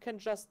passive, you can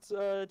just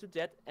do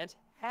that and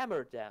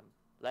hammer them.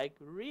 Like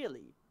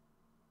really.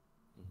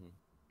 Hmm.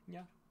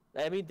 Yeah.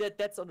 I mean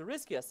that's on the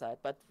riskier side,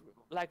 but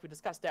like we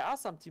discussed, there are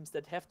some teams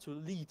that have to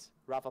lead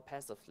rather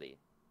passively,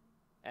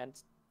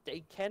 and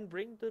they can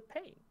bring the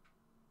pain.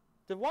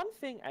 The one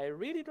thing I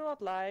really do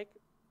not like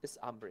is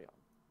Umbreon,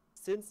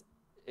 since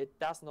it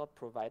does not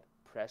provide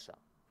pressure.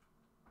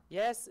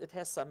 Yes, it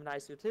has some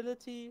nice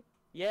utility.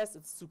 Yes,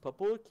 it's super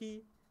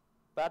bulky,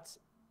 but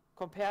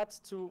compared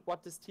to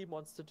what this team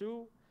wants to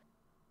do,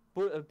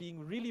 being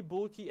really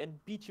bulky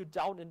and beat you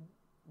down in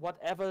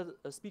whatever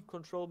speed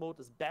control mode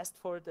is best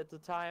for it at the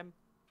time,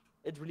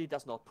 it really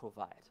does not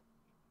provide.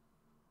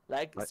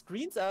 Like, Right.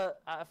 screens are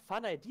a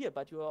fun idea,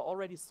 but you are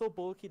already so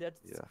bulky that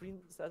Yeah.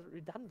 screens are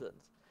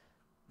redundant.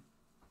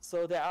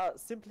 So there are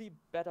simply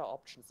better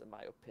options, in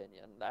my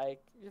opinion.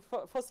 Like,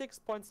 for 6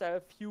 points, there are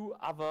a few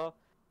other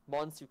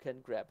mons you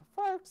can grab.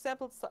 For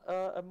example,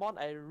 a mon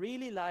I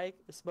really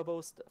like is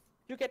Mabostav.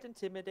 You get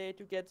Intimidate,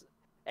 you get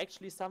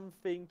actually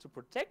something to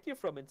protect you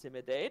from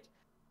Intimidate,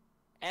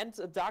 and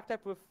a Dark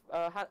type with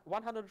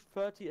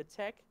 130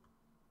 attack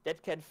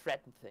that can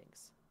threaten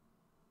things.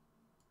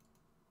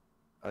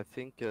 I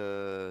think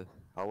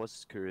I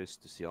was curious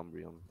to see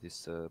Umbreon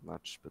this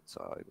match, but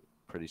I'm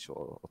pretty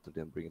sure Otto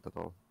didn't bring it at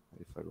all,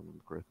 if I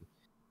remember correctly.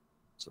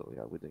 So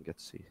yeah, we didn't get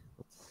to see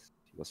what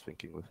he was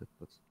thinking with it,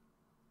 but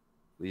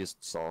we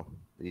just saw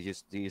he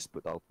just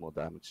put out more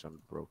damage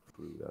and broke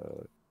through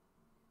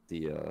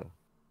the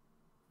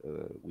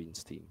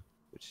Wings team,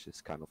 which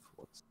is kind of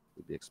what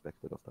would be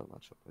expected of that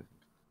matchup, I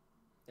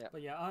think.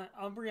 But yeah,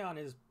 Umbreon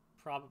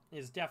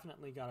is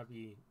definitely gotta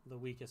be the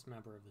weakest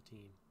member of the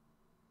team.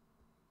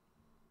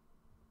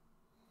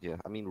 Yeah,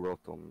 I mean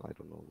Rotom, I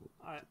don't know,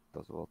 I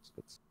does a lot,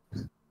 but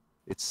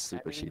it's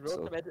super I mean, cheap.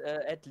 So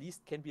Rotom at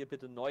least can be a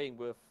bit annoying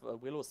with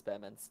Willow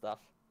spam and stuff.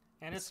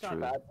 and It's it's got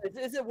true.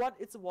 But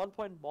it's a 1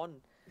 point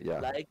mon. yeah,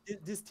 Like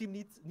this team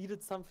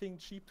needed something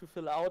cheap to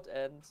fill out,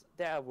 and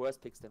there are worse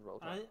picks than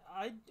Rotom.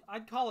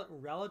 I'd call it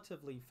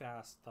relatively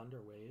fast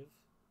Thunder Wave,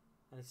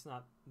 and it's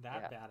not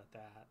that Yeah. bad at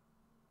that.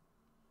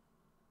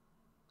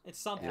 It's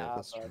something. Yeah,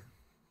 that's but true.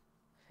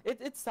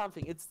 It's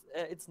something.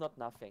 It's not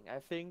nothing. I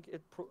think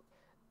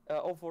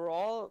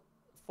overall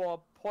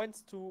for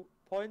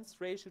points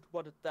ratio to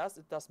what it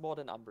does more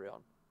than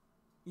Umbreon.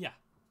 Yeah.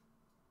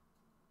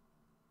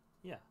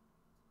 Yeah.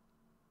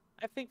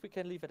 I think we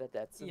can leave it at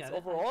that. Since Yeah,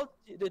 overall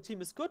the team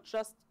is good.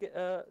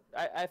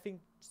 I think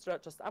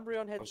just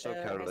Umbreon had. I'm so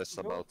has careless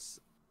to go. about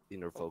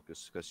inner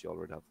focus because you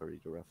already have very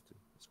direct too.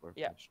 That's worth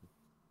Yeah. mentioning.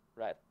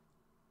 Right.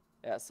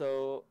 Yeah,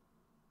 so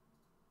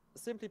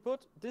simply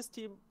put, this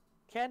team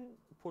can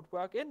put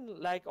work in.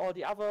 Like all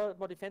the other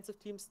more defensive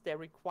teams, they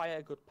require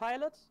a good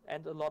pilot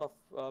and a lot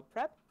of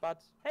prep.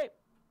 But hey,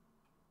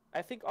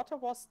 I think Otter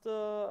was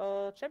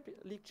the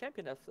league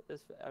champion,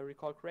 if I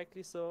recall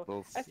correctly. So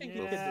Both, I think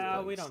you can do Yeah,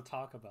 it. we don't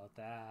talk about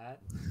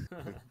that.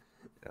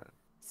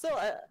 So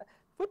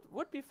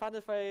would be fun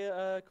if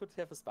I could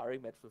have a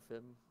sparring match with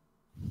him.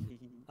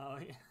 Oh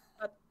yeah.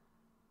 But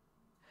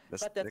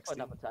that's next for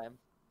team. another time.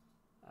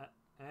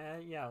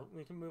 Yeah,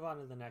 we can move on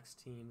to the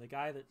next team. The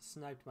guy that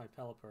sniped my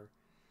Pelipper.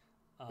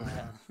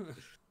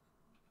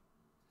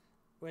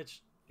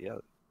 Which Yeah,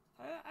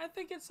 I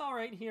think it's all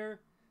right here.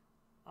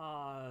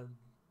 I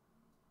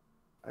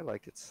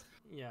like it.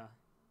 Yeah.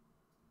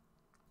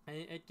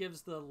 It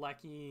gives the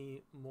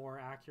Lecky more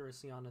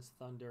accuracy on his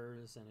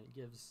thunders, and it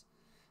gives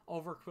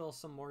Overquill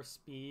some more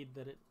speed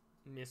that it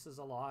misses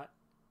a lot.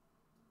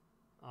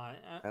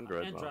 And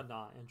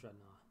Dreadnought.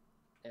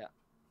 Yeah.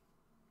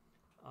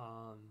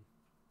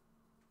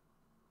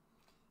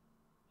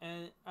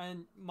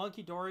 And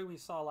Monkey Dory we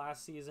saw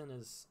last season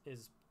is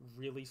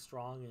really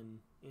strong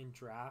in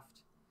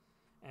draft,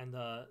 and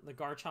the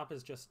Garchomp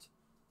is just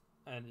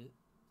an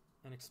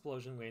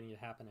explosion waiting to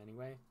happen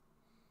anyway.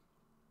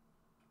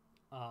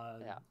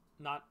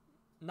 Not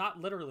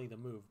literally the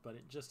move, but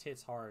it just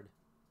hits hard.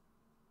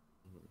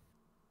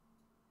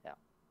 Yeah,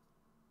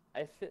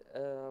 I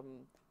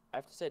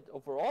have to say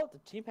overall the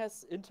team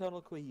has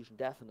internal cohesion,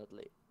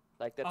 definitely.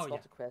 Like that's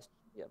not a question.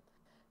 Yeah,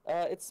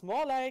 it's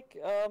more like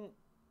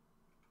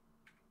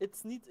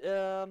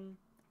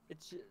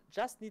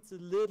just needs a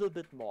little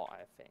bit more,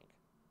 I think.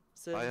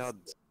 Since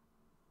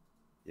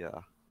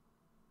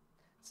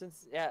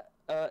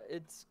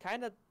it's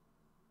kind of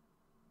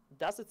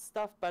does its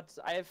stuff, but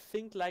I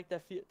think like they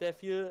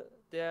feel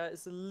there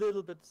is a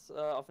little bit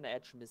of an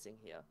edge missing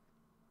here.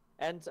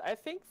 And I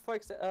think, for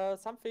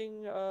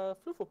something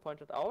Flufo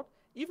pointed out,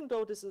 even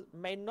though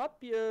may not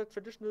be a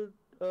traditional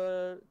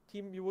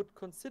team you would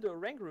consider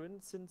Oranguru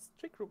in, since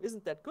Trick Room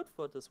isn't that good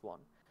for this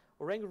one.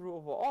 Oranguru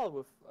overall,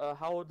 with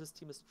how this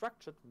team is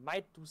structured,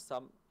 might do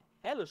some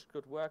hellish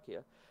good work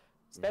here.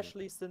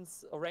 Especially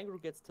since Oranguru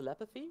gets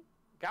telepathy.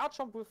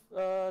 Garchomp with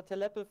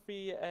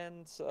telepathy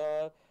and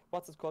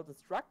what's it called,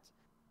 Instruct,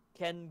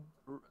 can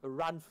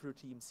run through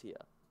teams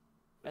here.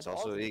 It's and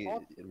also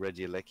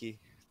Regieleki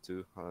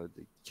too.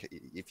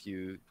 If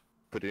you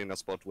put it in a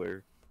spot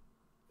where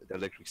the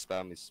electric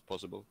spam is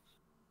possible.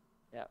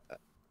 Yeah.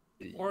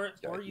 Or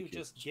you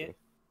just get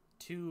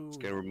two. It's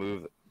gonna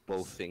remove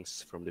both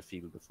things from the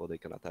field before they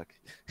can attack.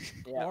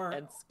 Yeah,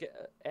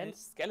 and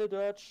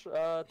Skelledurge,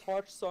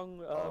 Torch Song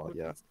with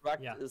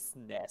Instruct is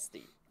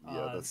nasty.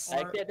 Yeah, that's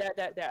like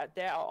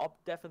there are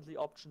definitely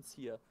options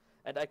here,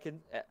 and I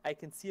can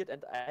see it,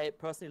 and I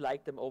personally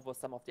like them over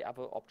some of the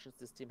other options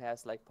this team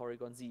has, like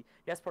Porygon Z.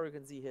 Yes,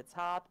 Porygon Z hits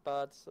hard,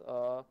 but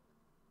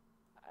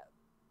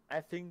I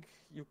think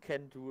you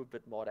can do a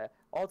bit more there.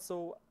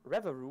 Also,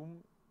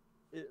 Reverum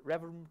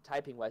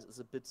typing wise is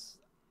a bit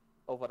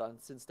overdone,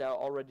 since there are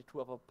already two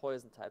other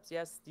poison types.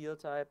 Yes, Steel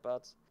type,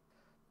 but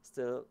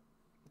still,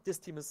 this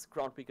team is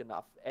ground weak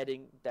enough.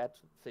 Adding that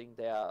thing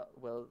there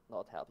will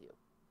not help you.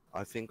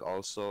 I think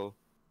also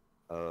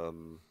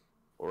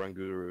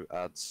Oranguru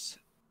adds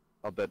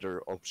a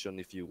better option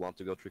if you want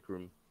to go Trick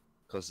Room,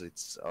 because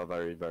it's a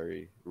very,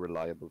 very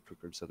reliable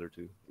Trick Room setter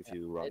too. If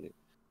you run it,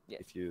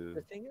 if you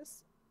the thing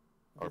is,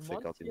 are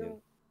fake out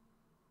immune.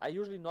 I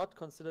usually not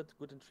considered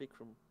good in Trick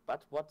Room,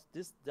 but what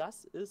this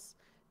does is,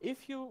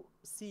 if you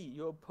see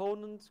your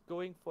opponent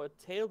going for a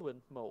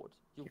Tailwind mode,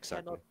 you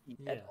cannot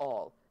beat at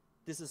all.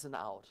 This is an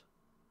out.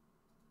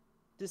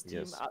 This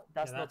team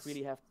does not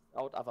really have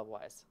out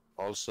otherwise.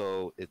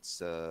 Also, it's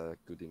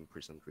good in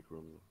Prison Trick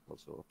Room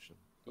also option.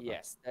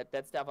 Yes,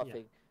 that's the other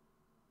thing.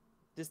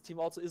 This team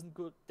also isn't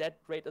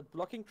that great at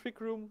blocking Trick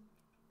Room.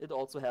 It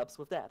also helps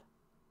with that.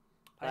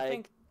 I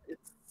think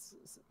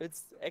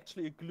it's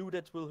actually a glue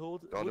that will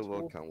hold.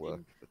 God can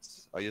work, but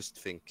I just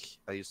think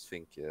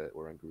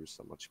Oranguru is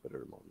a much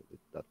better moment.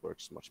 That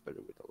works much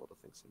better with a lot of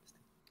things in this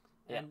team.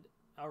 And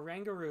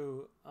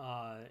Oranguru,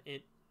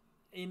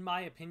 in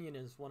my opinion,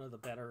 is one of the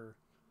better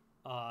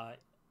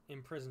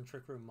Imprisoned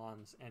Trick Room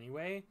mons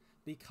anyway,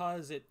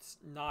 because it's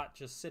not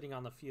just sitting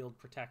on the field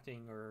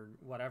protecting or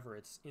whatever.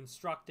 It's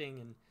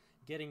instructing and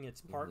getting its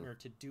partner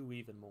to do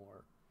even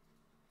more.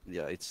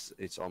 Yeah, it's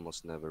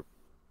almost never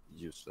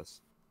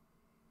useless.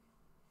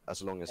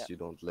 As long as you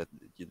don't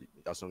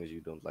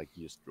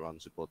use run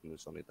support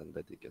moves on it and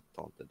let it get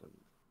taunted, and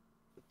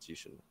you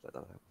shouldn't let that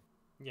happen.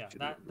 Yeah,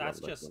 that's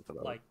just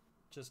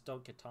just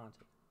don't get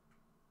taunted.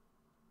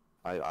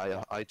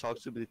 I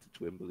talked a bit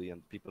to Wimberley,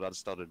 and people had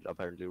started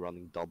apparently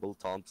running double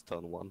taunt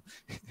turn 1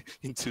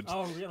 into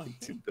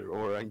their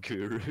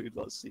Oranguru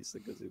last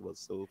season because it was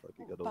so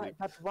fucking annoying.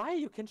 But why?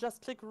 You can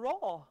just click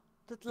raw.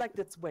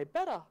 That's way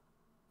better.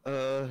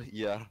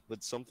 Yeah,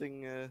 but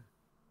something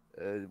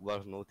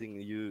worth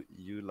noting, you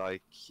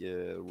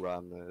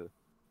run.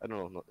 I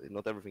don't know.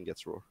 Not everything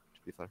gets raw.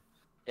 To be fair.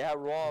 Yeah,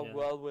 raw,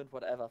 whirlwind,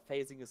 whatever.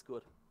 Phasing is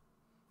good.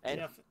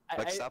 And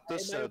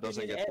Zapdos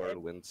doesn't get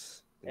whirlwind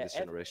in this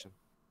generation.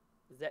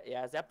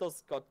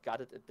 Zapdos got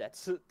gutted in that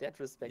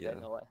respect, I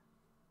know.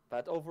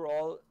 But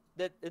overall,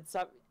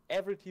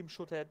 every team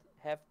should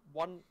have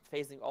one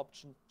phasing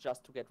option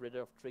just to get rid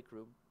of Trick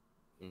Room.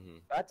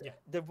 But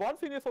the one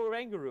thing with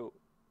Oranguru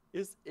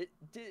is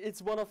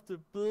it's one of the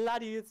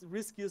bloodiest,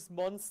 riskiest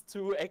mons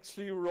to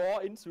actually raw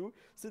into,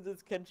 since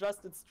it can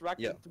just instruct.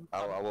 Yeah,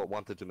 I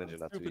wanted to mention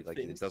that too. Like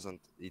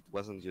it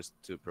wasn't just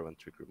to prevent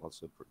Trick Room,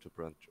 also to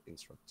prevent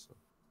instruct. So.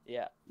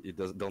 Yeah.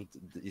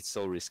 It's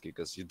so risky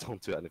because you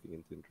don't do anything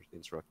into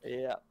instruct.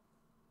 Yeah.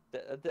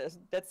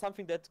 That's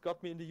something that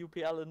got me in the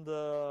UPL in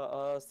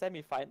the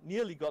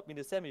nearly got me in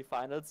the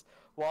semifinals,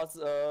 was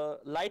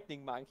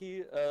Lightning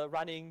Monkey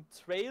running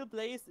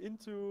Trailblaze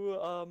into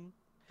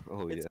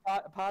Oh It's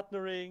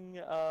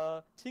partnering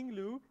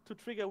Tinglu to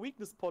trigger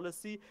weakness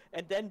policy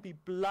and then be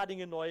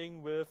bloody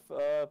annoying with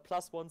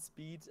 +1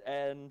 speed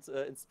and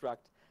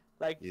instruct.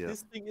 Like, Yeah.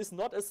 this thing is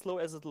not as slow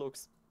as it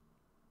looks.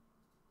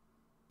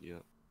 Yeah.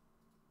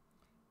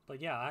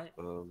 But yeah,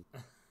 Um.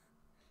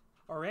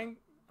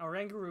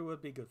 Oranguru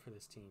would be good for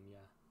this team.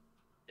 Yeah.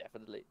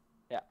 Definitely.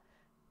 Yeah.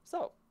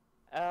 So,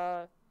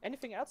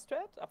 anything else to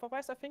add?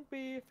 Otherwise, I think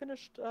we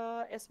finished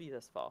SV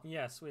this far.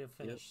 Yes, we have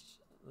finished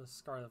the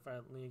Scarlet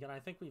Violet League, and I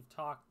think we've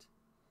talked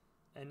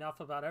enough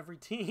about every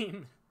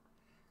team.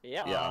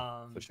 Yeah.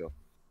 Yeah, for sure.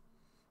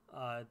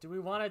 Do we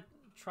want to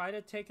try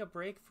to take a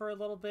break for a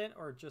little bit,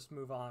 or just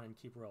move on and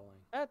keep rolling?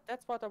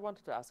 That's what I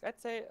wanted to ask. I'd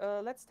say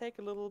let's take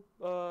a little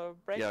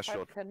break, Yeah, 5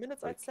 sure. to 10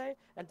 minutes, Break. I'd say,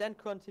 and then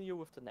continue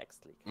with the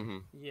next league. Mm-hmm.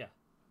 Yeah.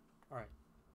 All right.